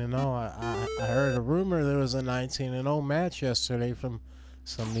 19-0?" I heard a rumor there was a 19-0 match yesterday from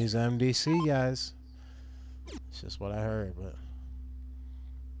some of these MDC guys. It's just what I heard, but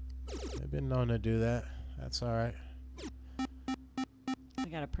they've been known to do that. That's all right. We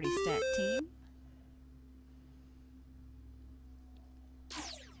got a pretty stacked team.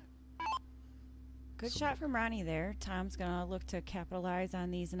 Good shot from Ronnie there. Tom's going to look to capitalize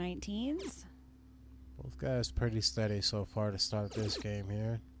on these 19s. Both guys pretty steady so far to start this game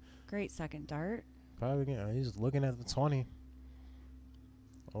here. Great second dart. Probably, he's looking at the 20.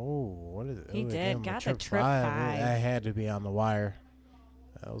 Oh, what is it? He Ooh, they did. gave him a Got the trip five. five. That had to be on the wire.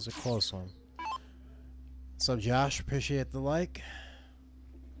 That was a close one. What's up, Josh? Appreciate the like.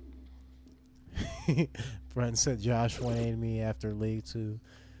 Brent said Josh 180 me after League 2.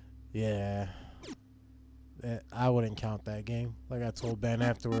 Yeah. I wouldn't count that game. Like I told Ben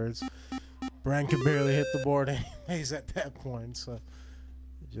afterwards, Brent could barely hit the board anyways at that point. So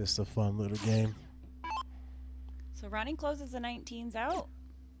just a fun little game. So Ronnie closes the 19s out.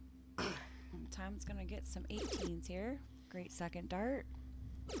 Tom's going to get some 18s here. Great second dart.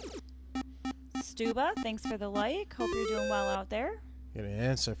 Stuba, thanks for the like. Hope you're doing well out there. Get an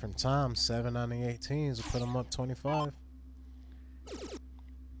answer from Tom. 7 on the 18s will put him up 25.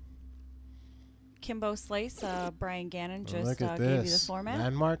 Kimbo Slice, Brian Gannon just Look at gave you the this. format.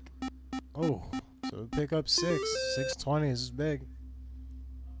 9 mark. Oh, so pick up 6. 620 is big.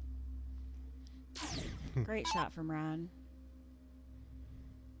 Great shot from Ron.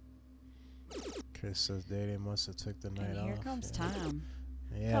 Chris says Day must have took the night And off. here comes Yeah. Tom.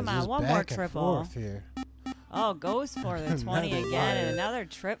 Yeah, Come on, just one back more and triple. forth here. Oh, goes for the 20 Another again wire. and another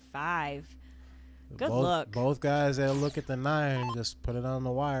trip 5. Good both, look. Both guys that look at the 9 just put it on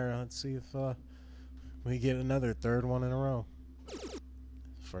the wire. Let's see if we get another third one in a row.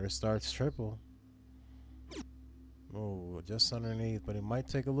 First starts triple. Oh, just underneath, but he might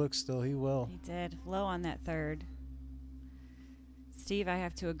take a look still. He will. He did. Low on that third. Steve, I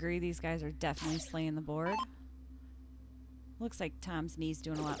have to agree. These guys are definitely slaying the board. Looks like Tom's knee's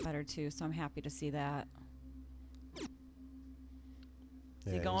doing a lot better too, so I'm happy to see that.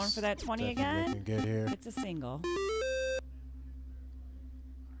 Is he going he's for that 20 definitely again? looking good here. It's a single.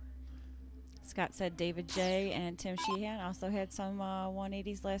 Scott said David J. and Tim Sheehan also had some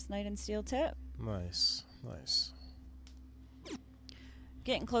 180s last night in steel tip. Nice, nice.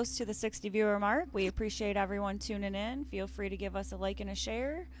 Getting close to the 60 viewer mark. We appreciate everyone tuning in. Feel free to give us a like and a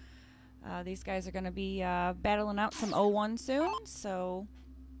share. These guys are going to be battling out some 0-1 soon, so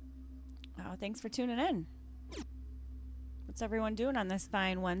thanks for tuning in. What's everyone doing on this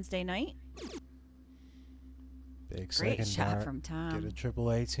fine Wednesday night? Big Great second shot dart. from Tom. Get a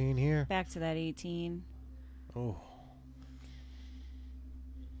triple 18 here. Back to that 18. Oh.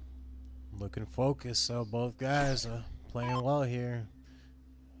 Looking focused, so both guys are playing well here.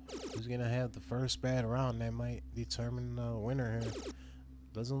 Who's going to have the first bad round? That might determine the winner here.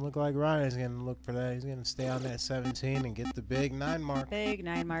 Doesn't look like Ronnie's going to look for that. He's going to stay on that 17 and get the big 9 mark. Big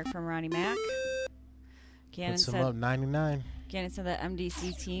 9 mark from Ronnie Mack. Gannon Puts him said, up 99. Gannon said the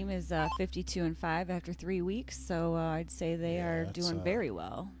MDC team is 52-5 after 3 weeks, so I'd say they are that's, doing very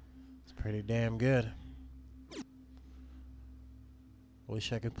well. It's pretty damn good.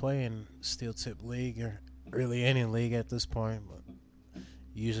 Wish I could play in Steel Tip League or really any league at this point, but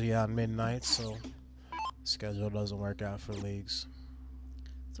usually on midnight, so schedule doesn't work out for leagues.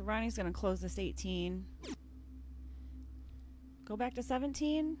 So Ronnie's going to close this 18. Go back to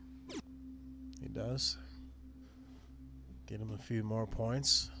 17. He does. Get him a few more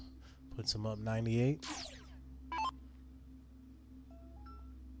points. Puts him up 98.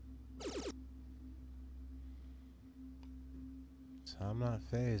 So I'm not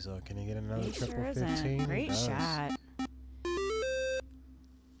phased though. Can he get another He triple sure 15? isn't. He Great does. shot.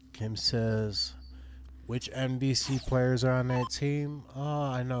 Kim says, which MDC players are on that team? Oh,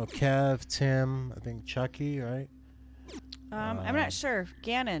 I know Kev, Tim, I think Chucky, right? I'm not sure.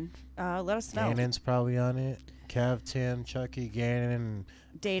 Gannon, let us know. Gannon's probably on it. Kev, Tim, Chucky, Gannon.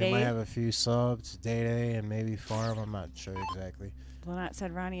 Day They might Day. have a few subs. Day Day and maybe Farm. I'm not sure exactly. Lynette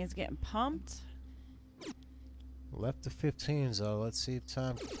said Ronnie is getting pumped. Left the 15s though. Let's see if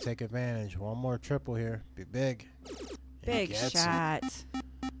Tom can take advantage. One more triple here. Be big. And he Big gets it. shot.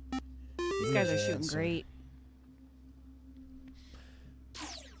 These guys are Easy shooting answer. great.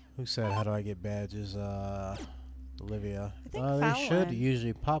 Who said, how do I get badges? Olivia. I think They should Fallon.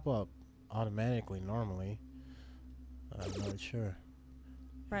 usually pop up automatically normally. I'm not sure.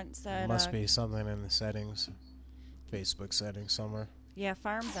 Brent said, Must be something in the settings. Facebook settings somewhere. yeah,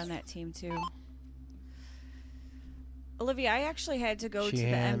 Farm's on that team too. Olivia, I actually had to go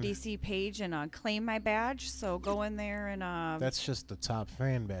Sheehan. to the MDC page and claim my badge. So go in there and. That's just the top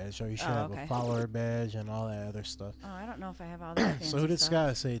fan badge. So you should Oh, have okay. a follower badge and all that other stuff. Oh, I don't know if I have all that. So who fancy did stuff.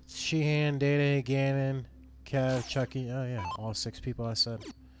 Scott say? Sheehan, Dede, Gannon, Kev, Chucky. Oh yeah, all 6 people I said.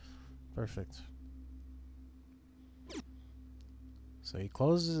 Perfect. So he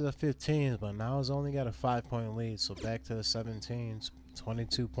closes the 15s, but now he's only got a 5-point lead. So back to the 17s,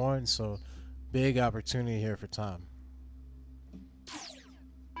 22 points. So big opportunity here for Tom.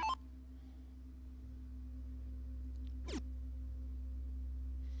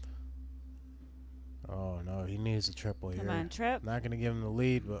 Oh, no, he needs a triple here. Come on, Trip. Not going to give him the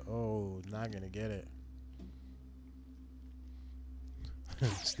lead, but, oh, not going to get it.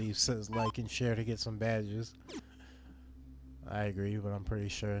 Steve says like and share to get some badges. I agree, but I'm pretty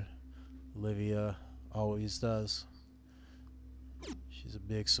sure Olivia always does. She's a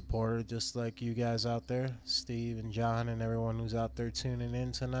big supporter, just like you guys out there, Steve and John and everyone who's out there tuning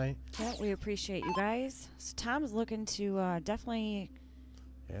in tonight. Yeah, we appreciate you guys. So Tom's looking to definitely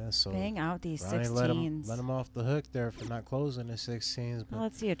bang out these Ronnie 16s. let him off the hook there for not closing the 16s. But well,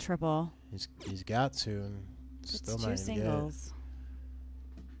 let's see a triple. He's got to, and It's still two not gonna singles.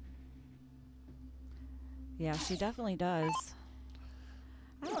 Yeah, she definitely does.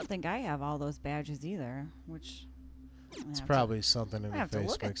 I don't think I have all those badges either, which... It's probably something in the have to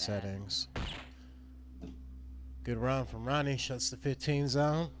look at Facebook that. settings. Good run from Ronnie. Shuts the 15s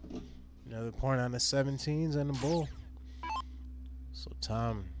down. Another point on the 17s and the bull. So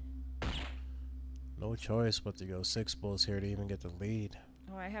Tom, no choice but to go 6 bulls here to even get the lead.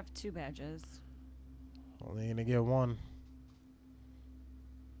 Oh, I have 2 badges. Only gonna get 1.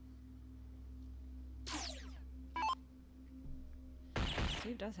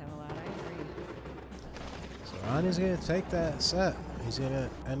 Steve does have a lot, I agree. So Ronnie's gonna take that set. He's gonna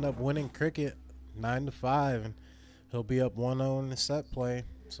end up winning cricket 9-5, and he'll be up 1-0 in the set play.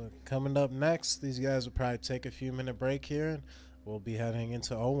 So coming up next, these guys will probably take a few minute break here, and we'll be heading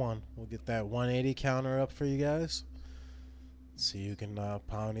into 0-1. We'll get that 180 counter up for you guys. See who can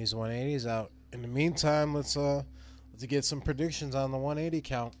pound these 180s out. In the meantime, let's get some predictions on the 180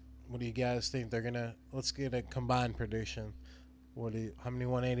 count. What do you guys think they're gonna? Let's get a combined prediction. How many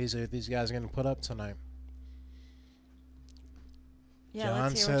 180s are these guys gonna put up tonight? Yeah, John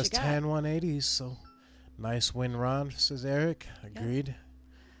let's hear what says you got. 10 180s, so nice win, Ron, says Eric. Agreed.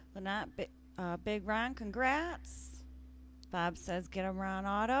 Lynette, Big Ron, congrats. Bob says get him Ron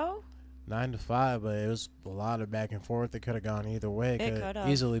Otto. 9-5, but it was a lot of back and forth. It could have gone either way. It Could could've. have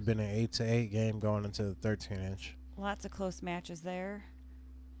easily been an 8-8 game going into the 13-inch. Lots of close matches there.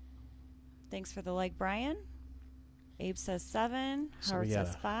 Thanks for the like, Brian. Abe says 7. Howard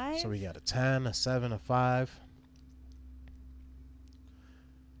says 5. So we got a 10, a 7, a 5.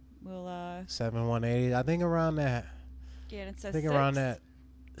 We'll 7 180. I think around that. yeah, it says I think 6. around that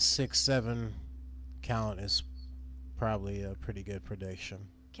 6-7 count is probably a pretty good prediction.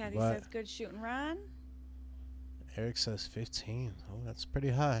 Kathy But says good shooting, Ron. Eric says 15. Oh, that's pretty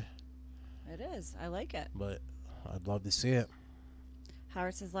high. It is. I like it. But I'd love to see it.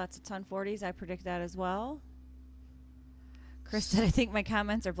 Howard says lots of ton 40s. I predict that as well. Chris said I think my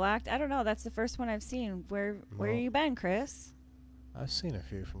comments are blocked. I don't know. That's the first one I've seen. Where you been, Chris? I've seen a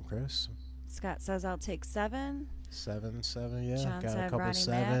few from Chris. Scott says I'll take 7. 7, yeah. John Got a said couple Ronnie 7s.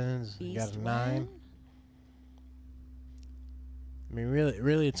 Matt, Got East a 9. win. I mean,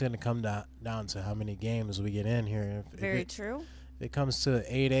 really, it's going to come down to how many games we get in here. Very true. If it comes to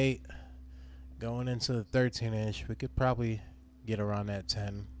 8-8 going into the 13-inch, we could probably get around that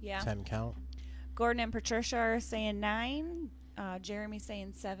 10 count. Gordon and Patricia are saying 9. Jeremy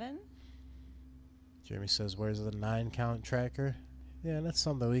saying 7. Jeremy says, where's the 9 count tracker? Yeah, that's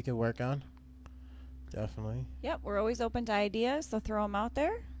something we could work on. Definitely. Yep, we're always open to ideas, so throw them out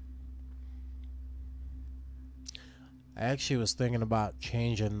there. I actually was thinking about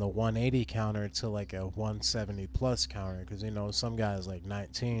changing the 180 counter to like a 170 plus counter, because some guys like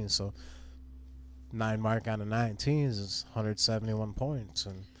 19, so 9 mark on the 19s is 171 points,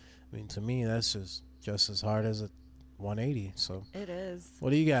 and I mean, to me that's just as hard as a 180. So It is.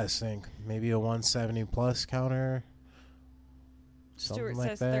 what do you guys think? Maybe a 170 plus counter, something Stuart like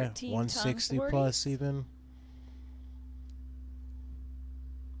says that. 13 160 ton 40s. plus even.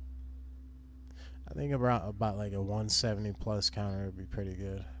 I think about like a 170 plus counter would be pretty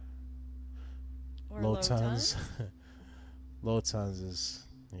good. Or Low tons. Low tons is,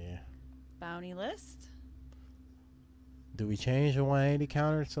 yeah. Bounty list. Do we change a 180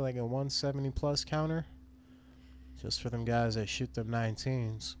 counter to like a 170 plus counter? Just for them guys that shoot them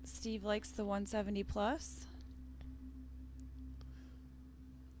 19s. Steve likes the 170 plus.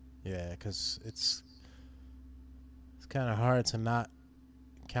 Yeah, because it's kind of hard to not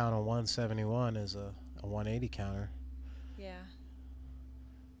count a 171 as a 180 counter. Yeah.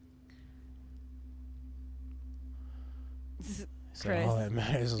 So Chris. all that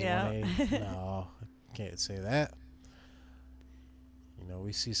matters is Yeah. 180. No, can't say that.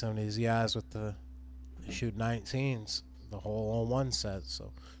 We see some of these guys with they shoot 19s the whole on one set,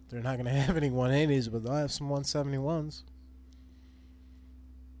 so they're not going to have any 180s, but they'll have some 171s.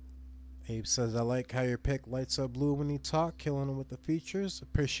 Abe says, I like how your pick lights up blue when you talk, killing them with the features.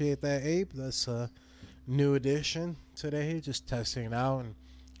 Appreciate that, Abe. That's a new addition today, just testing it out and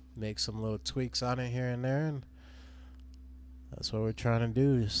make some little tweaks on it here and there, and that's what we're trying to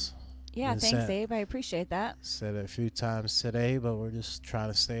do. Yeah, thanks, Abe. I appreciate that. Said it a few times today, but we're just trying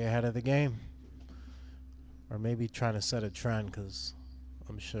to stay ahead of the game, or maybe trying to set a trend, because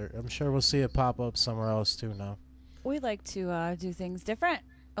I'm sure we'll see it pop up somewhere else too now. We like to do things different,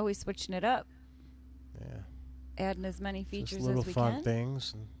 always switching it up. Yeah, adding as many features just little as we fun can.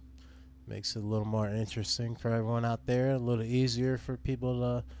 things, and makes it a little more interesting for everyone out there, a little easier for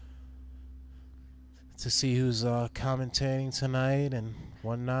people to see who's commentating tonight and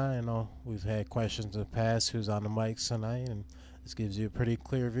whatnot. I know we've had questions in the past, who's on the mics tonight, and this gives you a pretty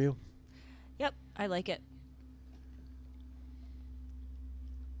clear view. Yep, I like it.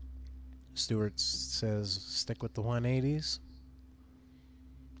 Stewart says stick with the 180s.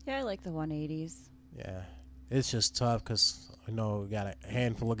 Yeah, I like the 180s. Yeah, it's just tough because I know we got a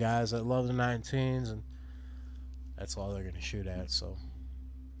handful of guys that love the 19s, and that's all they're going to shoot at. So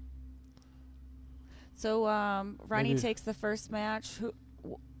Ronnie Maybe. takes the first match.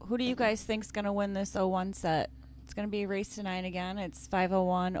 Who do you guys think's going to win this 0-1 set? It's going to be a race to 9 again. It's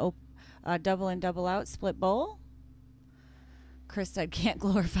 501 double in, double out, split bowl. Chris said can't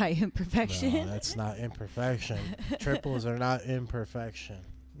glorify imperfection. No, that's not imperfection. Triples are not imperfection.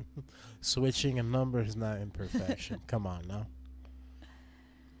 Switching a number is not imperfection. Come on now.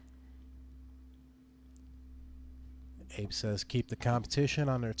 Abe says keep the competition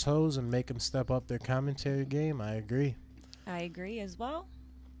on their toes and make them step up their commentary game. I agree. I agree as well.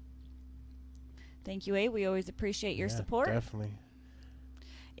 Thank you, Abe. We always appreciate your support. Definitely.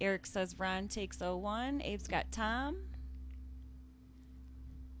 Eric says Ron takes 0-1. Abe's got Tom.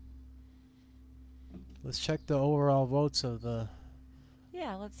 Let's check the overall votes of the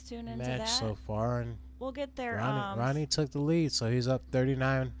Let's tune into match that. so far. And We'll get there. Ronnie took the lead, so he's up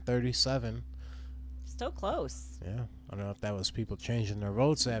 39-37. Still close. Yeah, I don't know if that was people changing their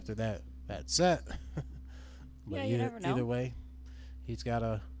votes after that set. But Yeah, you never know. Either way, he's got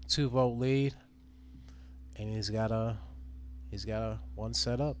a 2-vote lead, and he's got a one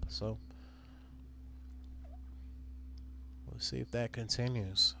set up. So we'll see if that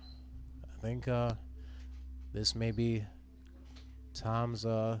continues. I think this may be Tom's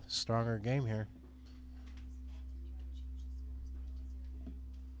stronger game here.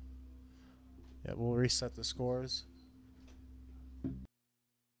 Yeah, we'll reset the scores.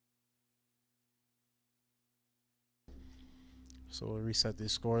 So we'll reset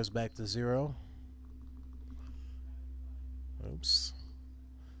these scores back to 0. Oops.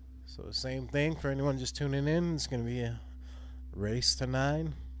 So the same thing for anyone just tuning in. It's going to be a race to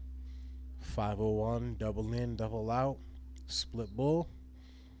 9. 501, double in, double out, split bull.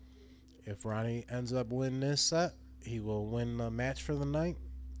 If Ronnie ends up winning this set, he will win the match for the night.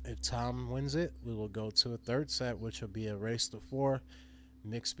 If Tom wins it, we will go to a third set, which will be a race to 4,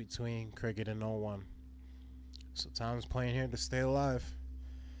 mixed between cricket and 0-1. So Tom's playing here to stay alive.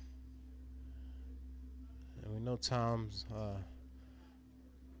 And we know Tom's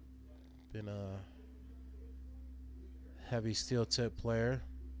been a heavy steel tip player,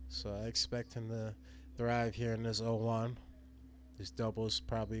 so I expect him to thrive here in this 0-1. This double is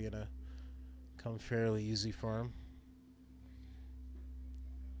probably going to come fairly easy for him.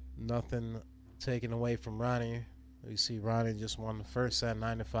 Nothing taken away from Ronnie. You see Ronnie just won the first set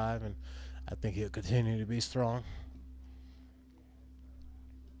 9-5, and I think he'll continue to be strong.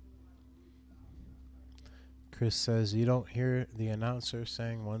 Chris says you don't hear the announcer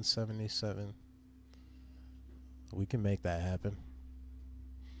saying 177. We can make that happen.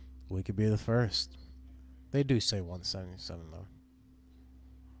 We could be the first. They do say 177 though.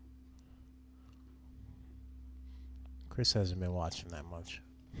 Chris hasn't been watching that much.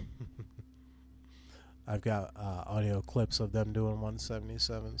 I've got audio clips of them doing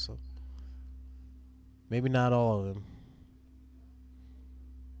 177, so maybe not all of them.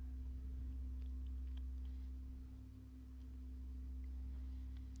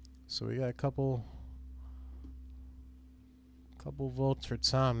 So we got a couple votes for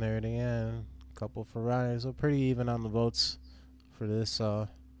Tom there at the end, a couple for Ryan. So pretty even on the votes for this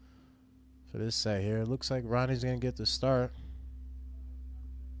set here. It looks like Ronnie's gonna get the start.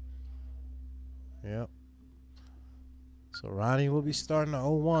 Yep. So Ronnie will be starting at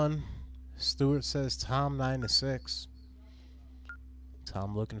 0-1. Stewart says Tom 9-6.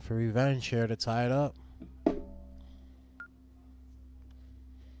 Tom looking for revenge here to tie it up.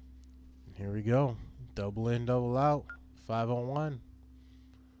 Here we go. Double in, double out. 5-on-1.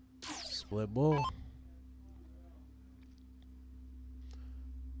 Split bull.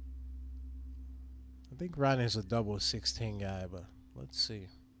 I think Ronnie's a double 16 guy, but let's see.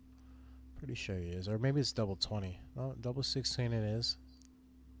 Pretty sure he is. Or maybe it's double 20. Oh, double 16 it is.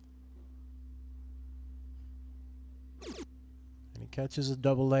 catches a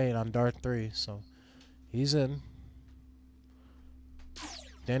double A on dart 3, so he's in.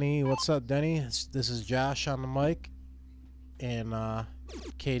 Denny, what's up, Denny? This is Josh on the mic, and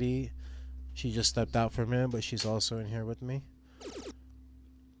Katie, she just stepped out for a minute, but she's also in here with me.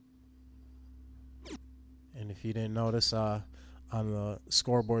 And if you didn't notice, on the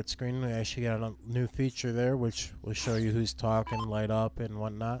scoreboard screen, we actually got a new feature there, which will show you who's talking, light up, and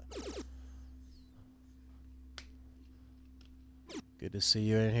whatnot. Good to see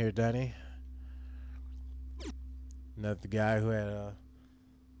you in here, Denny. Another guy who had a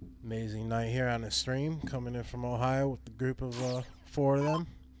amazing night here on the stream, coming in from Ohio with a group of 4 of them.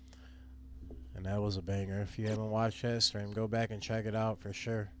 And that was a banger. If you haven't watched that stream, go back and check it out for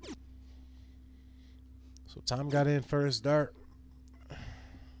sure. So Tom got in first dart.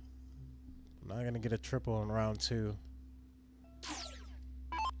 Not going to get a triple in round 2.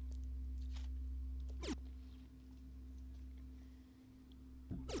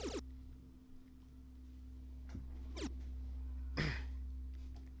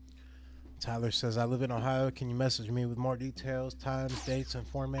 Tyler says, I live in Ohio. Can you message me with more details, times, dates, and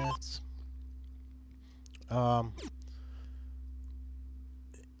formats? I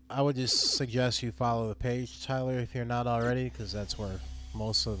would just suggest you follow the page, Tyler, if you're not already, because that's where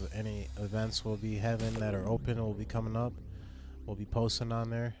most of any events will be having that are open will be coming up. We'll be posting on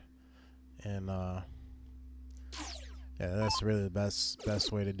there. And yeah, that's really the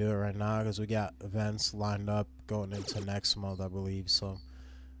best way to do it right now, because we got events lined up going into next month, I believe. So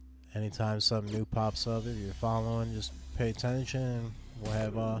anytime something new pops up, if you're following, just pay attention, and we'll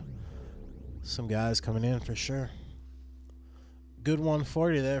have some guys coming in for sure. Good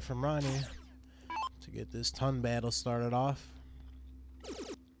 140 there from Ronnie to get this ton battle started off.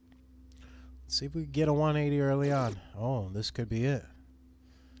 Let's see if we can get a 180 early on. Oh, this could be it.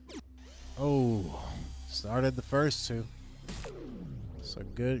 Oh, started the first 2. So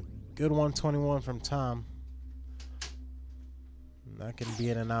good 121 from Tom. Not gonna be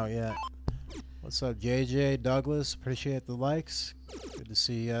in and out yet. What's up, JJ, Douglas? Appreciate the likes. Good to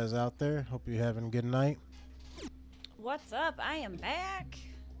see you guys out there. Hope you're having a good night. What's up? I am back.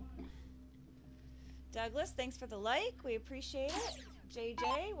 Douglas, thanks for the like. We appreciate it.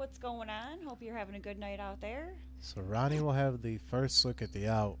 JJ, what's going on? Hope you're having a good night out there. So Ronnie will have the first look at the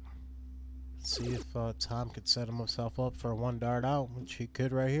out. Let's see if Tom could set himself up for a 1 dart out, which he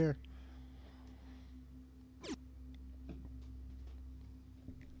could right here.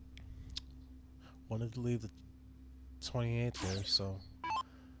 Wanted to leave the 28 there, so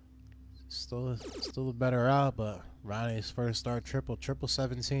still a better out, but Ronnie's first start triple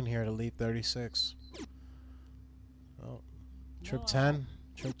 17 here to leave 36. Oh, trip 10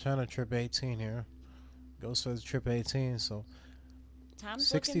 or trip 18 here. Goes for the trip 18, so Tom's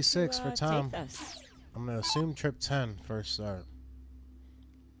 66 looking to, for Tom. take this. I'm gonna assume trip 10 first start.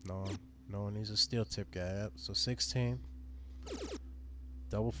 No one needs a steel tip guy. Yep, so 16.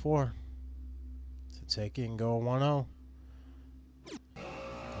 Double 4 to take it and go 1-0.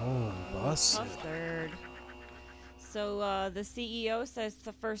 Oh, bust. Tough third. So the CEO says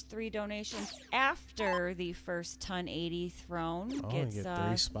the first 3 donations after the first ton 80 thrown Oh, gets you get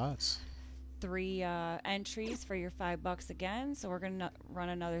 3 spots. 3 entries for your $5 again. So we're gonna run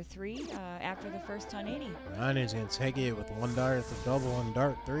another 3 after the first ton 80. Ronnie's gonna take it with 1 dart at the double and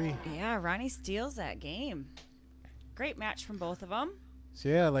dart 3. Yeah, Ronnie steals that game. Great match from both of them. So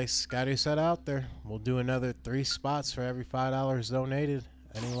yeah, like Scotty said out there, we'll do another 3 spots for every $5 donated.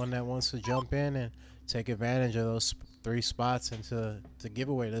 Anyone that wants to jump in and take advantage of those 3 spots into the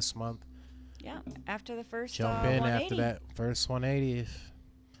giveaway this month. Yeah, after the first Jump in 180. after that first 180 if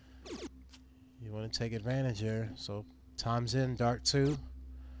you want to take advantage there. So Tom's in, dart 2.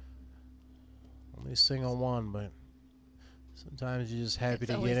 Only a single 1, but sometimes you're just happy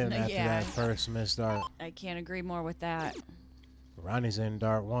It's to always get in the- after yeah. that first missed dart. I can't agree more with that. Ronnie's in,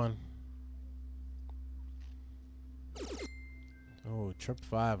 dart 1. Oh, trip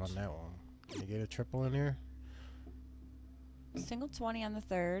 5 on that one. Can you get a triple in here? Single 20 on the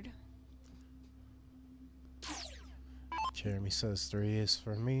third. Jeremy says 3 is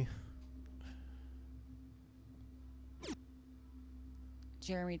for me.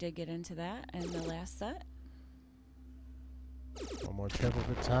 Jeremy did get into that in the last set. One more triple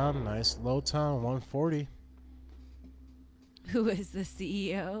for Tom. Nice low Tom, 140. Who is the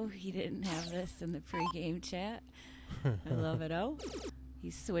CEO? He didn't have this in the pregame chat. I love it. Oh,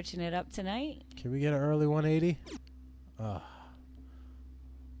 he's switching it up tonight. Can we get an early 180?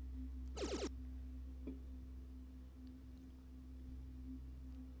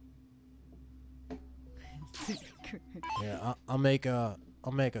 Yeah, I'll make a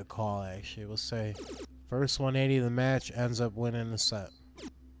call actually. We'll say First 180 of the match ends up winning the set.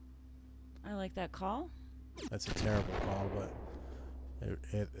 I like that call. That's a terrible call, but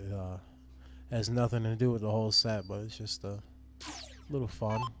it has nothing to do with the whole set, but it's just a little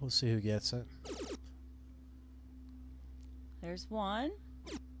fun. We'll see who gets it. There's one.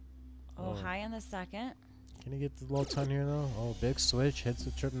 Oh, high in the second. Can he get the low ton here, though? Oh, big switch. Hits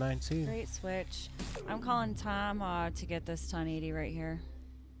the trip 19. Great switch. I'm calling Tom to get this ton 80 right here.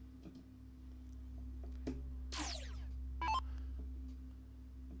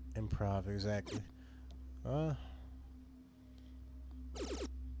 Improv, exactly.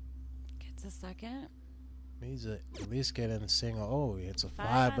 Gets a second. He's at least getting a single. Oh, he hits a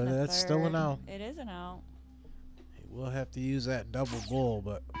 5, on but the that's still an third. out. It is an out. He will have to use that double bull,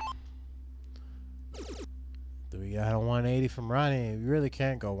 but do we got a 180 from Ronnie? You really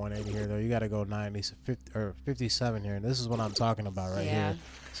can't go 180 here, though. You got to go 90, 50, or 57 here. This is what I'm talking about right here.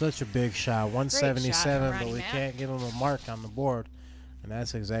 Such a big shot. 177, but we can't give him a mark on the board. And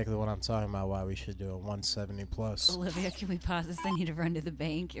that's exactly what I'm talking about, why we should do a 170 plus. Olivia, can we pause this? I need to run to the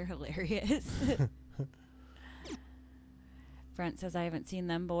bank. You're hilarious. Brent says, I haven't seen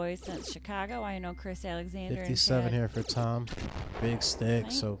them boys since Chicago. I know Chris Alexander 57 and here for Tom. Big stick.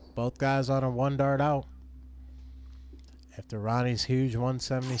 So both guys on a 1 dart out. After Ronnie's huge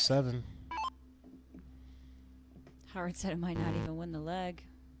 177. Howard said it might not even win the leg.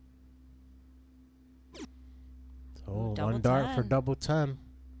 Oh, Double 1 dart 10. for double 10.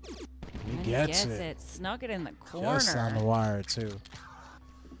 He gets it. Snuck it in the corner. Just on the wire, too.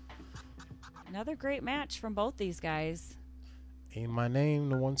 Another great match from both these guys. Ain't my name,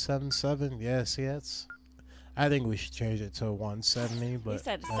 the 177. Yeah, see, I think we should change it to a 170, but He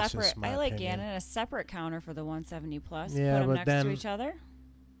said that's separate. just my I like opinion. Gannon, a separate counter for the 170 plus. Yeah, Put them but next then to each other.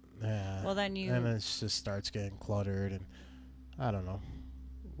 Yeah. Well, then you. And it just starts getting cluttered, and I don't know.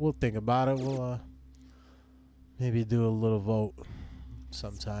 We'll think about it. We'll maybe do a little vote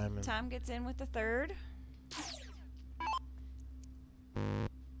sometime. And Tom gets in with the third.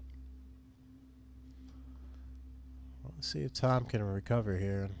 let's see if Tom can recover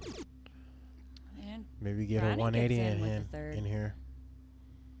here. And Maybe get Ronnie a 180 gets in with the third. in here.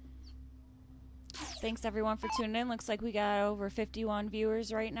 Thanks everyone for tuning in. Looks like we got over 51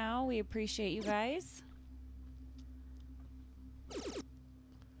 viewers right now. We appreciate you guys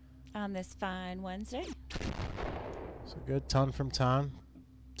on this fine Wednesday. It's a good ton from Tom.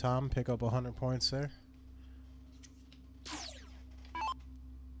 Tom, pick up 100 points there.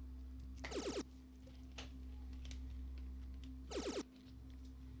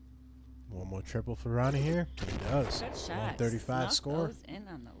 One more triple for Ronnie here. He does. Good shot. 135 Snuck score. Goes in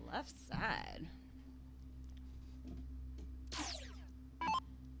on the left side.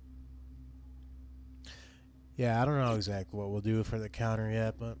 Yeah, I don't know exactly what we'll do for the counter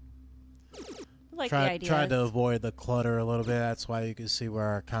yet, but Like try to the avoid the clutter a little bit. That's why you can see where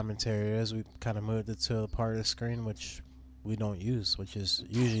our commentary is. We kind of moved it to a part of the screen which we don't use, which is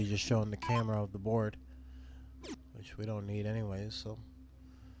usually just showing the camera of the board, which we don't need anyways. So,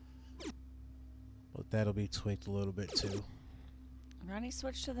 but that'll be tweaked a little bit too. Ronnie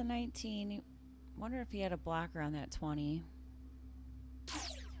switched to the 19. Wonder if he had a blocker on that 20.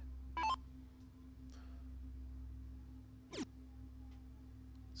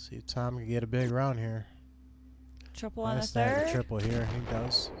 See if Tom can get a big round here. Triple on the That's that third. triple here. He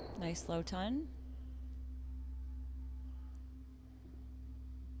does. Nice low ton.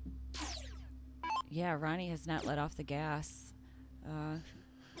 Yeah, Ronnie has not let off the gas.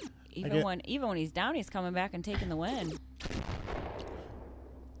 Even when he's down, he's coming back and taking the win.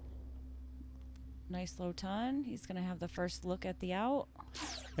 Nice low ton. He's gonna have the first look at the out.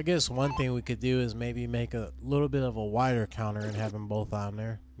 I guess one thing we could do is maybe make a little bit of a wider counter and have them both on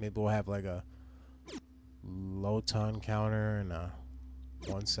there. Maybe we'll have like a low ton counter and a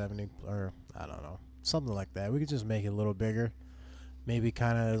 170, or I don't know, something like that. We could just make it a little bigger. Maybe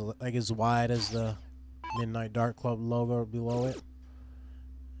kind of like as wide as the Midnight Dart Club logo below it.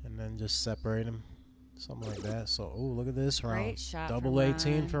 And then just separate them. Something like that. So, ooh, look at this round. Great shot Double from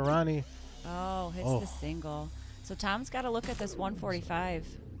 18 Ron. for Ronnie. Oh, hits the single. So Tom's got to look at this 145.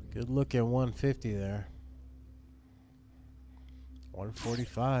 Good look at 150 there.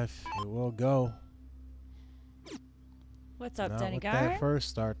 145. It will go. What's up, Not Denny with Gar? that first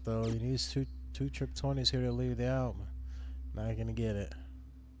start, though. He needs two trip 20s here to leave the out. Not going to get it.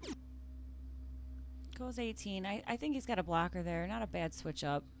 Goes 18. I think he's got a blocker there. Not a bad switch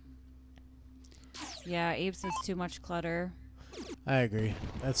up. Yeah, Abe says too much clutter. I agree.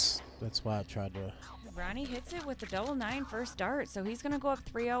 That's why I tried to. Ronnie hits it with the double 9 first dart, so he's going to go up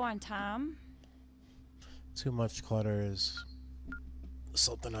 3-0 on Tom. Too much clutter is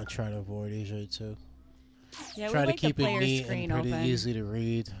something I try to avoid usually, too. Yeah, Try we to like keep the it player neat screen and pretty open. easy to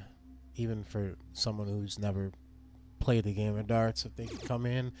read, even for someone who's never played the game of darts. If they could come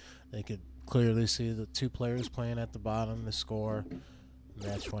in, they could clearly see the two players playing at the bottom, the score,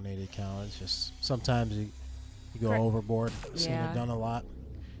 match 180 count. It's just sometimes you go Correct. overboard. Seen Yeah. it done a lot.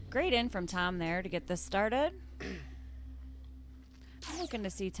 Great in from Tom there to get this started. I'm looking to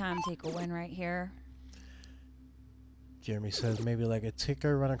see Tom take a win right here. Jeremy says maybe like a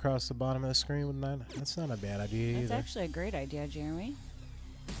ticker run across the bottom of the screen with 9. That's not a bad idea That's either. actually a great idea, Jeremy.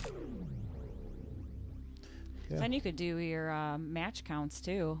 Yeah. Then you could do your match counts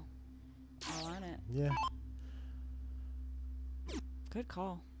too. All on it. Yeah. Good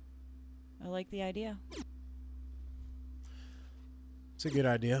call. I like the idea. It's a good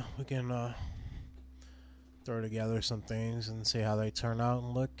idea. We can throw together some things and see how they turn out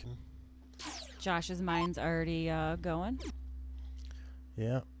and look. And Josh's mind's already going.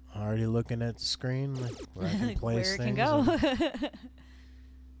 yeah, already looking at the screen like, where I can place Where it things. can go. and-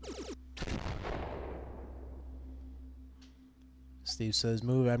 Steve says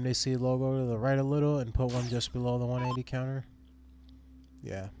move MDC logo to the right a little and put one just below the 180 counter.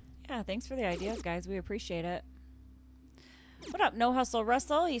 Yeah. Yeah, thanks for the ideas, guys. We appreciate it. What up, No Hustle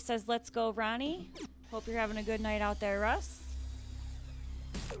Russell? He says, let's go, Ronnie. Hope you're having a good night out there, Russ.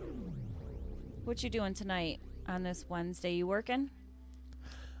 What you doing tonight on this Wednesday? You working?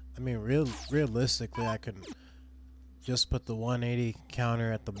 I mean, realistically, I could just put the 180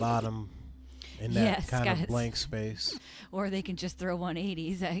 counter at the bottom in that Yes, kind guys. of blank space. Or they can just throw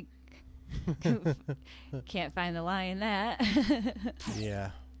 180s. I can't find the lie in that.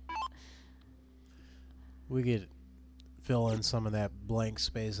 Yeah. We could fill in some of that blank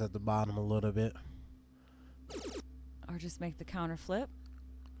space at the bottom a little bit. Or just make the counter flip.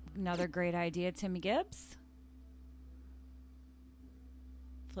 Another great idea, Timmy Gibbs.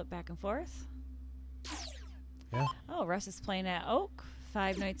 Flip back and forth. Yeah. Oh, Russ is playing at Oak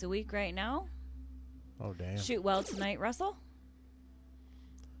 5 nights a week right now. Oh, damn. Shoot well tonight, Russell.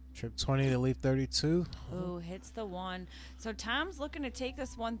 Trip 20 to leave 32. Ooh, hits the 1. So Tom's looking to take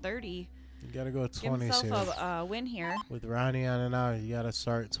this 130. You got to go Give 20s here. himself a win here. With Ronnie on and out, you got to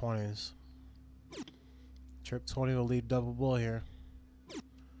start 20s. Trip 20 will leave double bull here.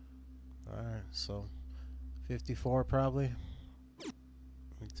 All right, so 54 probably.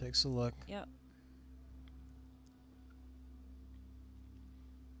 He takes a look. Yep.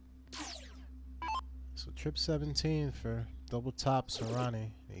 So trip 17 for double tops for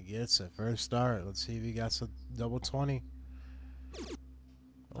Ronnie. He gets it first start. Let's see if he got a double 20.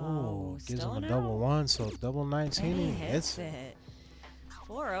 Oh, gives still him a an double out. 1, so double 19. He He hits hits it. it.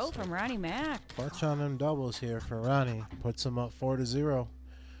 4-0 from Ronnie Mack. Clutch on them doubles here for Ronnie. Puts him up 4-0.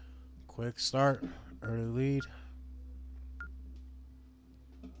 Quick start, early lead.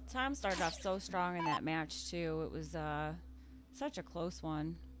 Tom started off so strong in that match, too. It was such a close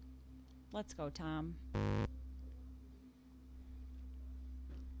one. Let's go, Tom.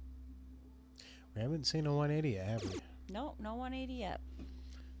 We haven't seen a 180 yet, have we? Nope, no 180 yet.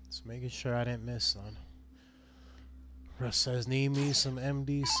 Just making sure I didn't miss one. Russ says, need me some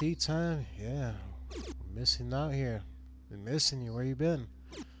MDC time? Yeah, missing out here. Been missing you. Where you been?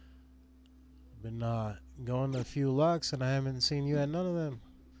 Been going to a few lucks and I haven't seen you at none of them.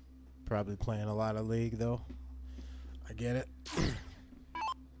 Probably playing a lot of League though. I get it.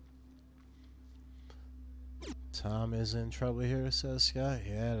 Tom is in trouble here, says Scott.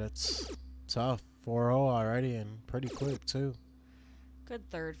 Yeah, that's tough. 4-0 already and pretty quick too. Good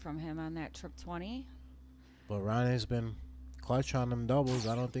third from him on that trip 20. But Ronnie's been clutch on them doubles.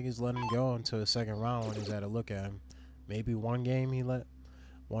 I don't think he's letting him go until the second round when he's had a look at him. Maybe one game he let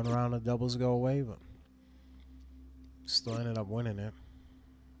one round of doubles go away, but still ended up winning it.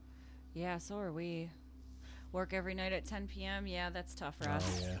 Yeah, so are we. Work every night at 10 p.m. Yeah, that's tough, Russ.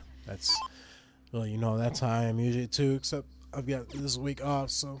 Oh yeah, that's well, you know that's how I am usually too. Except I've got this week off,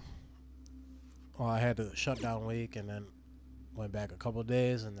 so I had the shutdown week and then went back a couple of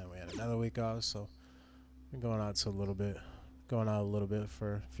days, and then we had another week off. So we're going out a little bit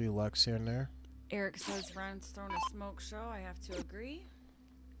for a few lucks here and there. Eric says Ron's throwing a smoke show. I have to agree.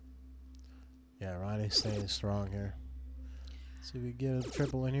 Yeah, Ronnie's staying strong here. See if we get a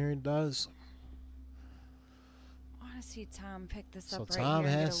triple in here. He does. I want to see Tom pick this So up right Tom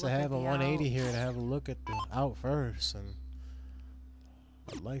here. and get has to look at have a the 180 out. here to have a look at the out first, and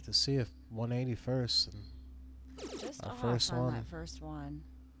I'd like to see if 180 first. And Just our off first on one. that first one.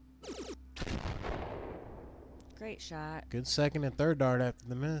 Great shot. good second and third dart after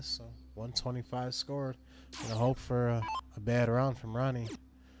the miss. So 125 scored. Gonna hope for a bad round from Ronnie,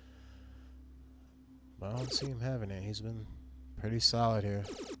 but I don't see him having it. He's been pretty solid here.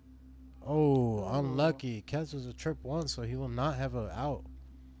 Oh, unlucky. Catches a trip once, so he will not have an out.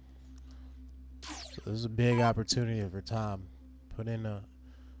 So this is a big opportunity for Tom. Put in a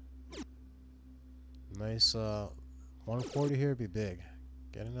nice 140 here, be big.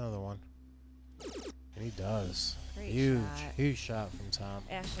 Get another one. And he does. Great Huge shot from Tom.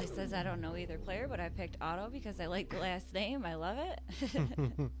 Ashley says, I don't know either player, but I picked Otto because I like the last name. I love it.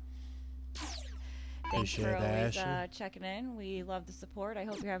 Thanks for always checking in. We love the support. I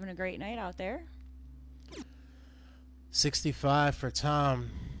hope you're having a great night out there. 65 for Tom.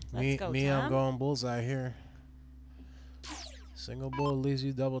 Let's go, me, Tom. I'm going bullseye here. Single bull leaves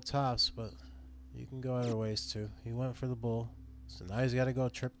you double tops, but you can go other ways too. He went for the bull. So now he's got to go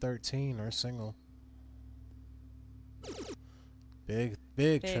trip 13 or single. Big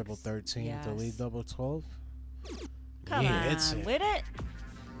triple 13 yes. to lead double 12. Come on, with it.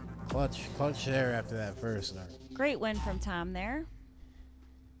 Clutch there after that first start. Great win from Tom there.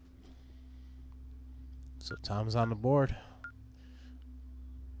 So Tom's on the board.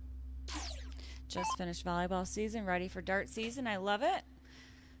 Just finished volleyball season, ready for dart season. I love it.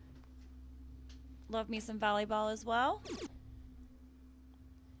 Love me some volleyball as well.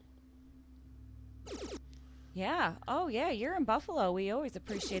 Yeah. Oh, yeah, you're in Buffalo. We always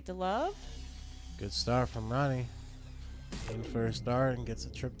appreciate the love. Good start from Ronnie. In first dart and gets a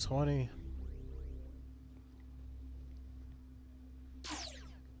trip 20.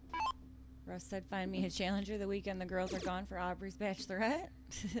 Russ said, find me a challenger the weekend the girls are gone for Aubrey's bachelorette.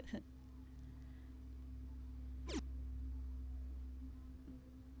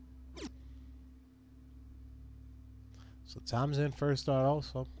 So Tom's in first start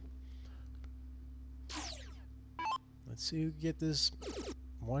also. Let's see who can get this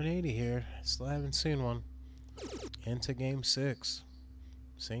 180 here. Still haven't seen one. Into game 6.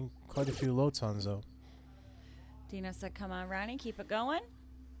 Seen quite a few low tons though. Dina said, come on, Ronnie, keep it going.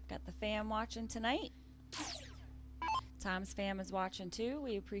 Got the fam watching tonight. Tom's fam is watching too.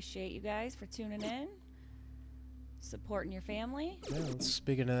 We appreciate you guys for tuning in, supporting your family. Yeah,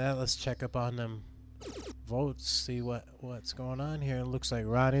 speaking of that, let's check up on them votes, see what's going on here. It looks like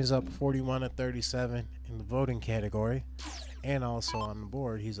Ronnie's up 41 to 37 in the voting category, and also on the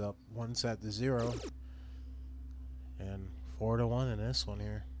board he's up 1 set to 0 and 4 to 1 in this one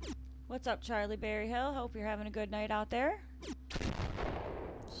here. What's up, Charlie Berryhill? Hope you're having a good night out there.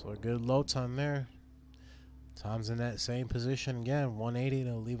 So a good low ton there. Tom's in that same position again, 180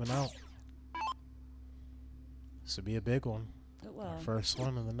 to leave an out. This will be a big one. It will. Our first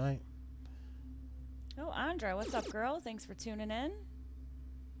one of the night. Oh, Andra, what's up, girl? Thanks for tuning in.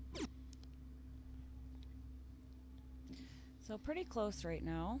 So pretty close right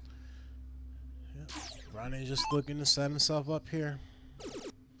now. Yeah. Ronnie's just looking to set himself up here.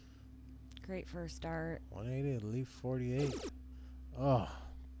 Great first start. 180 to leave 48. Oh,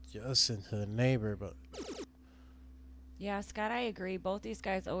 just into the neighbor, but yeah, Scott, I agree. Both these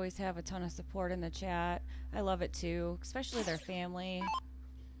guys always have a ton of support in the chat. I love it too, especially their family.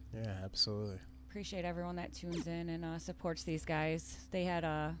 yeah, absolutely. Appreciate everyone that tunes in and supports these guys. They had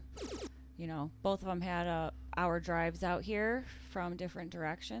both of them had hour drives out here from different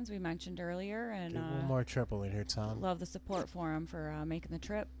directions we mentioned earlier, and Get one more triple in here, Tom. love the support for them for making the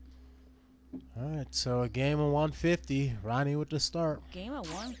trip. All right, so a game of 150. Ronnie with the start. Game of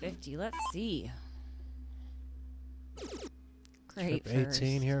 150. Let's see. Great Trip 18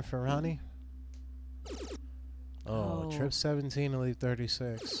 first. here for Ronnie. Oh, trip 17 to leave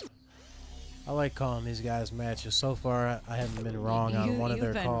 36. I like calling these guys matches. So far, I haven't been wrong on one of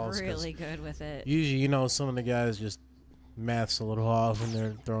their calls. You've been really good with it. Usually, some of the guys just math's a little off and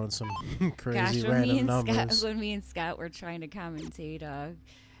they're throwing some crazy random numbers. When me and Scott were trying to commentate,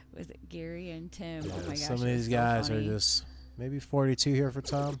 was it Gary and Tim? Yeah, oh my gosh, some of these guys so are just maybe 42 here for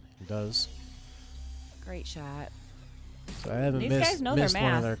Tom. He does. Great shot. So I haven't These guys know their missed one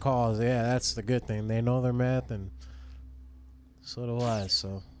of math. their calls. Yeah, that's the good thing. They know their math, and so do I.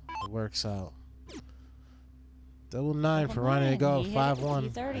 So it works out. Double 9 for Ronnie to go. 5-1.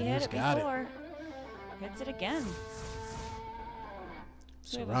 He's already hit it before. Hits it again.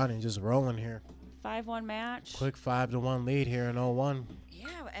 So Ronnie just rolling here. 5-1 match. Quick 5-1 lead here in 0-1.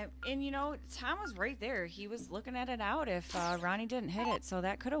 Yeah, and Tom was right there. He was looking at it out if Ronnie didn't hit it, so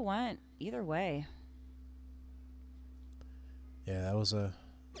that could have went either way. Yeah, that was a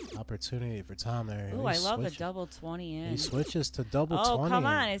opportunity for Tom there. Ooh, I love the double 20 in. He switches to double 20. Oh, come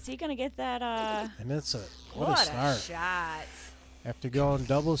on. Is he going to get that? And it's what a start. shot. After going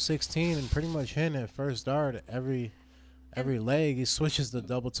double 16 and pretty much hitting it first dart every leg, he switches to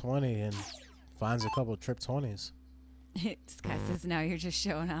double 20 and finds a couple of trip 20s. Scott says, now you're just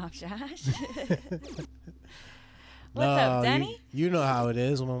showing off, Josh. What's up, Denny? You know how it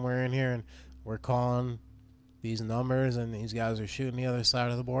is when we're in here and we're calling these numbers and these guys are shooting the other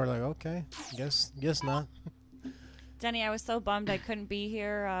side of the board. Like, okay, guess not. Denny, I was so bummed I couldn't be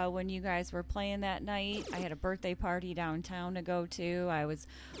here when you guys were playing that night. I had a birthday party downtown to go to. I was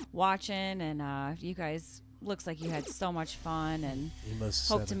watching, and you guys, looks like you had so much fun, and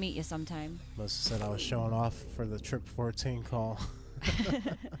hope to meet you sometime. Must have said I was showing off for the Trip 14 call.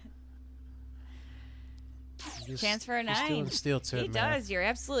 Chance for a 9. Doing steel tip, he man. does. You're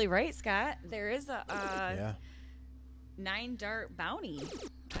absolutely right, Scott. There is a 9 dart bounty.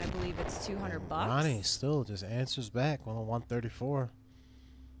 I believe it's $200. Ronnie still just answers back on 134.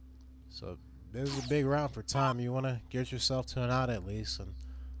 So this is a big round for Tom. You want to get yourself to an out at least and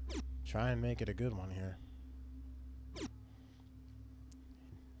try and make it a good one here.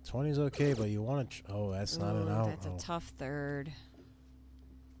 20 is okay, but you want to. Oh, that's not an out. That's a tough third.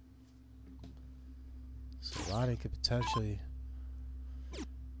 So Ronnie could potentially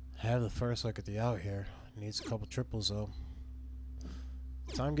have the first look at the out here. Needs a couple triples though.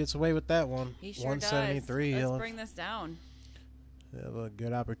 Tom gets away with that one. He sure 173. does. Let's bring this down. They have a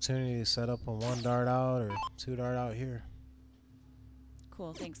good opportunity to set up a 1 dart out or 2 dart out here.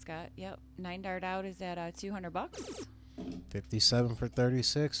 Cool, thanks, Scott. Yep, 9 dart out is at $200. 57 for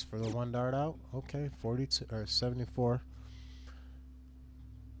 36 for the 1 dart out. Okay, 42 or 74.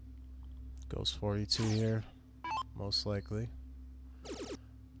 Goes 42 here, most likely.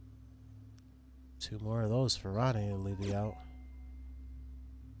 2 more of those for Ronnie to leave the out.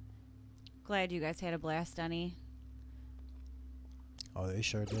 Glad you guys had a blast, Denny. Oh, they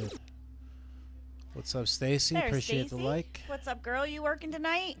sure did. What's up, Stacy? There, Appreciate Stacy. the like. What's up, girl? You working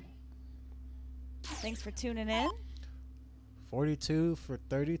tonight? Thanks for tuning in. 42 for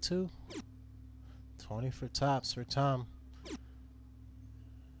 32. 20 for tops for Tom.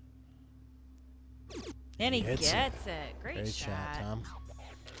 And he hits gets it. Great shot, Tom.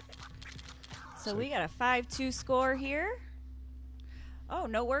 So we got a 5-2 score here. Oh,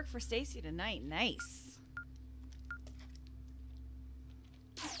 no work for Stacy tonight. Nice.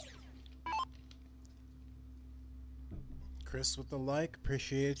 Chris with the like.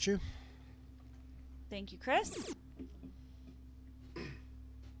 Appreciate you. Thank you, Chris.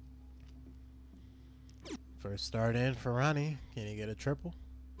 First start in for Ronnie. Can he get a triple?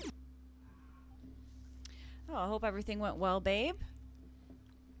 Oh, I hope everything went well, babe.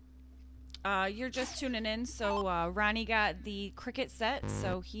 You're just tuning in, so Ronnie got the cricket set,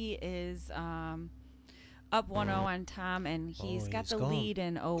 so he is up 1-0 on Tom, and he's got the lead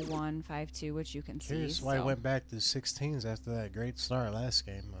in 0-1-5-2, which you can see. Curious why he went back to 16s after that great start last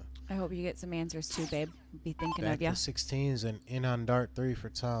game. I hope you get some answers too, babe. Be thinking back of you. to 16s and in on dart 3 for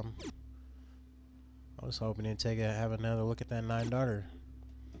Tom. I was hoping he'd have another look at that 9 darter.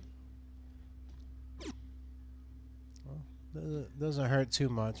 Well, doesn't hurt too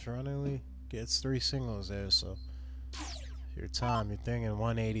much. Ronnie only gets 3 singles there, so if you're Tom, you're thinking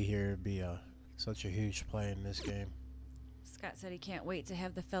 180 here would be such a huge play in this game. Scott said he can't wait to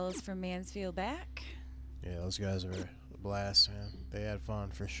have the fellas from Mansfield back. Yeah, those guys were a blast, man. They had fun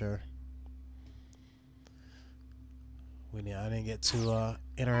for sure. I didn't get to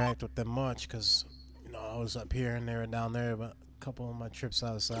interact with them much because I was up here and they were down there. But a couple of my trips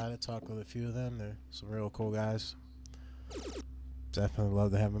outside, I talked with a few of them. They're some real cool guys. Definitely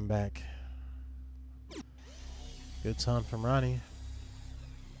love to have them back. Good time from Ronnie.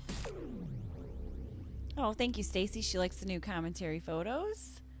 Oh, thank you, Stacy. She likes the new commentary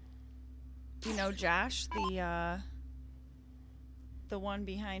photos. You know, Josh, the one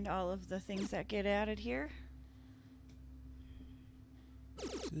behind all of the things that get added here.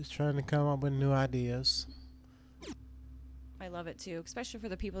 Just trying to come up with new ideas. I love it too, especially for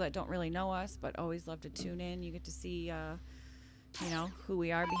the people that don't really know us but always love to tune in. You get to see, who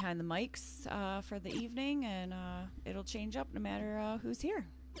we are behind the mics for the evening, and it'll change up no matter who's here.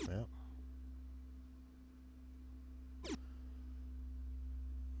 Yep.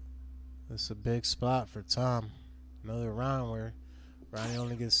 This is a big spot for Tom. Another round where Ronnie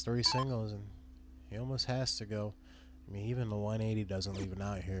only gets 3 singles, and he almost has to go. I mean, even the 180 doesn't leave it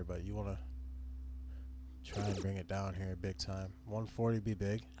out here, but you want to try and bring it down here big time. 140 be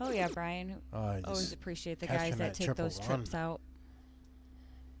big. Oh, yeah, Brian. Always appreciate the guys that take those trips out.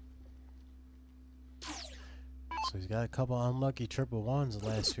 So he's got a couple unlucky 111s the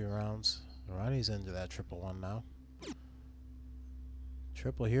last few rounds. Ronnie's into that 111 now.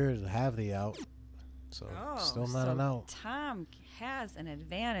 Triple here to have the out. So still not an out. Tom has an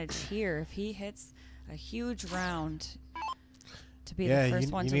advantage here if he hits a huge round to be the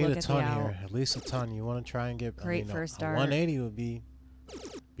first one to look at the out. You need a ton here, at least a ton. You want to try and get first start. 180 would be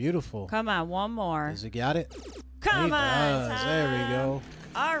beautiful. Come on, one more. Has he got it? Come on, does. There we go.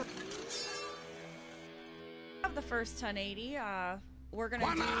 All right. Of the first 1080, we're gonna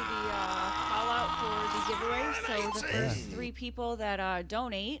do the call out for the giveaway. So the first 3 people that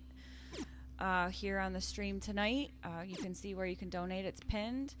donate here on the stream tonight, you can see where you can donate. It's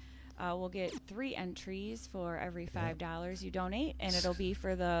pinned. We'll get 3 entries for every $5 you donate, and it'll be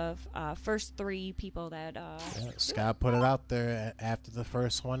for the first 3 people that. Scott put it out there after the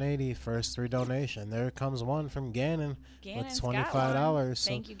first 180, first 3 donation. There comes one from Gannon with $25. So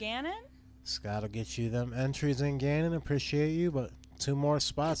thank you, Gannon. Scott will get you them entries in, Gannon. Appreciate you, but 2 more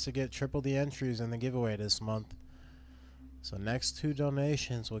spots to get triple the entries in the giveaway this month. So next 2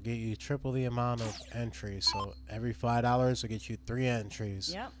 donations will get you triple the amount of entries. So every $5 will get you 3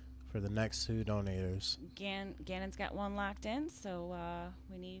 entries. Yep. For the next 2 donators. Gannon's got 1 locked in, so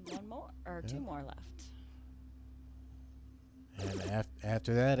we need 1 more or 2 more left. And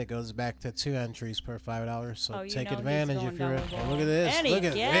after that, it goes back to 2 entries per $5. So take know advantage if you're. double. Look at this! And Look he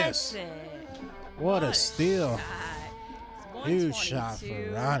at gets this! It. What a steal! Shot. Huge shot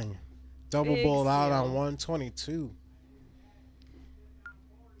for Ronnie. Double Big bowled out on steal. 122.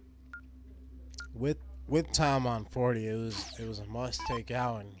 With Tom on 40, it was a must take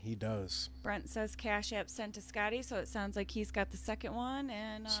out, and he does. Brent says Cash App sent to Scotty, so it sounds like he's got the second one.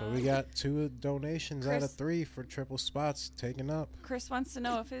 And So we got 2 donations out of Chris- 3 for triple spots taken up. Chris wants to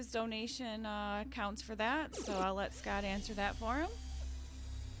know if his donation counts for that, so I'll let Scott answer that for him.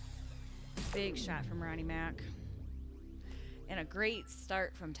 Big shot from Ronnie Mac. And a great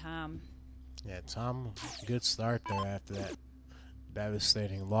start from Tom. Yeah, Tom, good start there after that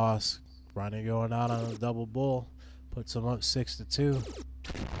devastating loss. Ronnie going out on a double bull, puts him up 6-2.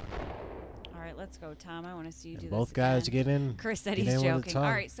 All right, let's go, Tom. I want to see you do this. Both guys again. get in. Chris said get he's in with a joking. ton.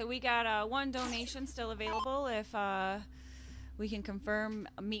 All right, so we got 1 donation still available. If we can confirm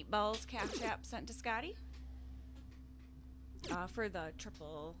Meatballs Cash App sent to Scotty for the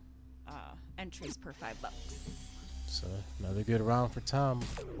triple entries per $5. So another good round for Tom.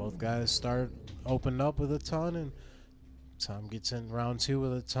 Both guys opened up with a ton, and Tom gets in round 2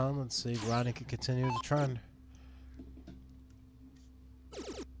 with a ton. Let's see if Ronnie can continue the trend.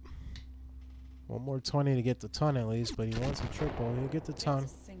 1 more 20 to get the ton at least, but he wants a triple. He'll get the ton.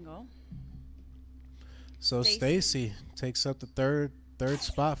 It's a single. So Stacy takes up the third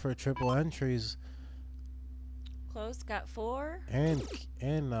spot for triple entries, Close, got 4. and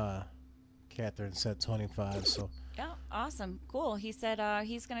Catherine said 25. So Yeah, awesome. Cool. He said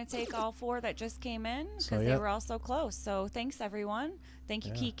he's going to take all 4 that just came in because So, they yep. were all so close. So thanks, everyone. Thank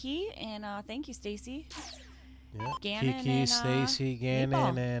you, Yeah. Kiki, and thank you, Stacy. yeah, Gannon Kiki, and, Stacy,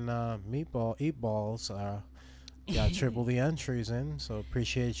 Gannon, Meatball. and Eatballs got triple the entries in. So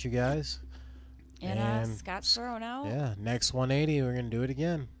appreciate you guys. And Scott's thrown out. Yeah, next 180, we're gonna do it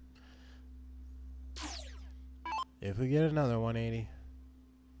again. If we get another 180.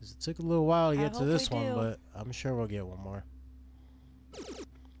 'Cause it took a little while to I get to hope this we one, do. but I'm sure we'll get 1 more.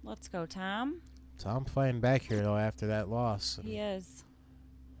 Let's go, Tom. Tom fighting back here though after that loss. He is.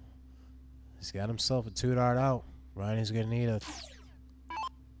 He's got himself a 2-dart out. Ronnie's gonna need the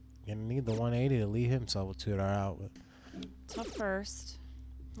 180 to leave himself a 2-dart out. But Tough first.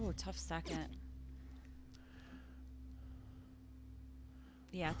 Ooh, tough second.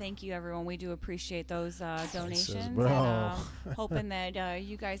 Yeah, thank you, everyone. We do appreciate those donations. bro. And, hoping that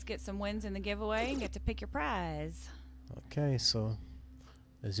you guys get some wins in the giveaway and get to pick your prize. okay, so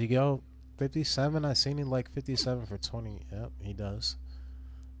does he go 57? I seen him like 57 for 20. Yep, he does.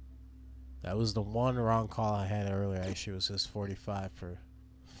 That was the one wrong call I had earlier. Actually, it was his 45 for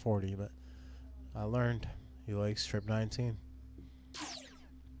 40, but I learned he likes trip 19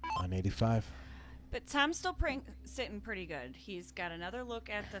 on 85. But Tom's still sitting pretty good. He's got another look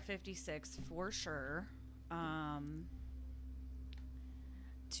at the 56 for sure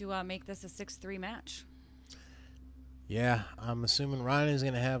to make this a 6-3 match. Yeah, I'm assuming Ronnie's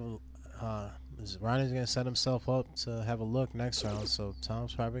gonna have. Ronnie's gonna set himself up to have a look next round, so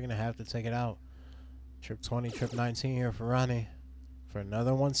Tom's probably gonna have to take it out. Trip 20, trip 19 here for Ronnie for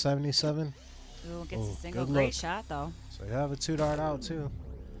another 177. Ooh, gets a Ooh, single. good Great look. shot, though. So you have a 2-dart out too.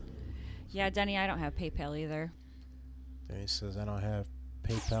 Yeah, Denny, I don't have PayPal either. Then he says, "I don't have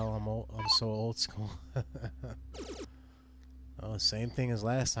PayPal. I'm so old school." Oh, same thing as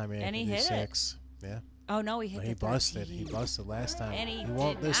last time. And he hit it. 56. Yeah. Oh, no, he hit But the he busted. 13. He busted last time. And he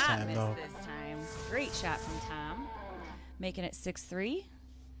won't did this not time miss though. this time. Great shot from Tom. Making it 6-3.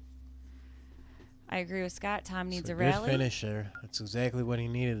 I agree with Scott. Tom needs So a good rally. finish there. That's exactly what he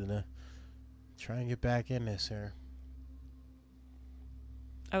needed to try and get back in this here.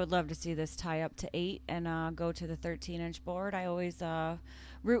 I would love to see this tie up to 8 and go to the 13-inch board. I always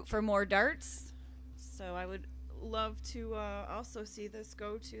root for more darts, so I would love to also see this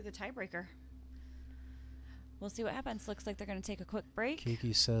go to the tiebreaker. We'll see what happens. Looks like they're going to take a quick break.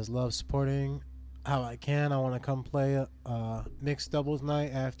 Kiki says, love supporting how I can. I want to come play a mixed doubles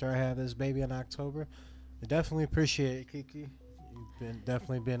night after I have this baby in October. I definitely appreciate it, Kiki. You've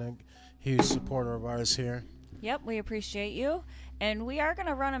definitely been a huge supporter of ours here. Yep, we appreciate you. And we are going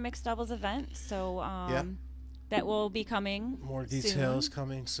to run a mixed doubles event, so that will be coming More details soon.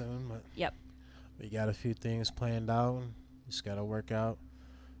 coming soon. But Yep. we got a few things planned out. Just got to work out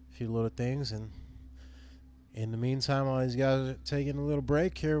a few little things. And in the meantime, while these guys are taking a little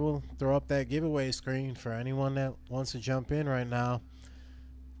break here, we'll throw up that giveaway screen for anyone that wants to jump in right now.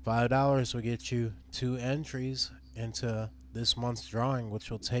 $5 will get you 2 entries into this month's drawing,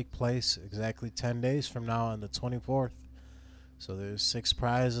 which will take place exactly 10 days from now on the 24th. So there's 6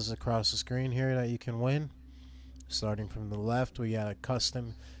 prizes across the screen here that you can win. Starting from the left, we got a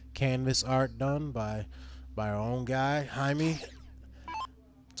custom canvas art done by our own guy, Jaime.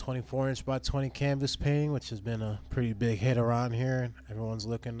 24-inch by 20 canvas painting, which has been a pretty big hit around here. Everyone's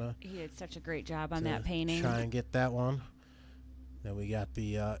looking to He did such a great job on that painting. try and get that one. Then we got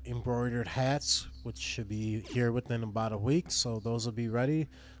the embroidered hats, which should be here within about a week. So those will be ready.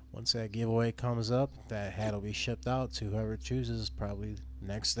 Once that giveaway comes up, that hat will be shipped out to whoever chooses, probably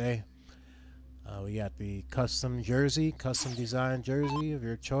next day. We got the custom design jersey of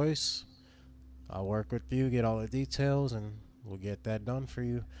your choice. I'll work with you, get all the details, and we'll get that done for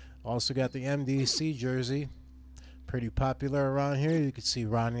you. Also got the MDC jersey. Pretty popular around here. You can see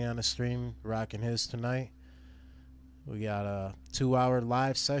Ronnie on the stream rocking his tonight. We got a 2-hour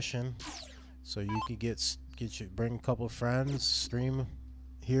live session, so you could bring a couple friends, stream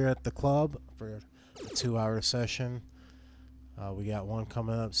here at the club for a 2-hour session. We got one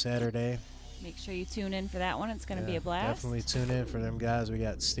coming up Saturday. Make sure you tune in for that one. It's going to be a blast. Definitely tune in for them guys. We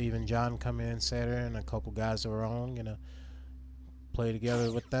got Steve and John coming in Saturday, and a couple guys of our own. Gonna play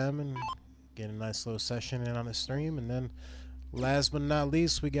together with them and get a nice little session in on the stream. And then last but not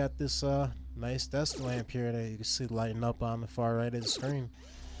least, we got this nice desk lamp here that you can see lighting up on the far right of the screen.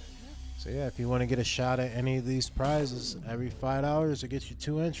 So yeah, if you want to get a shot at any of these prizes, every $5 will get you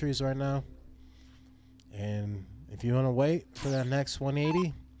 2 entries right now. And if you want to wait for that next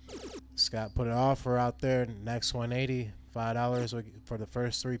 180, Scott put an offer out there. Next 180, $5 for the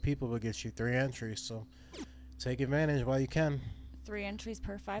first 3 people will get you 3 entries. So take advantage while you can. 3 entries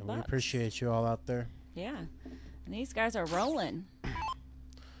per $5. We appreciate you all out there. Yeah, and these guys are rolling.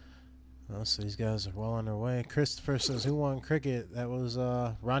 Oh, so these guys are well on their way. Christopher says, who won cricket? That was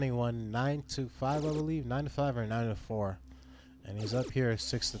Ronnie won 9-5, I believe. 9-5 or 9-4. And he's up here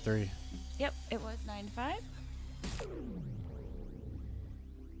 6-3. Yep, it was 9-5.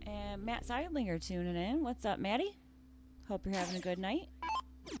 And Matt Seidlinger tuning in. What's up, Maddie? Hope you're having a good night.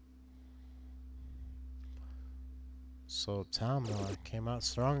 So Tom came out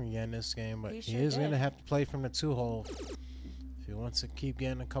strong again this game, but He he sure is going to did. have to play from the 2-hole if he wants to keep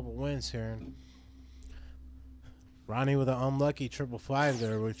getting a couple wins here. And Ronnie with an unlucky 555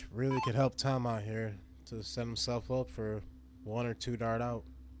 there, which really could help Tom out here to set himself up for 1 or 2 dart out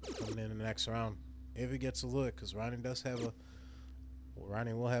coming in the next round. If he gets a look, because Ronnie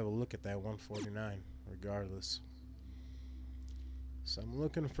will have a look at that 149 regardless. So I'm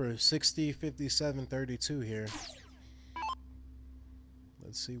looking for 60, 57, 32 here.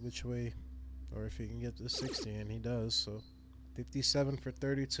 Let's see which way, or if he can get to 60, and he does. So 57 for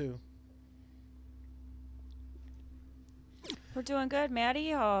 32. We're doing good,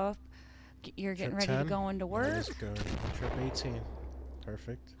 Maddie. You're getting ready to go into work. Let's go. Trip 18.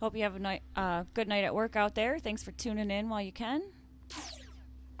 Perfect. Hope you have a good night at work out there. Thanks for tuning in while you can.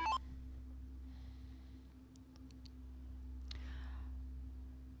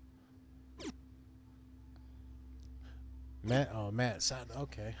 Matt.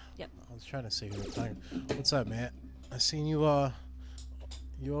 Okay. Yep. I was trying to see who we're talking. What's up, Matt? I seen you.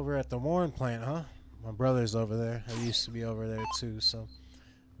 You over at the Warren plant, huh? My brother's over there. I used to be over there too, so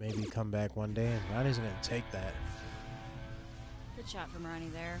maybe come back one day. And Ronnie's gonna take that. Good shot from Ronnie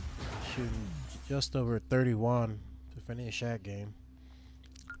there. Shooting just over 31 to finish that game.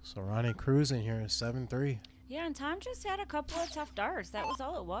 So Ronnie cruising here, 7-3. Yeah, and Tom just had a couple of tough darts. That was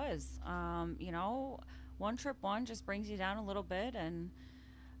all it was. You know, one trip one just brings you down a little bit, and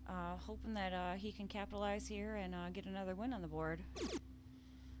hoping that he can capitalize here and get another win on the board.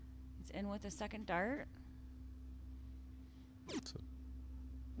 He's in with a second dart.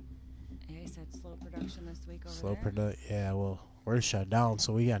 Yeah, he said slow production this week over Slow there. production. Yeah, well, we're shut down,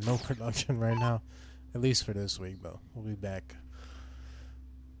 so we got no production right now, at least for this week. But we'll be back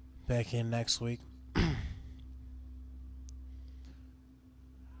in next week.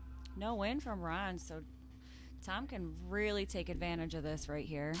 No win from Ron, so Tom can really take advantage of this right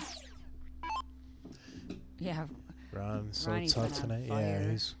here. Yeah. Ron's so Ronnie's tough been on tonight. Yeah,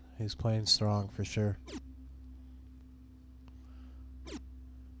 fire. he's playing strong for sure.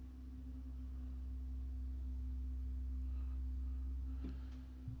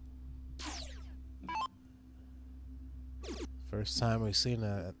 First time we've seen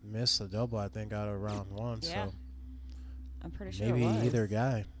a miss a double, I think, out of round one. Yeah. So I'm pretty sure maybe it was. either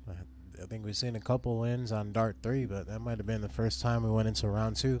guy. I think we've seen a couple wins on dart 3, but that might have been the first time we went into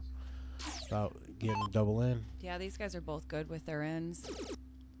round 2 without getting a double in. Yeah, these guys are both good with their ends.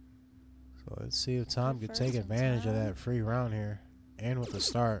 So let's see if Tom Good could take first from advantage of Tom. that free round here. And with the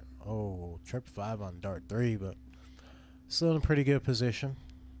start. Oh, trip 5 on dart 3, but still in a pretty good position.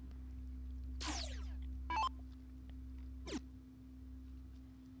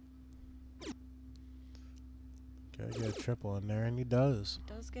 Gotta get a triple in there, and he does.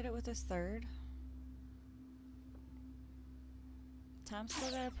 Does get it with his third. Tom's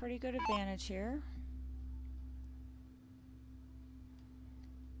still got a pretty good advantage here.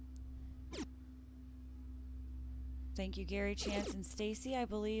 Thank you, Gary, Chance, and Stacy. I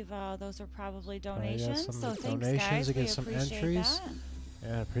believe those are probably donations. some So thanks, donations guys. to We get some appreciate entries. that.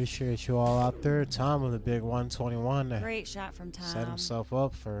 Yeah, appreciate you all out there. Tom with a big 121 to Great shot from Tom. set himself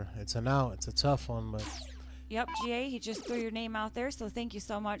up for it's an out. It's a tough one, but Yep, GA, he just threw your name out there, so thank you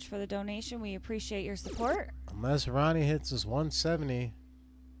so much for the donation. We appreciate your support. unless Ronnie hits his 170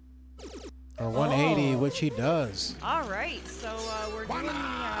 or 180, which he does. All right, so we're doing the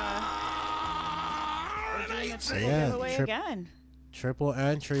triple Yeah, giveaway again. Triple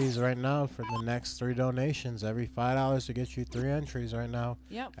entries right now for the next 3 donations. Every $5 to get you 3 entries right now.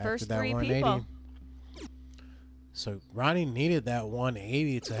 Yep, After first that 3 180. people. So Ronnie needed that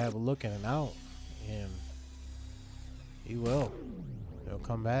 180 to have a look at an out, and he will. He'll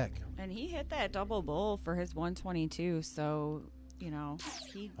come back. And he hit that double bull for his 122, so, you know,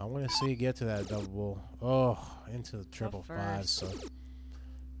 he I want to see you get to that double bull. Oh, into the triple 5. first. So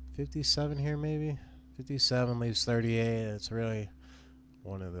 57 here maybe. 57 leaves 38. It's really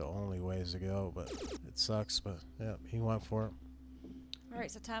one of the only ways to go, but it sucks. But yeah, he went for it. All right,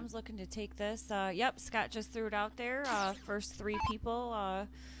 so Tom's looking to take this. Yep, Scott just threw it out there. First 3 people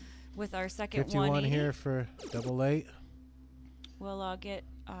with our second 51 180. here for double 8. We'll get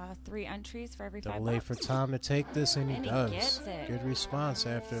 3 entries for every Double $5. 8 for Tom to take this, and he And he does. gets it. Good response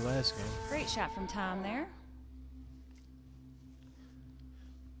after last game. Great shot from Tom there.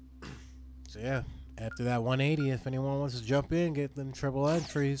 So yeah, after that 180, if anyone wants to jump in, get them triple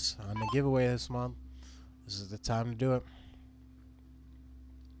entries on the giveaway this month, this is the time to do it.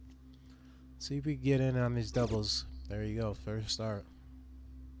 See if we can get in on these doubles. There you go, first start.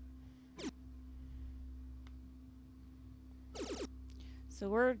 So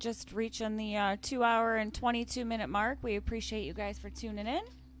we're just reaching the 2-hour and 22-minute mark. We appreciate you guys for tuning in.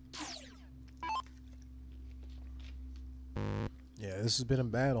 Yeah, this has been a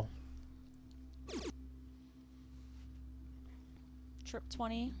battle. Trip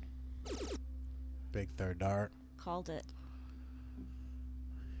 20, Big third dart. called it.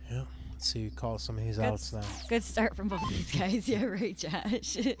 Yeah, let's see you call some of these Good outs now. Good start from both these guys. Yeah, right,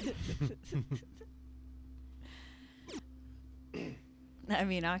 Josh. I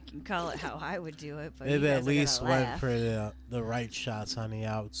mean, I can call it how I would do it, but you They've guys at are least gonna went laugh. for the right shots on the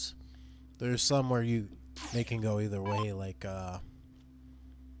outs. There's some where they can go either way, like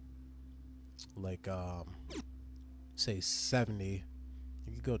say 70.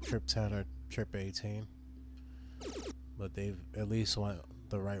 You could go trip 10 or trip 18, but they've at least went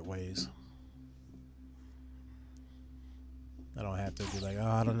the right ways. I don't have to be like, oh,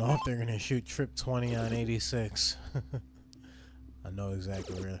 I don't know if they're gonna shoot trip 20 on 86. I know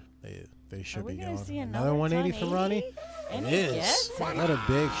exactly where they should Are we be gonna going. see Another 180 from Ronnie. And It he is. gets it. What a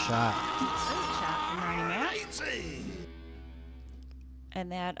big shot. Great shot from Ronnie Mac.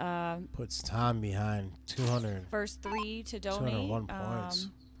 And that Puts Tom behind 200. first 3 to donate 201 points.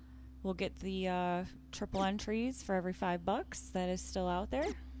 will get the triple entries for every $5 that is still out there.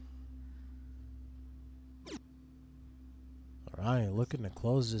 Ronnie looking to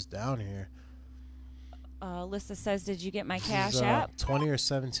close this down here. Alyssa says, "Did you get my This Cash is, App?" 20 or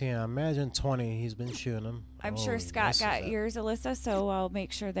 17. I imagine 20. He's been shooting them. I'm Oh, sure he Scott misses got that. yours, Alyssa, so I'll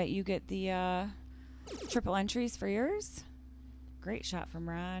make sure that you get the triple entries for yours. Great shot from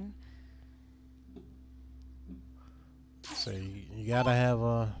Ron. So you got to have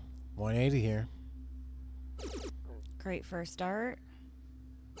a 180 here. Great first start.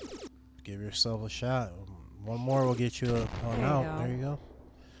 Give yourself a shot. One more will get you a There you out. go. There you go.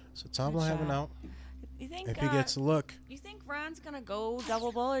 So Tom Good will have an shot. out. You think if he gets a look. You think Ron's gonna go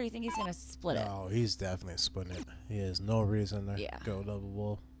double bull, or you think he's gonna split it? No, he's definitely splitting it. He has no reason to Yeah. go double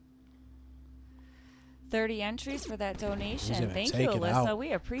bull. 30 entries for that donation. gonna Thank take you, it Alyssa. out.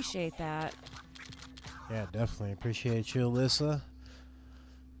 We appreciate that. Yeah, definitely appreciate you, Alyssa.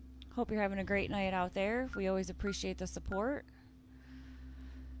 Hope you're having a great night out there. We always appreciate the support.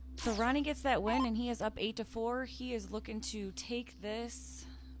 So Ronnie gets that win, and he is up 8-4. He is looking to take this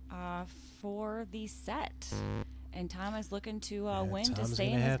for the set, and Tom is looking to win to Tom's stay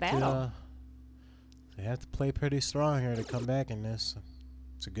gonna in his have battle. They have to play pretty strong here to come back in this.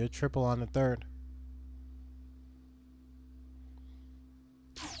 It's a good triple on the third.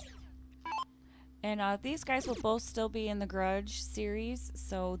 And these guys will both still be in the Grudge series,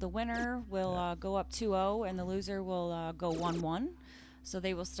 so the winner will go up 2-0, and the loser will go 1-1. So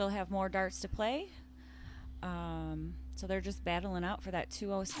they will still have more darts to play. So they're just battling out for that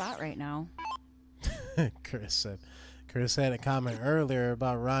 2-0 spot right now. Chris had a comment earlier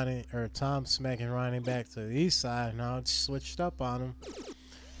about Ronnie or Tom smacking Ronnie back to the east side. Now it's switched up on him.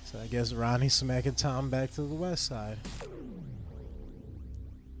 So I guess Ronnie's smacking Tom back to the west side.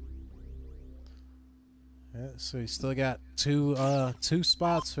 Yeah, so you still got two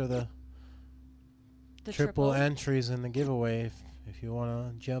spots for the triple entries in the giveaway. If you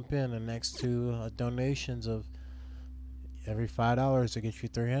want to jump in, the next two donations of every $5 to get you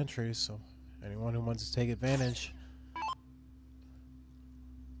 3 entries. So anyone who wants to take advantage,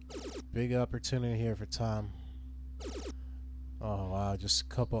 big opportunity here for Tom. Oh wow, just a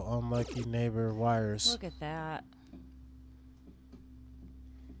couple unlucky neighbor wires. Look at that.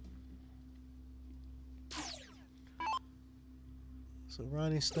 So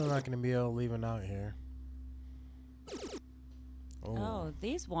Ronnie's still not going to be able to leave it out here. Oh,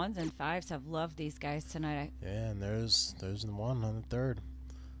 these 1s and 5s have loved these guys tonight. Yeah, and there's the one on the third.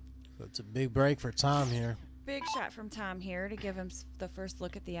 So it's a big break for Tom here. Big shot from Tom here to give him the first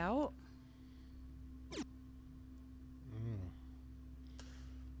look at the out.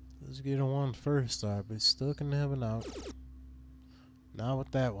 Let's get a 1 first, but he's still going to have an out. Not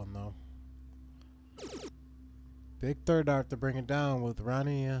with that one, though. Big third dart to bring it down with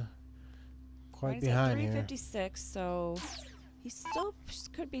Ronnie quite Ronnie's behind at here. 356, so he still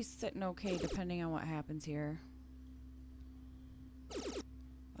could be sitting okay depending on what happens here.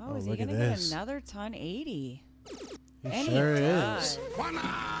 Oh, is he look going at to get this. another ton 80? He And sure he is. does. What a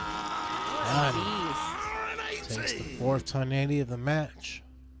beast. Takes the 4th ton 80 of the match.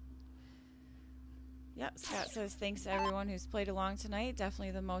 Yep, Scott says thanks to everyone who's played along tonight. Definitely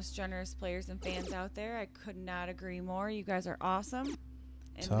the most generous players and fans out there. I could not agree more. You guys are awesome.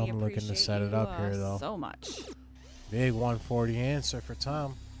 And Tom we looking to appreciate set it you, up here, though. so much. Big 140 answer for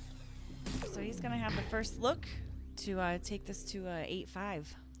Tom. So he's going to have the first look to take this to 8-5.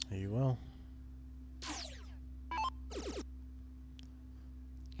 He will.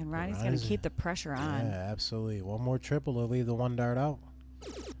 And Ronnie's going to keep the pressure on. Yeah, absolutely. One more triple to leave the 1 dart out.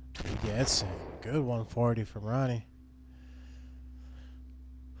 He gets it. Good 140 from Ronnie.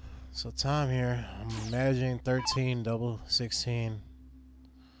 So Tom here, I'm imagining 13, double 16.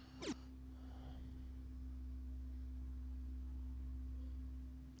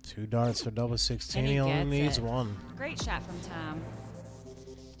 Two darts for double 16. And he He only gets needs it. 1. Great shot from Tom.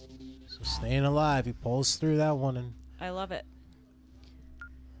 So staying alive, he pulls through that one. And I love it.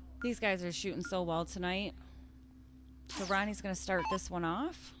 These guys are shooting so well tonight. So Ronnie's going to start this one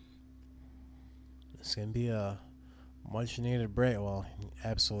off. it's going to be a much needed break. Well, he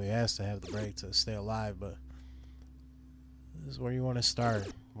absolutely has to have the break to stay alive, but this is where you want to start,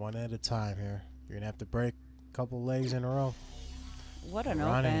 one at a time here. You're going to have to break a couple legs in a row. What an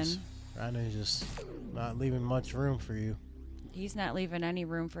Ronnie's open. just not leaving much room for you. He's not leaving any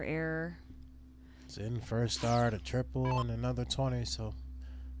room for error. It's in first dart, a triple, and another 20, so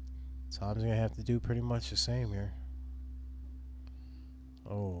Tom's going to have to do pretty much the same here.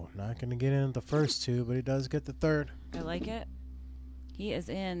 Oh, not going to get in the first two, but he does get the third. I like it. He is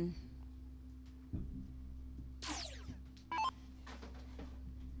in.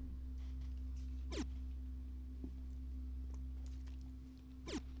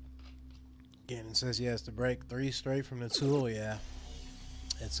 Again, it says he has to break 3 straight from the tool. Yeah,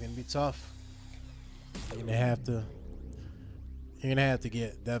 it's going to be tough. You're going to have to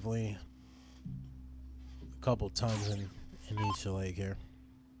get definitely a couple tons in each leg here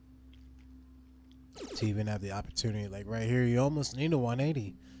to even have the opportunity. Like right here, you almost need a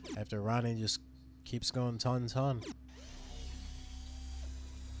 180 after Ronnie just keeps going ton.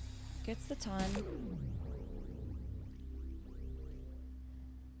 Gets the ton.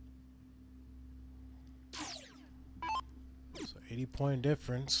 So 80-point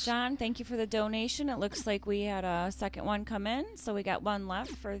difference. John, thank you for the donation. It looks like we had a second one come in, so we got one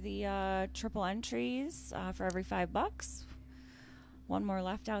left for the triple entries for every $5. One more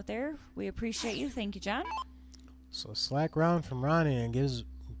left out there. We appreciate you. Thank you, John. So slack round from Ronnie and gives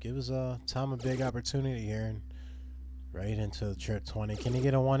Tom a big opportunity here, and right into the trip 20. Can he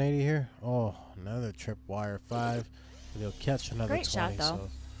get a 180 here? Oh, another trip wire 5. But he'll catch another Great 20. shot, though. So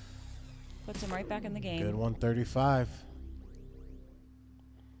Puts him right back in the game. good 135.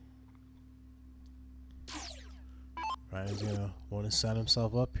 Ronnie's gonna want to set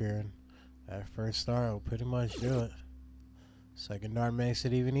himself up here, and that first start will pretty much do it. Second dart makes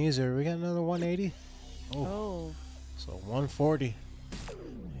it even easier. We got another 180. Oh. So 140.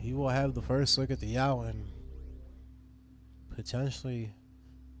 He will have the first look at the out and potentially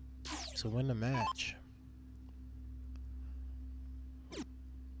to win the match.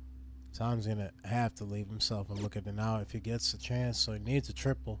 Tom's gonna have to leave himself and look at it now if he gets a chance. So he needs a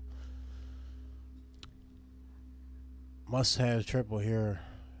triple. Must have triple here.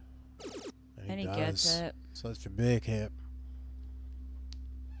 And he gets it. Such a big hit.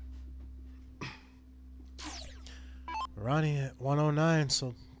 Ronnie at 109,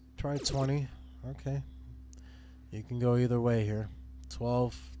 so try 20. Okay. You can go either way here.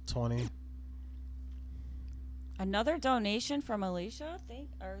 12, 20. Another donation from Alicia.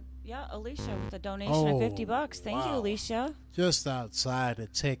 Alicia with a donation of $50. Thank you, Alicia. Just outside to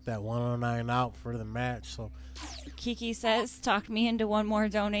take that 109 out for the match. So Kiki says, talked me into one more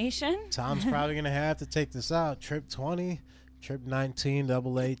donation. Tom's probably going to have to take this out. Trip 20, trip 19,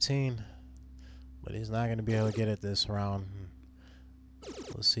 double 18. But he's not going to be able to get it this round.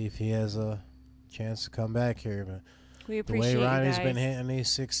 We'll see if he has a chance to come back here. But we the appreciate way Ronnie's you guys. been hitting these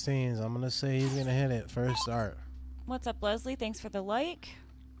 16s, I'm going to say he's going to hit it first start. What's up, Leslie? Thanks for the like.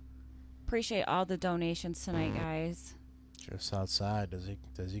 Appreciate all the donations tonight, guys. Just outside. Does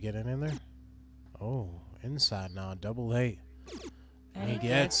he get it in there? Oh, inside now. Double 8. And he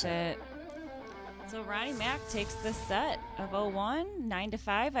gets it. So Ronnie Mack takes the set of 0-1,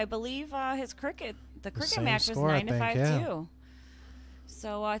 9-5. I believe the cricket match was 9-5 too.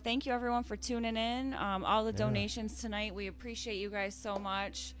 So thank you everyone for tuning in. All the donations tonight. We appreciate you guys so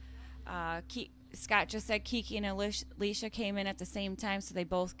much. Scott just said Kiki and Alicia came in at the same time, so they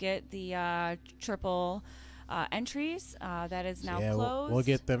both get the triple entries. That is now closed. We'll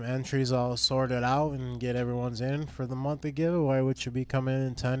get them entries all sorted out and get everyone's in for the monthly giveaway, which will be coming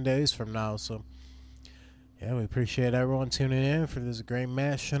in 10 days from now. So, yeah, we appreciate everyone tuning in for this great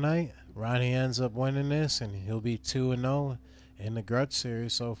match tonight. Ronnie ends up winning this, and he'll be 2-0 in the Grudge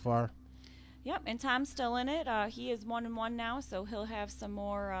series so far. Yep, and Tom's still in it. He is 1-1 now, so he'll have some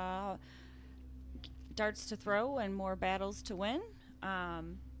more darts to throw and more battles to win.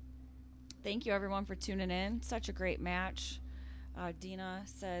 Thank you, everyone, for tuning in. Such a great match. Dina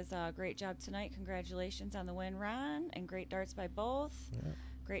says, great job tonight. Congratulations on the win, Ron. And great darts by both. Yeah.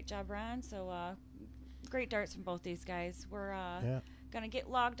 Great job, Ron. So great darts from both these guys. We're going to get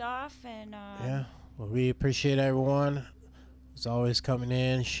logged off. And well, we appreciate everyone. As always, coming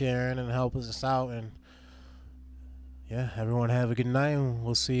in, sharing, and helping us out. And yeah, everyone have a good night, and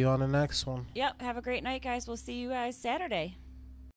we'll see you on the next one. Yep, have a great night, guys. We'll see you guys Saturday.